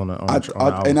hardest songs on the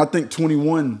album. And I think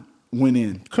 21 went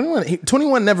in.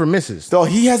 21 never misses. So I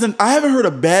haven't heard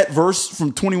a bad verse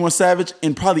from 21 Savage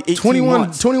in probably 18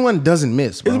 months. 21 doesn't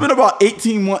miss, bro. It's been about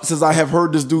 18 months since I have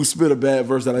heard this dude spit a bad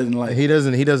verse that I didn't like. He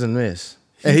doesn't miss.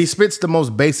 And he spits the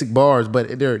most basic bars,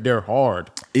 but they're hard.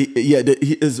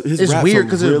 His it's raps weird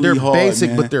because really they're hard,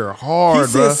 basic, man. but they're hard.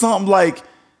 He said something like,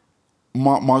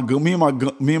 me and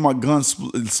my gun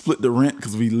split the rent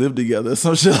because we live together.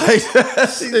 Some shit like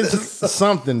that. It's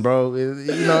something, bro.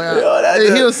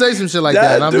 He'll say some shit like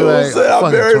that, and I'll be like, I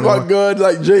buried my gun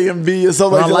like JMB or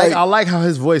something like that. I like how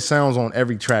his voice sounds on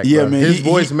every track. Yeah, bro. man. His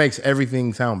voice makes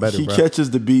everything sound better. He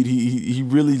catches the beat. He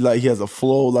really he has a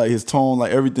flow, like his tone,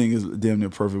 like everything is damn near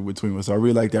perfect between us. So I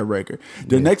really like that record.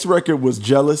 The next record was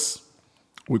Jealous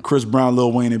with Chris Brown,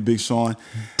 Lil Wayne, and Big Sean.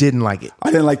 Didn't like it. I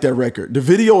didn't like that record. The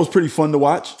video was pretty fun to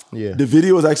watch. Yeah. The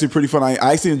video was actually pretty fun. I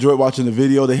actually enjoyed watching the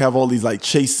video. They have all these like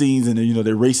chase scenes, and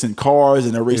they're racing cars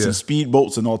and they're racing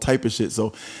speedboats and all type of shit.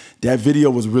 So that video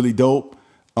was really dope.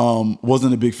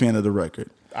 Wasn't a big fan of the record.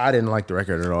 I didn't like the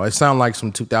record at all. It sounded like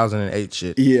some 2008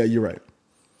 shit. Yeah, you're right.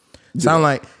 Sound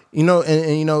like,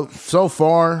 and so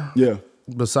far. Yeah.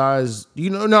 Besides,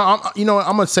 I'm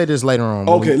gonna say this later on.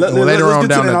 Okay, let's get to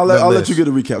that. I'll let you get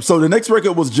a recap. So the next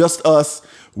record was Just Us,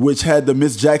 which had the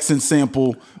Miss Jackson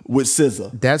sample with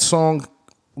SZA. That song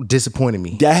disappointed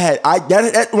me. When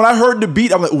I heard the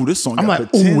beat, I'm like, ooh, this song. I'm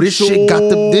like, ooh, this shit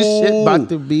about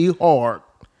to be hard.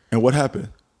 And what happened?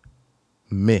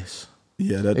 Miss.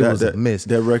 Yeah, it was a miss.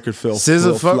 That record fell.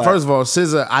 SZA, flat. First of all,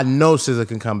 SZA, I know SZA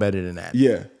can come better than that.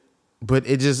 Yeah. But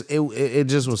it just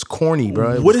was corny,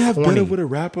 bro. Would it have been with a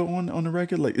rapper on the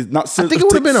record? Like, it's not. I think it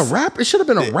would have been a rapper. It should have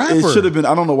been a rapper. It should have been.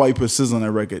 I don't know why you put SZA on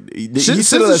that record.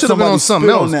 SZA should have been on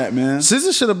something else. On that, man.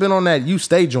 SZA should have been on that You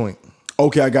Stay joint.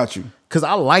 Okay, I got you. Cause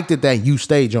I liked it that You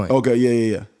Stay joint. Okay,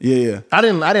 yeah. I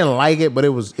didn't like it, but it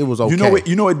was okay.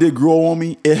 You know it did grow on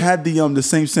me. It had the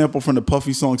same sample from the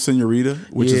Puffy song Senorita,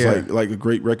 which is like a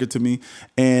great record to me.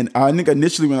 And I think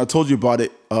initially when I told you about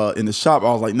it in the shop,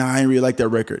 I was like, nah, I ain't really like that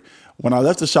record. When I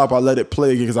left the shop, I let it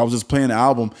play again because I was just playing the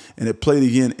album, and it played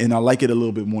again, and I like it a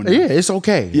little bit more now. Yeah, it's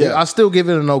okay. Yeah, I still give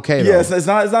it an okay. Yeah, it's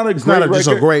not just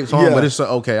a great song, but it's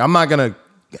okay. I'm not gonna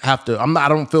have to. I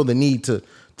don't feel the need to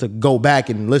go back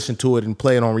and listen to it and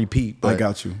play it on repeat. I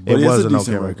got you. But it was an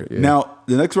okay record. Yeah. Now,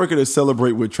 the next record is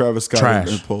Celebrate with Travis Scott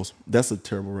and Post. That's a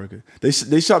terrible record. They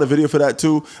shot a video for that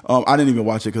too. I didn't even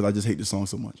watch it because I just hate the song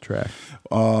so much. Trash.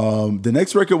 The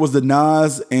next record was the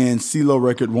Nas and CeeLo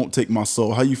record, Won't Take My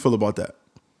Soul. How you feel about that?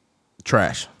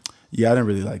 Trash. Yeah, I didn't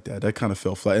really like that. That kind of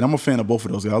fell flat. And I'm a fan of both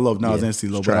of those guys. I love Nas and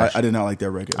CeeLo, but I did not like that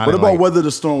record. What about Weather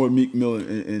the Storm with Meek Mill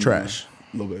and Trash.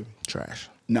 Lil Baby? Trash.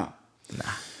 Nah.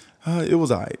 It was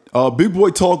all right. Big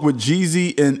Boy Talk with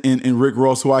Jeezy and Rick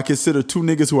Ross, who I consider two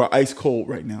niggas who are ice cold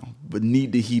right now, but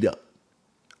need to heat up.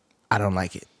 I don't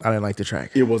like it. I didn't like the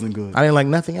track. It wasn't good. I didn't like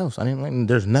nothing else.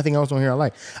 There's nothing else on here I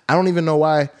like. I don't even know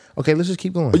why. Okay, let's just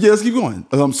keep going. Yeah, let's keep going.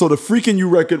 So the Freaking You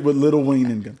record with Lil Wayne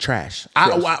and Trash.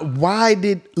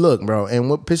 Look, bro, and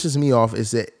what pisses me off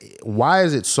is that why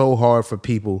is it so hard for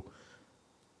people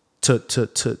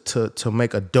to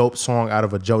make a dope song out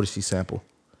of a Jodeci sample?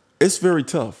 It's very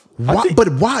tough.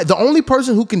 But why? The only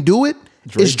person who can do it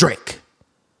is Drake.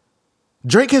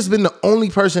 Drake has been the only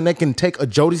person that can take a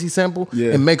Jodeci sample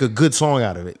and make a good song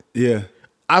out of it. Yeah.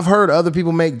 I've heard other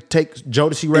people take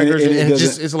Jodeci records and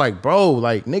it's like, bro,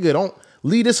 like, nigga, don't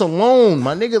leave this alone.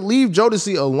 My nigga, leave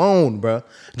Jodeci alone, bro.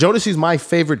 Jodeci's my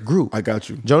favorite group. I got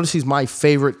you. Jodeci's my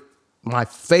favorite.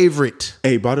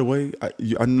 Hey, by the way,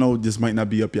 I know this might not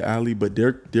be up your alley, but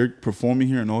they're performing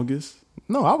here in August.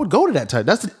 No, I would go to that type.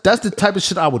 That's the type of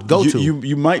shit I would go to.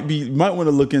 You might want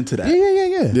to look into that.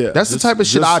 Yeah. Yeah. That's the type of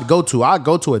shit I'd go to. I'd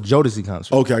go to a Jodeci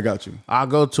concert. Okay, I got you. I'll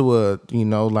go to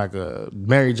like a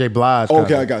Mary J. Blige concert.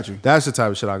 Okay, I got you. That's the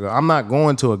type of shit I go. I'm not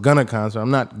going to a Gunna concert.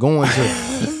 I'm not going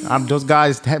to. Those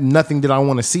guys have nothing that I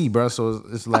want to see, bro. So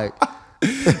it's like.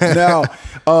 Now,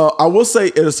 I will say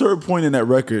at a certain point in that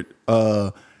record,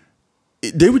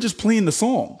 they were just playing the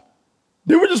song.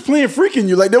 They were just playing "Freaking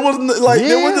You." Like there wasn't like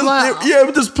they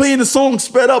were just playing the song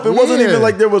sped up. It wasn't even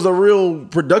like there was a real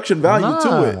production value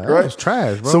to it. Right? It was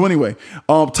trash, bro. So anyway,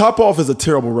 "Top Off" is a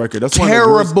terrible record. That's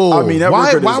terrible. I mean, that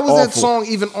why record is was awful. that song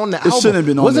even on the album? It shouldn't have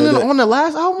been on. Wasn't it on the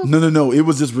last album? No. It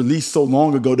was just released so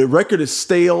long ago. The record is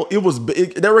stale.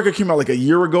 That record came out like a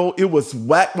year ago. It was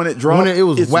whack when it dropped.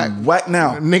 It's whack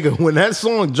now, nigga. When that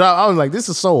song dropped, I was like, "This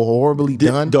is so horribly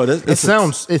done." It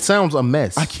sounds a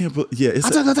mess. I can't. Yeah, I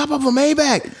took the top off a Maybach.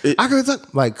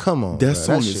 Like, come on, that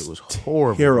song shit was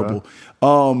horrible. Terrible.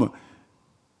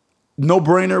 No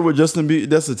Brainer with Justin Bieber.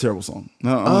 That's a terrible song.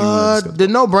 The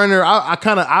No Brainer.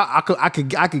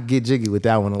 I could get jiggy with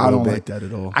that one a little bit. I don't like that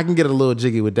at all. I can get a little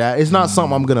jiggy with that. It's not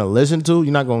something I'm gonna listen to.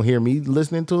 You're not gonna hear me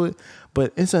listening to it,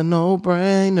 but it's a no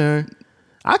brainer.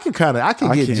 I can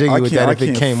get jiggy with that if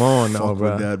it came on, though,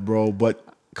 bro. With that, bro. But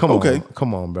come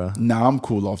on, bro. Nah, I'm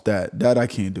cool off that. That I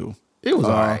can't do. It was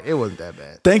all right. It wasn't that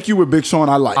bad. Thank You with Big Sean.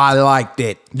 I liked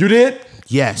it. You did?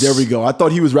 Yes. There we go. I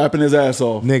thought he was rapping his ass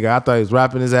off. Nigga, I thought he was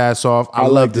rapping his ass off. I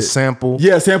loved the sample.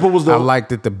 Yeah, sample was dope. I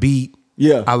liked it. The beat.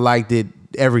 Yeah. I liked it.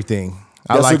 Everything.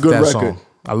 That's I liked a good that record. song.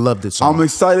 I loved it song. I'm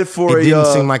excited for it. It didn't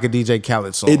seem like a DJ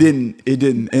Khaled song. It didn't.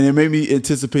 And it made me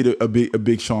anticipate a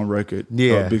Big Sean record.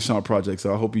 Yeah. A Big Sean project.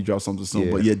 So I hope he drops something soon.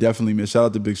 Yeah. But yeah, definitely, man. Shout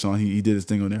out to Big Sean. He did his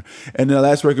thing on there. And then the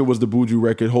last record was the Buju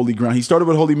record, Holy Ground. He started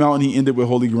with Holy Mountain. He ended with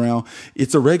Holy Ground.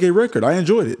 It's a reggae record. I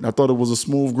enjoyed it. I thought it was a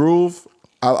smooth groove.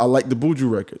 I like the Buju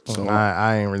record. So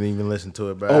I ain't really even listened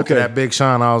to it, bro. Okay. After that Big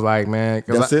Sean, I was like, man.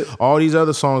 That's it? All these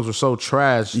other songs were so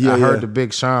trash. I heard the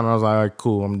Big Sean. I was like, all right,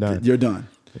 cool, I'm done. You're done.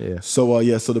 Yeah. So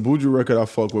so the Buju record I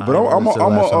fuck with, but I'm a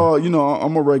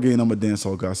reggae and I'm a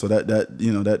dancehall guy, so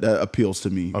that appeals to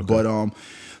me. Okay. But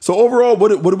so overall, what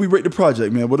do we rate the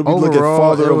project, man? What do we look at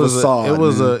Father of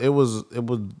Assad?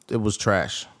 It was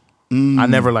trash. I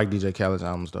never liked DJ Khaled's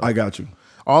albums though. I got you.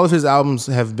 All of his albums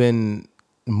have been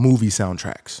movie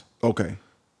soundtracks. Okay.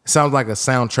 Sounds like a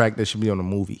soundtrack that should be on a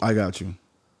movie. I got you.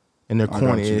 And they're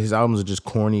corny. His albums are just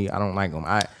corny. I don't like them.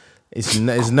 It's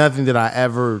nothing that I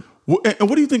ever. And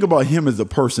what do you think about him as a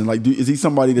person? Like, is he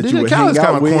somebody that you would Khaled's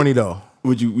hang out with? Corny though.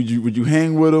 Would you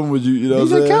hang with him? Would you know?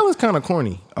 DJ Khaled's kind of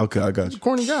corny. Okay, I got you.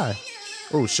 Corny guy.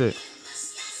 Oh shit.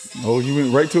 Oh, you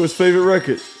went right to his favorite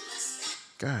record.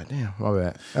 God damn, my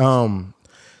bad.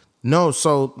 No,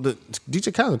 so the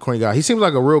DJ Khaled's a corny guy. He seems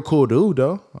like a real cool dude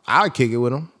though. I'd kick it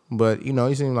with him, but he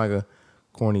seems like a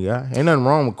corny guy. Ain't nothing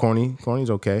wrong with corny. Corny's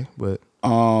okay, but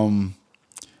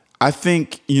I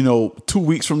think 2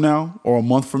 weeks from now or a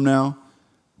month from now,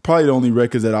 probably the only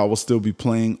records that I will still be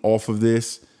playing off of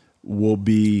this will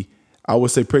be, I would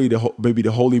say, maybe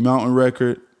the Holy Mountain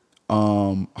record,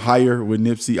 Higher with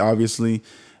Nipsey, obviously,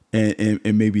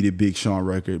 and maybe the Big Sean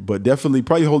record. But definitely,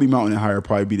 probably Holy Mountain and Higher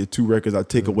probably be the two records I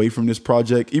take away from this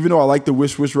project. Even though I like the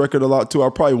Wish Wish record a lot too,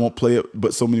 I probably won't play it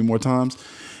but so many more times.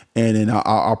 And then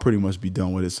I'll pretty much be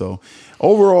done with it. So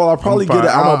overall, I'll probably get an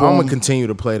album. I'm gonna continue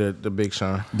to play the Big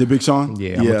Sean. The Big Sean?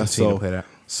 Yeah, I'm gonna continue to play that.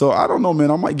 So I don't know,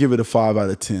 man. I might give it a 5 out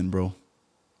of 10, bro.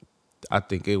 I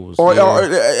think it was. Or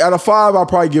out of 5, I'll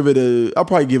probably give it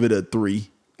a 3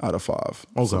 out of 5.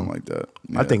 Okay. Something like that.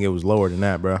 Yeah. I think it was lower than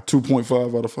that, bro.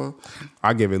 2.5 out of 5.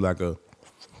 I give it like a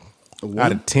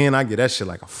out of 10. I give that shit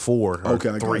like a 4 or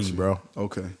 3, bro.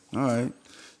 Okay, all right.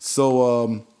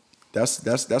 So that's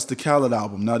the Khaled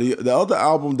album. Now the other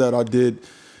album that I did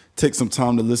take some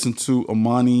time to listen to,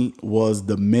 Amani, was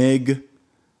the Meg,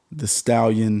 the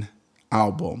Stallion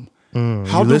album.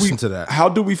 Listen to that. How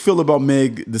do we feel about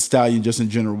Meg the Stallion just in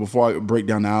general? Before I break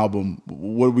down the album,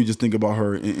 what do we just think about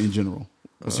her in general?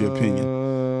 What's your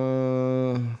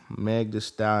opinion? Meg the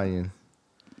Stallion.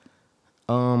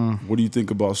 What do you think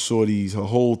about Shorty's, her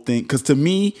whole thing? Because to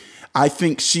me, I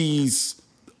think she's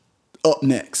up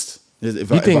next. You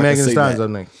think Megan Thee Stallion's up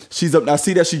next? She's up. I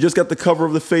see that she just got the cover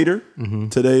of the Fader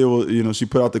today. She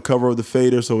put out the cover of the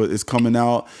Fader, so it's coming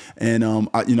out. And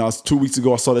 2 weeks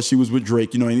ago I saw that she was with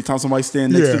Drake. Anytime somebody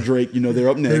stand next to Drake, they're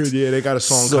up next. Yeah, they got a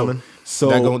song coming.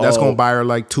 So that's gonna buy her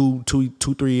like 3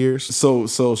 years. So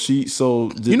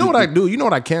you know what I do? You know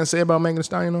what I can say about Megan Thee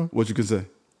Stallion though? What you can say?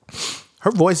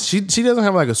 Her voice. She doesn't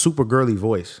have like a super girly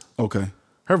voice. Okay.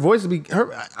 Her voice would be.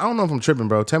 I don't know if I'm tripping,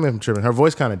 bro. Tell me if I'm tripping. Her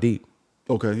voice kind of deep.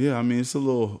 Okay, yeah, I mean it's a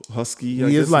little husky.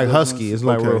 It's like husky. It's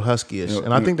like real husky-ish,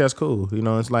 and I think that's cool.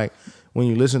 It's like when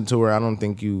you listen to her, I don't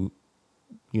think you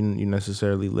you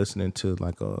necessarily listening to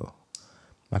like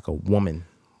a woman.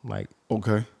 Like,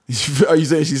 Okay. Are you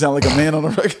saying she sound like a man on the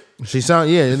record? she sound,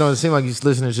 yeah, it don't seem like you're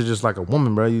listening to just like a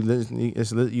woman, bro. You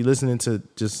listening to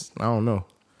just, I don't know.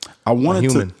 I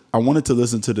wanted to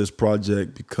listen to this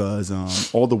project because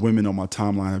all the women on my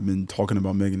timeline have been talking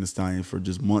about Megan Thee Stallion for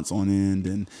just months on end,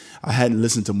 and I hadn't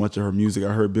listened to much of her music.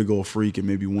 I heard Big Ol' Freak and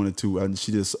maybe one or two. And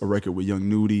she did a record with Young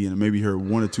Nudie and maybe heard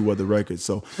one or two other records.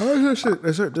 So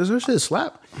does her shit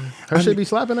slap? Shit be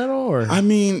slapping at all? Or? I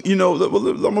mean, I'm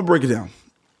gonna break it down.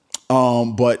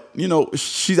 But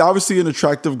she's obviously an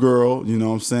attractive girl, you know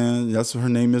what I'm saying? That's what her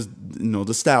name is,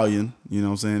 the Stallion, you know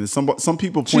what I'm saying? And some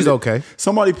people she's okay.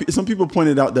 Some people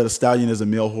pointed out that a stallion is a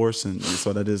male horse, and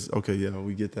so that is okay, yeah,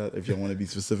 we get that if you want to be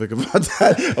specific about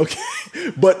that.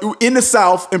 Okay. But in the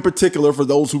South in particular, for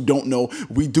those who don't know,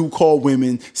 we do call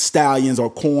women stallions or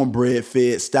cornbread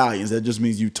fed stallions. That just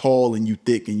means you tall and you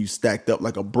thick and you stacked up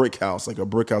like a brick house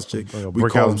chick. Like we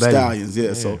call them stallions,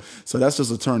 yeah. So that's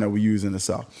just a term that we use in the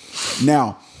South.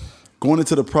 Now, going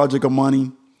into the project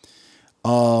Amani,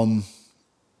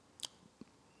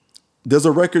 there's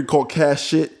a record called Cash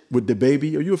Shit with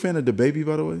DaBaby. Are you a fan of DaBaby,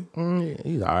 by the way? Yeah,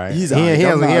 he's all right. He's all right.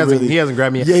 He hasn't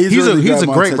grabbed me. Yeah, he's a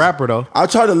great rapper though. I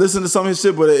tried to listen to some of his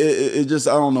shit, but it just,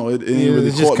 I don't know. It ain't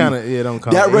really caught me. Don't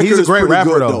come. That record he's a is great pretty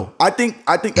rapper good, though. I think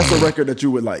that's a record that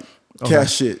you would like. Okay.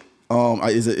 Cash Shit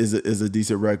is a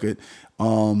decent record.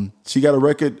 She got a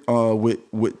record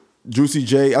with Juicy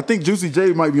J. I think Juicy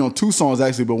J might be on 2 songs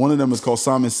actually, but one of them is called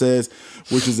Simon Says,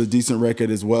 which is a decent record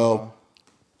as well.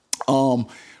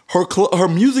 Her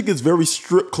music is very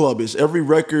strip clubbish. Every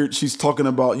record she's talking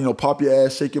about, pop your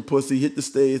ass, shake your pussy, hit the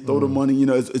stage, throw the money.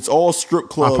 It's all strip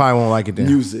club. I probably won't like it then.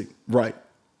 Music, right?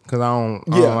 Because I don't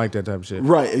like that type of shit.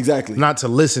 Right, exactly. Not to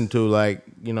listen to, like,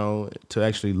 to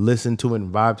actually listen to it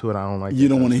and vibe to it. I don't like. You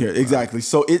don't want to hear it, exactly.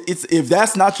 So it's if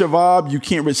that's not your vibe, you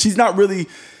can't. She's not really.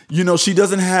 She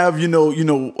doesn't have,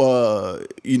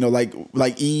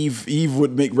 like Eve. Eve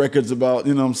would make records about,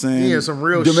 what I'm saying? Yeah, some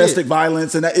real domestic shit.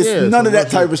 violence and that. It's none of that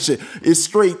type of shit. It's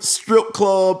straight strip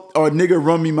club or nigga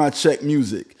run me my check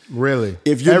music. Really?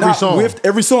 If you're every song.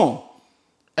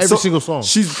 Every single song.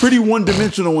 She's pretty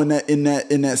one-dimensional in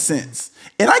that sense.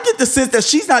 And I get the sense that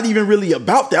she's not even really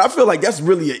about that. I feel like that's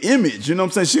really an image. You know what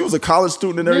I'm saying? She was a college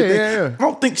student and everything. Yeah. I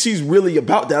don't think she's really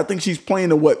about that. I think she's playing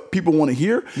to what people want to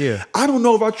hear. Yeah. I don't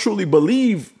know if I truly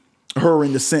believe her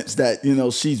in the sense that,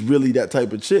 she's really that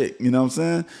type of chick. You know what I'm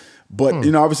saying? But,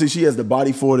 obviously she has the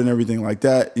body for it and everything like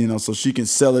that, so she can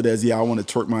sell it as, I want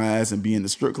to twerk my ass and be in the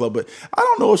strip club. But I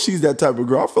don't know if she's that type of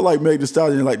girl. I feel like Meg Thee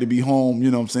Stallion like to be home, you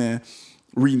know what I'm saying?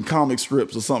 Reading comic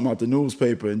strips or something out the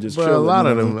newspaper and just chilling. A lot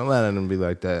of them be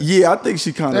like that. Yeah, I think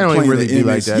she kind of playing really the image.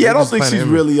 like that. Yeah, I don't think she's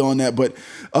really on that. But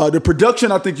the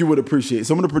production, I think you would appreciate.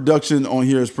 Some of the production on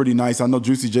here is pretty nice. I know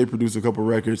Juicy J produced a couple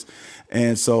records,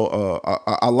 and so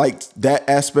I liked that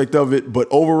aspect of it. But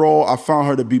overall, I found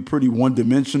her to be pretty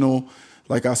one-dimensional.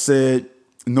 Like I said,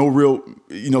 no real,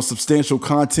 substantial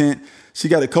content. She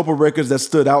got a couple records that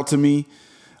stood out to me,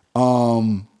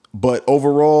 but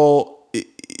overall,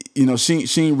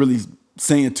 she ain't really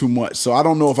saying too much. So I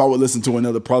don't know if I would listen to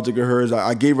another project of hers.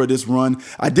 I gave her this run.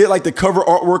 I did like the cover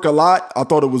artwork a lot. I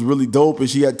thought it was really dope. And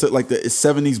she had took like the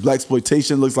 70s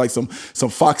blaxploitation. Looks like some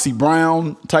Foxy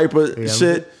Brown type of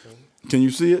shit. Can you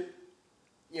see it?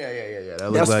 Yeah.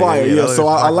 That's like fire. Yeah. So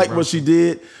I like what she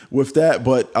did with that.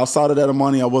 But outside of that,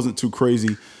 Amani, I wasn't too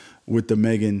crazy with the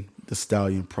Megan Thee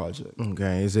Stallion project.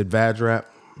 Okay. Is it Vag rap?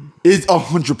 It's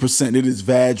 100%. It is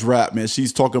Vag rap, man.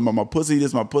 She's talking about my pussy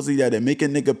this, my pussy that, and make a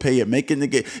nigga pay it, make a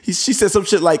nigga. She said some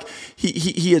shit like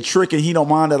he a trick and he don't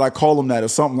mind that I call him that or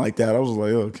something like that. I was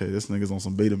like, oh, okay, this nigga's on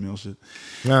some beta male shit.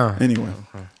 Anyway,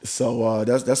 so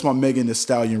that's my Megan Thee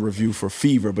Stallion review for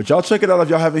Fever. But y'all check it out if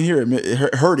y'all haven't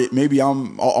heard it. Maybe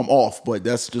I'm off, but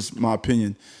that's just my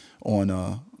opinion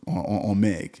on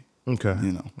Meg. Okay.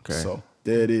 Okay. So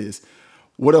there it is.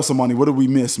 What else, Amani? What did we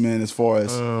miss, man, as far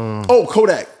as...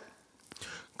 Kodak.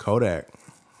 Kodak.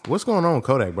 What's going on with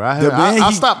Kodak, bro?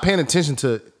 I stopped paying attention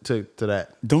to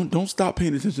that. Don't stop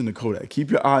paying attention to Kodak. Keep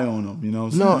your eye on him, you know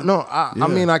what I'm saying? No. I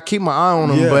mean, I keep my eye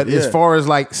on him, but as far as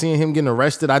like seeing him getting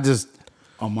arrested, I just...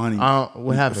 Amani.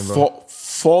 what happened, bro?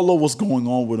 Follow what's going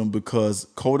on with him because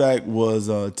Kodak was...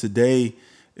 today,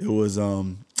 it was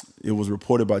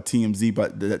reported by TMZ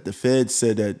that the Fed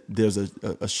said that there's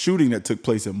a shooting that took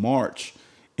place in March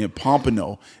in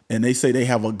Pompano, and they say they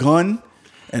have a gun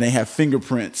and they have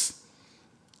fingerprints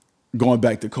going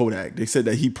back to Kodak. They said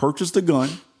that he purchased a gun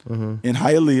in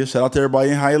Hialeah. Shout out to everybody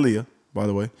in Hialeah, by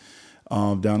the way,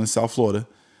 down in South Florida.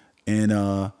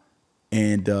 And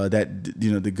And that,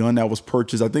 you know, the gun that was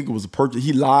purchased, I think it was purchased.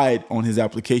 He lied on his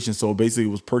application, so basically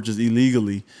it was purchased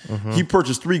illegally. He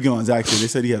purchased 3 guns actually. They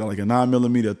said he had like a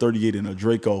 9mm, a 38, and a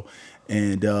Draco.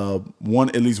 And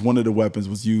at least one of the weapons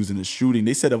was used in a shooting.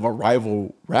 They said of a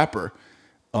rival rapper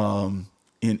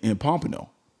in Pompano.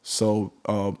 So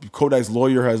Kodak's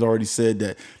lawyer has already said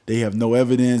that they have no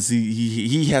evidence.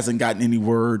 He hasn't gotten any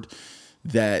word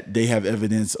that they have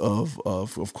evidence of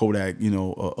Kodak, you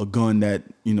know, a gun that,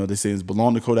 you know, they say is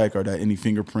belonged to Kodak, or that any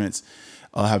fingerprints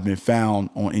have been found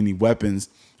on any weapons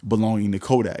belonging to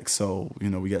Kodak. So, you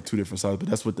know, we got 2 different sides, but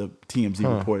that's what the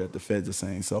TMZ report that the feds are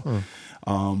saying. So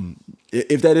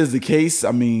if that is the case,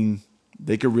 I mean,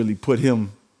 they could really put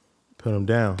him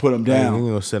down. He's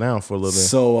gonna sit down for a little bit.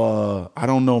 So I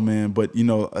don't know, man, but you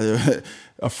know,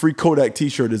 a free Kodak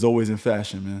T-shirt is always in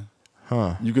fashion,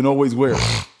 man. You can always wear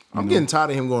it. I'm getting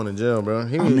tired of him going to jail, bro.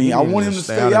 I want him to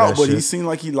stay out, but he seemed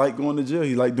like he liked going to jail.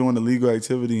 He liked doing illegal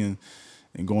activity and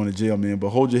going to jail, man. But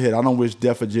hold your head. I don't wish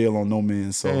death or jail on no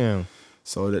man. So, damn.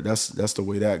 So that's the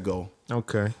way that go.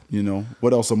 Okay. You know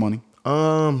what else? Money.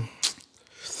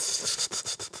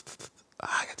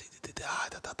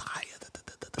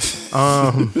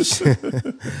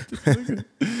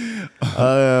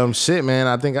 Shit, man.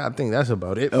 I think that's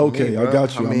about it. Okay, me, I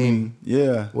got you. I mean,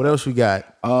 yeah. What else we got?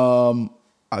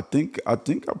 I think I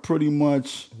pretty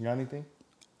much. You got anything?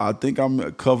 I think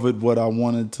I'm covered what I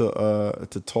wanted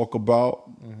to talk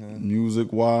about,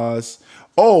 music wise.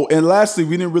 Oh, and lastly,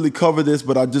 we didn't really cover this,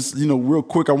 but I just, you know, real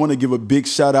quick, I want to give a big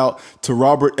shout out to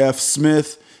Robert F.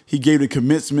 Smith. He gave the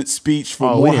commencement speech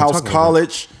for Morehouse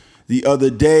College the other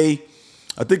day.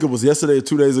 I think it was yesterday or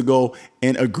 2 days ago,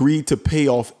 and agreed to pay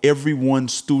off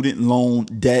everyone's student loan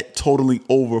debt totaling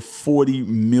over $40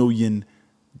 million.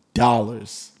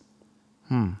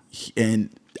 And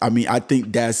I mean, I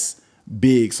think that's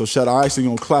big. So shout out, I'm actually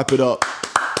gonna clap it up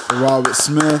for Robert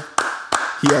Smith.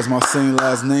 He has my same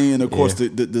last name, and of course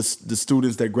the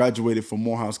students that graduated from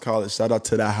Morehouse College. Shout out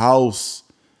to the house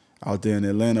out there in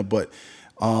Atlanta. But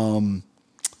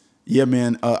yeah,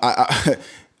 man.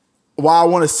 While I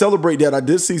want to celebrate that, I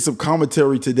did see some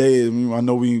commentary today. I mean, I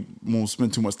know we won't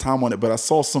spend too much time on it, but I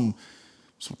saw some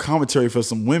commentary for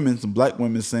some women, some black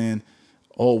women saying,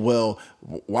 "Oh well,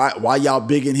 why y'all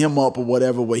bigging him up or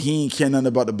whatever? Well, he ain't care nothing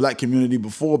about the black community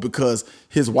before because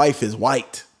his wife is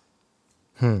white."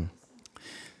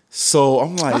 So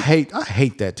I'm like, I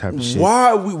hate that type of shit.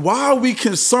 Why are we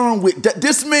concerned with that?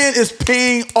 This man is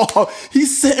paying off.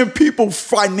 He's setting people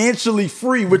financially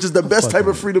free, which is the best type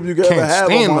of freedom you can ever have.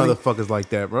 Can't stand motherfuckers like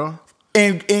that, bro.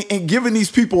 And giving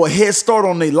these people a head start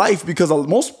on their life, because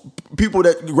most people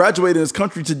that graduate in this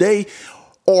country today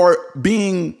are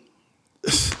being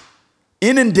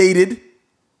inundated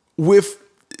with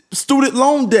student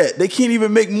loan debt. They can't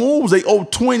even make moves. They owe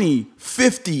 $20,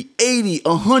 $50, $80,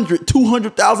 $100,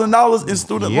 $200,000 in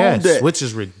student loan debt, which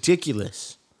is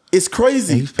ridiculous. It's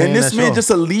crazy. And this man just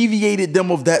alleviated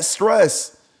them of that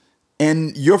stress.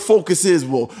 And your focus is,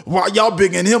 well, why y'all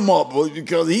bigging him up? Well,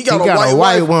 because he got a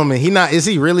white woman. Is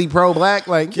he really pro-black?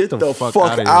 Like, get the fuck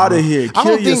out of here. I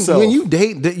don't think when you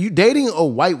dating a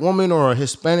white woman or a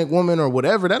Hispanic woman or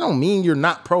whatever, that don't mean you're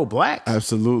not pro-black.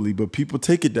 Absolutely. But people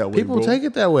take it that way, People take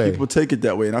it that way. People take it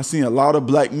that way. And I've seen a lot of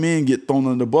black men get thrown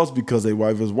under the bus because their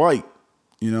wife is white.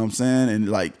 You know what I'm saying? And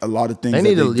like a lot of things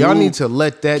y'all need to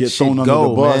let that shit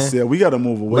go, man. Yeah, we got to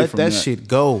move away from that. Let that shit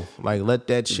go. Like, let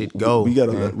that shit go. We got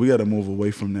to move away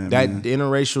from that, man.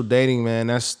 Interracial dating, man,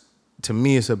 that's, to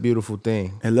me, it's a beautiful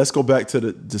thing. And let's go back to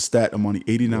the stat of money.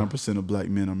 89% of black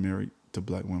men are married to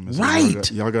black women. So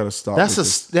right. Y'all got to stop.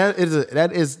 That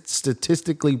is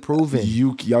statistically proven.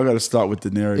 Y'all got to start with the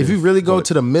narrative. If you really go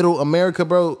to the middle America,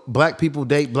 bro, black people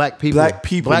date black people.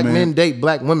 Black men date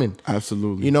black women.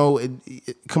 Absolutely. You know,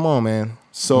 come on, man.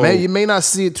 So you may not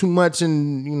see it too much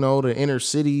in, you know, the inner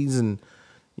cities and,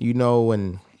 you know,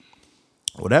 and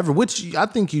whatever, which I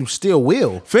think you still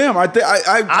will. Fam, I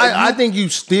think you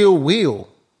still will.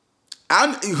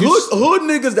 Hood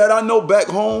niggas that I know back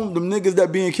home, them niggas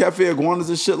that be in Cafe Iguanas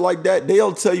and shit like that,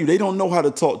 they'll tell you they don't know how to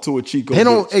talk to a Chico. They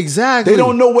don't, exactly. They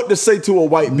don't know what to say to a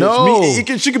white bitch.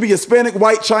 No. She could be Hispanic,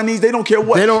 white, Chinese. They don't care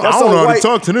what. I don't know how to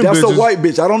talk to them That's bitches. a white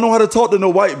bitch. I don't know how to talk to no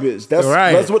white bitch. That's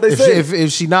right. That's what they say.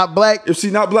 If she not black,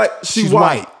 she's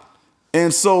white.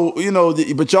 And so, you know,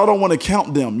 but y'all don't want to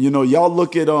count them. You know, y'all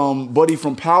look at Buddy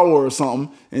from Power or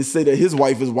something and say that his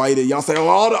wife is white, and y'all say, oh,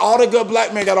 all the good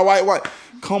black men got a white.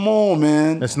 Come on,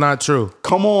 man. That's not true.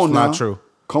 Come on, not true.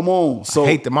 Come on. So I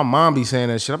hate that my mom be saying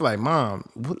that shit. I'm like, Mom,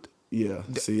 what? Yeah.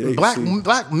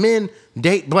 Black men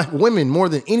date black women more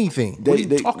than anything. What are you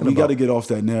talking about? We got to get off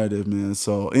that narrative, man.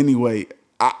 So anyway,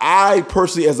 I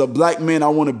personally, as a black man, I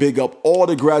want to big up all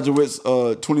the graduates,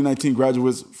 2019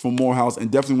 graduates from Morehouse,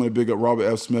 and definitely want to big up Robert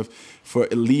F. Smith for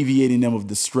alleviating them of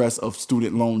the stress of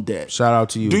student loan debt. Shout out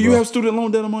to you. Do you have student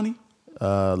loan debt, Amani?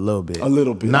 A little bit. A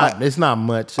little bit. It's not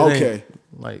much. It okay.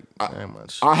 Ain't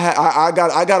much. I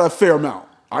got a fair amount.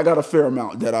 I got a fair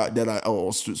amount that I owe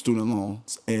student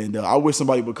loans, and I wish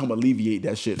somebody would come alleviate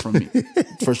that shit from me,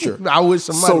 for sure. I wish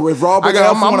somebody. So if Robert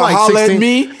F. want to holler at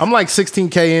me, I'm like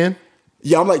 16K in.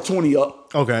 Yeah, I'm like 20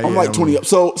 up. Okay, I'm like 20 up.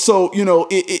 So you know,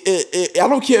 I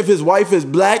don't care if his wife is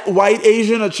black, white,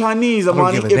 Asian, or Chinese.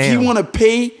 Amani, if he want to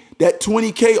pay that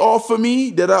 20K off for me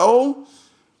that I owe,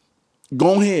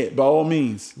 go ahead by all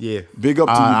means. Yeah, big up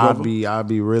to you, brother. I'd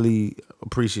be really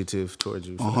appreciative towards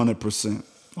you. 100%.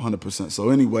 100%. So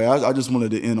anyway, I just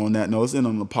wanted to end on that note. Let's end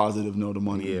on a positive note of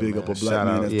money. Yeah, big man. up a black Shout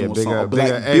man out. that's Yeah, doing big something. up, A black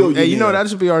big up. billionaire. Hey, you know that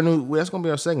should be that's gonna be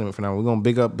our segment for now. We're gonna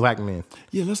big up black men.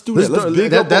 Yeah, let's do that. Let's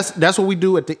big up. That's what we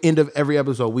do at the end of every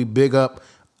episode. We big up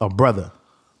a brother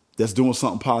that's doing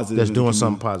something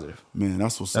positive. Man,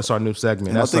 that's our new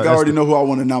segment. I think I already know who I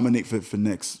want to nominate for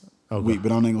next week,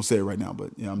 but I'm not gonna say it right now.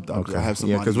 But yeah, I have some.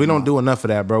 Yeah, because we don't do enough of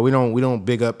that, bro. We don't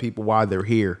big up people while they're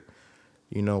here.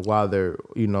 You know, while they're,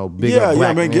 big up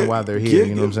black men while they're here.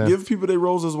 You know what I'm saying? Give people their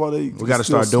roses while they. We got to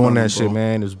start doing that shit,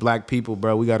 man. As black people,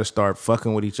 bro, we got to start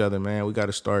fucking with each other, man. We got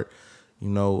to start,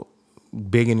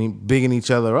 bigging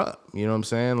each other up. You know what I'm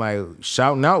saying? Like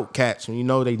shouting out cats when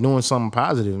they doing something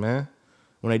positive, man.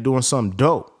 When they doing something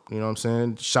dope, you know what I'm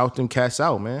saying? Shout them cats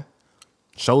out, man.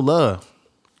 Show love.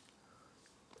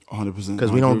 100%.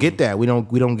 Because we don't get that. We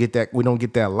don't get that. We don't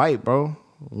get that light, bro.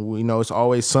 It's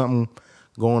always something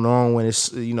going on when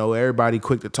it's everybody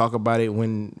quick to talk about it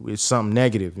when it's something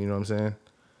negative, you know what I'm saying?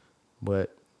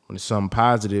 But when it's something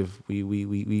positive,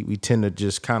 we tend to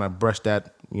just kind of brush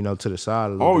that to the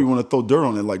side a little bit. We want to throw dirt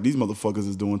on it like these motherfuckers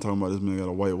is doing, talking about this man got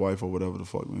a white wife or whatever the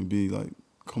fuck man be like.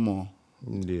 Come on,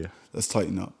 yeah, let's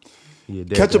tighten up. Yeah,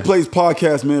 Catchin Plays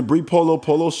podcast, man. Brey Polo,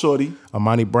 Polo Shawty,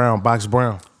 Amani Brown, Box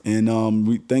Brown. And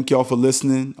we thank y'all for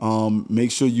listening.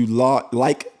 Make sure you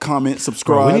like, comment,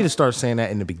 subscribe. Bro, we need to start saying that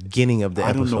in the beginning of the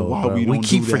episode. I don't know why we don't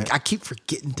do that. I keep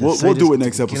forgetting to say We'll do this it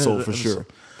next episode for sure.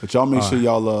 But y'all make sure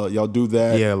y'all do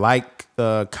that. Yeah, like,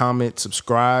 comment,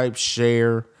 subscribe,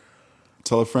 share.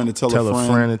 Tell a friend to tell a friend. Tell a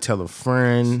friend to tell a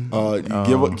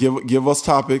friend. Give us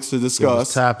topics to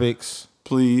discuss. Topics.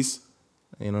 Please.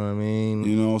 You know what I mean?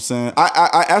 You know what I'm saying?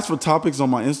 I asked for topics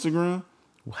on my Instagram.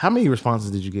 How many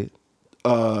responses did you get?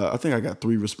 I think I got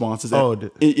 3 responses.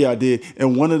 Yeah, I did.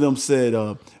 And one of them said,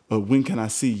 when can I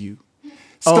see you?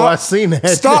 I seen that.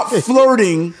 Stop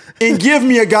flirting and give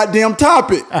me a goddamn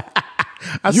topic.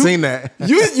 I seen that.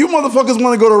 You motherfuckers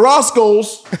want to go to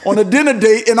Roscoe's on a dinner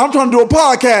date and I'm trying to do a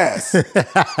podcast.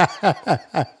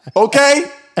 Okay?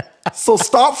 So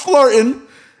stop flirting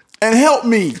and help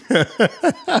me.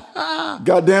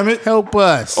 God damn it. Help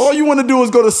us. All you want to do is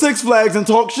go to Six Flags and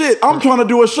talk shit. I'm trying to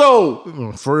do a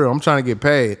show. For real, I'm trying to get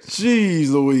paid. Jeez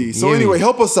Louise. So anyway,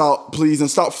 help us out, please,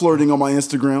 and stop flirting on my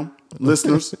Instagram,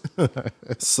 listeners.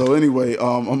 So anyway,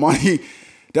 Amani,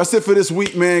 that's it for this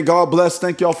week, man. God bless.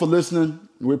 Thank y'all for listening.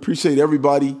 We appreciate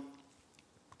everybody.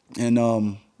 And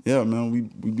yeah,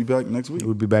 man, we'll be back next week.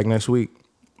 We'll be back next week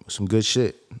with some good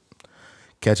shit.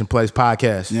 Catchin Plays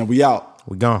podcast. Yeah, we out.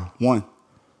 We gone. 1.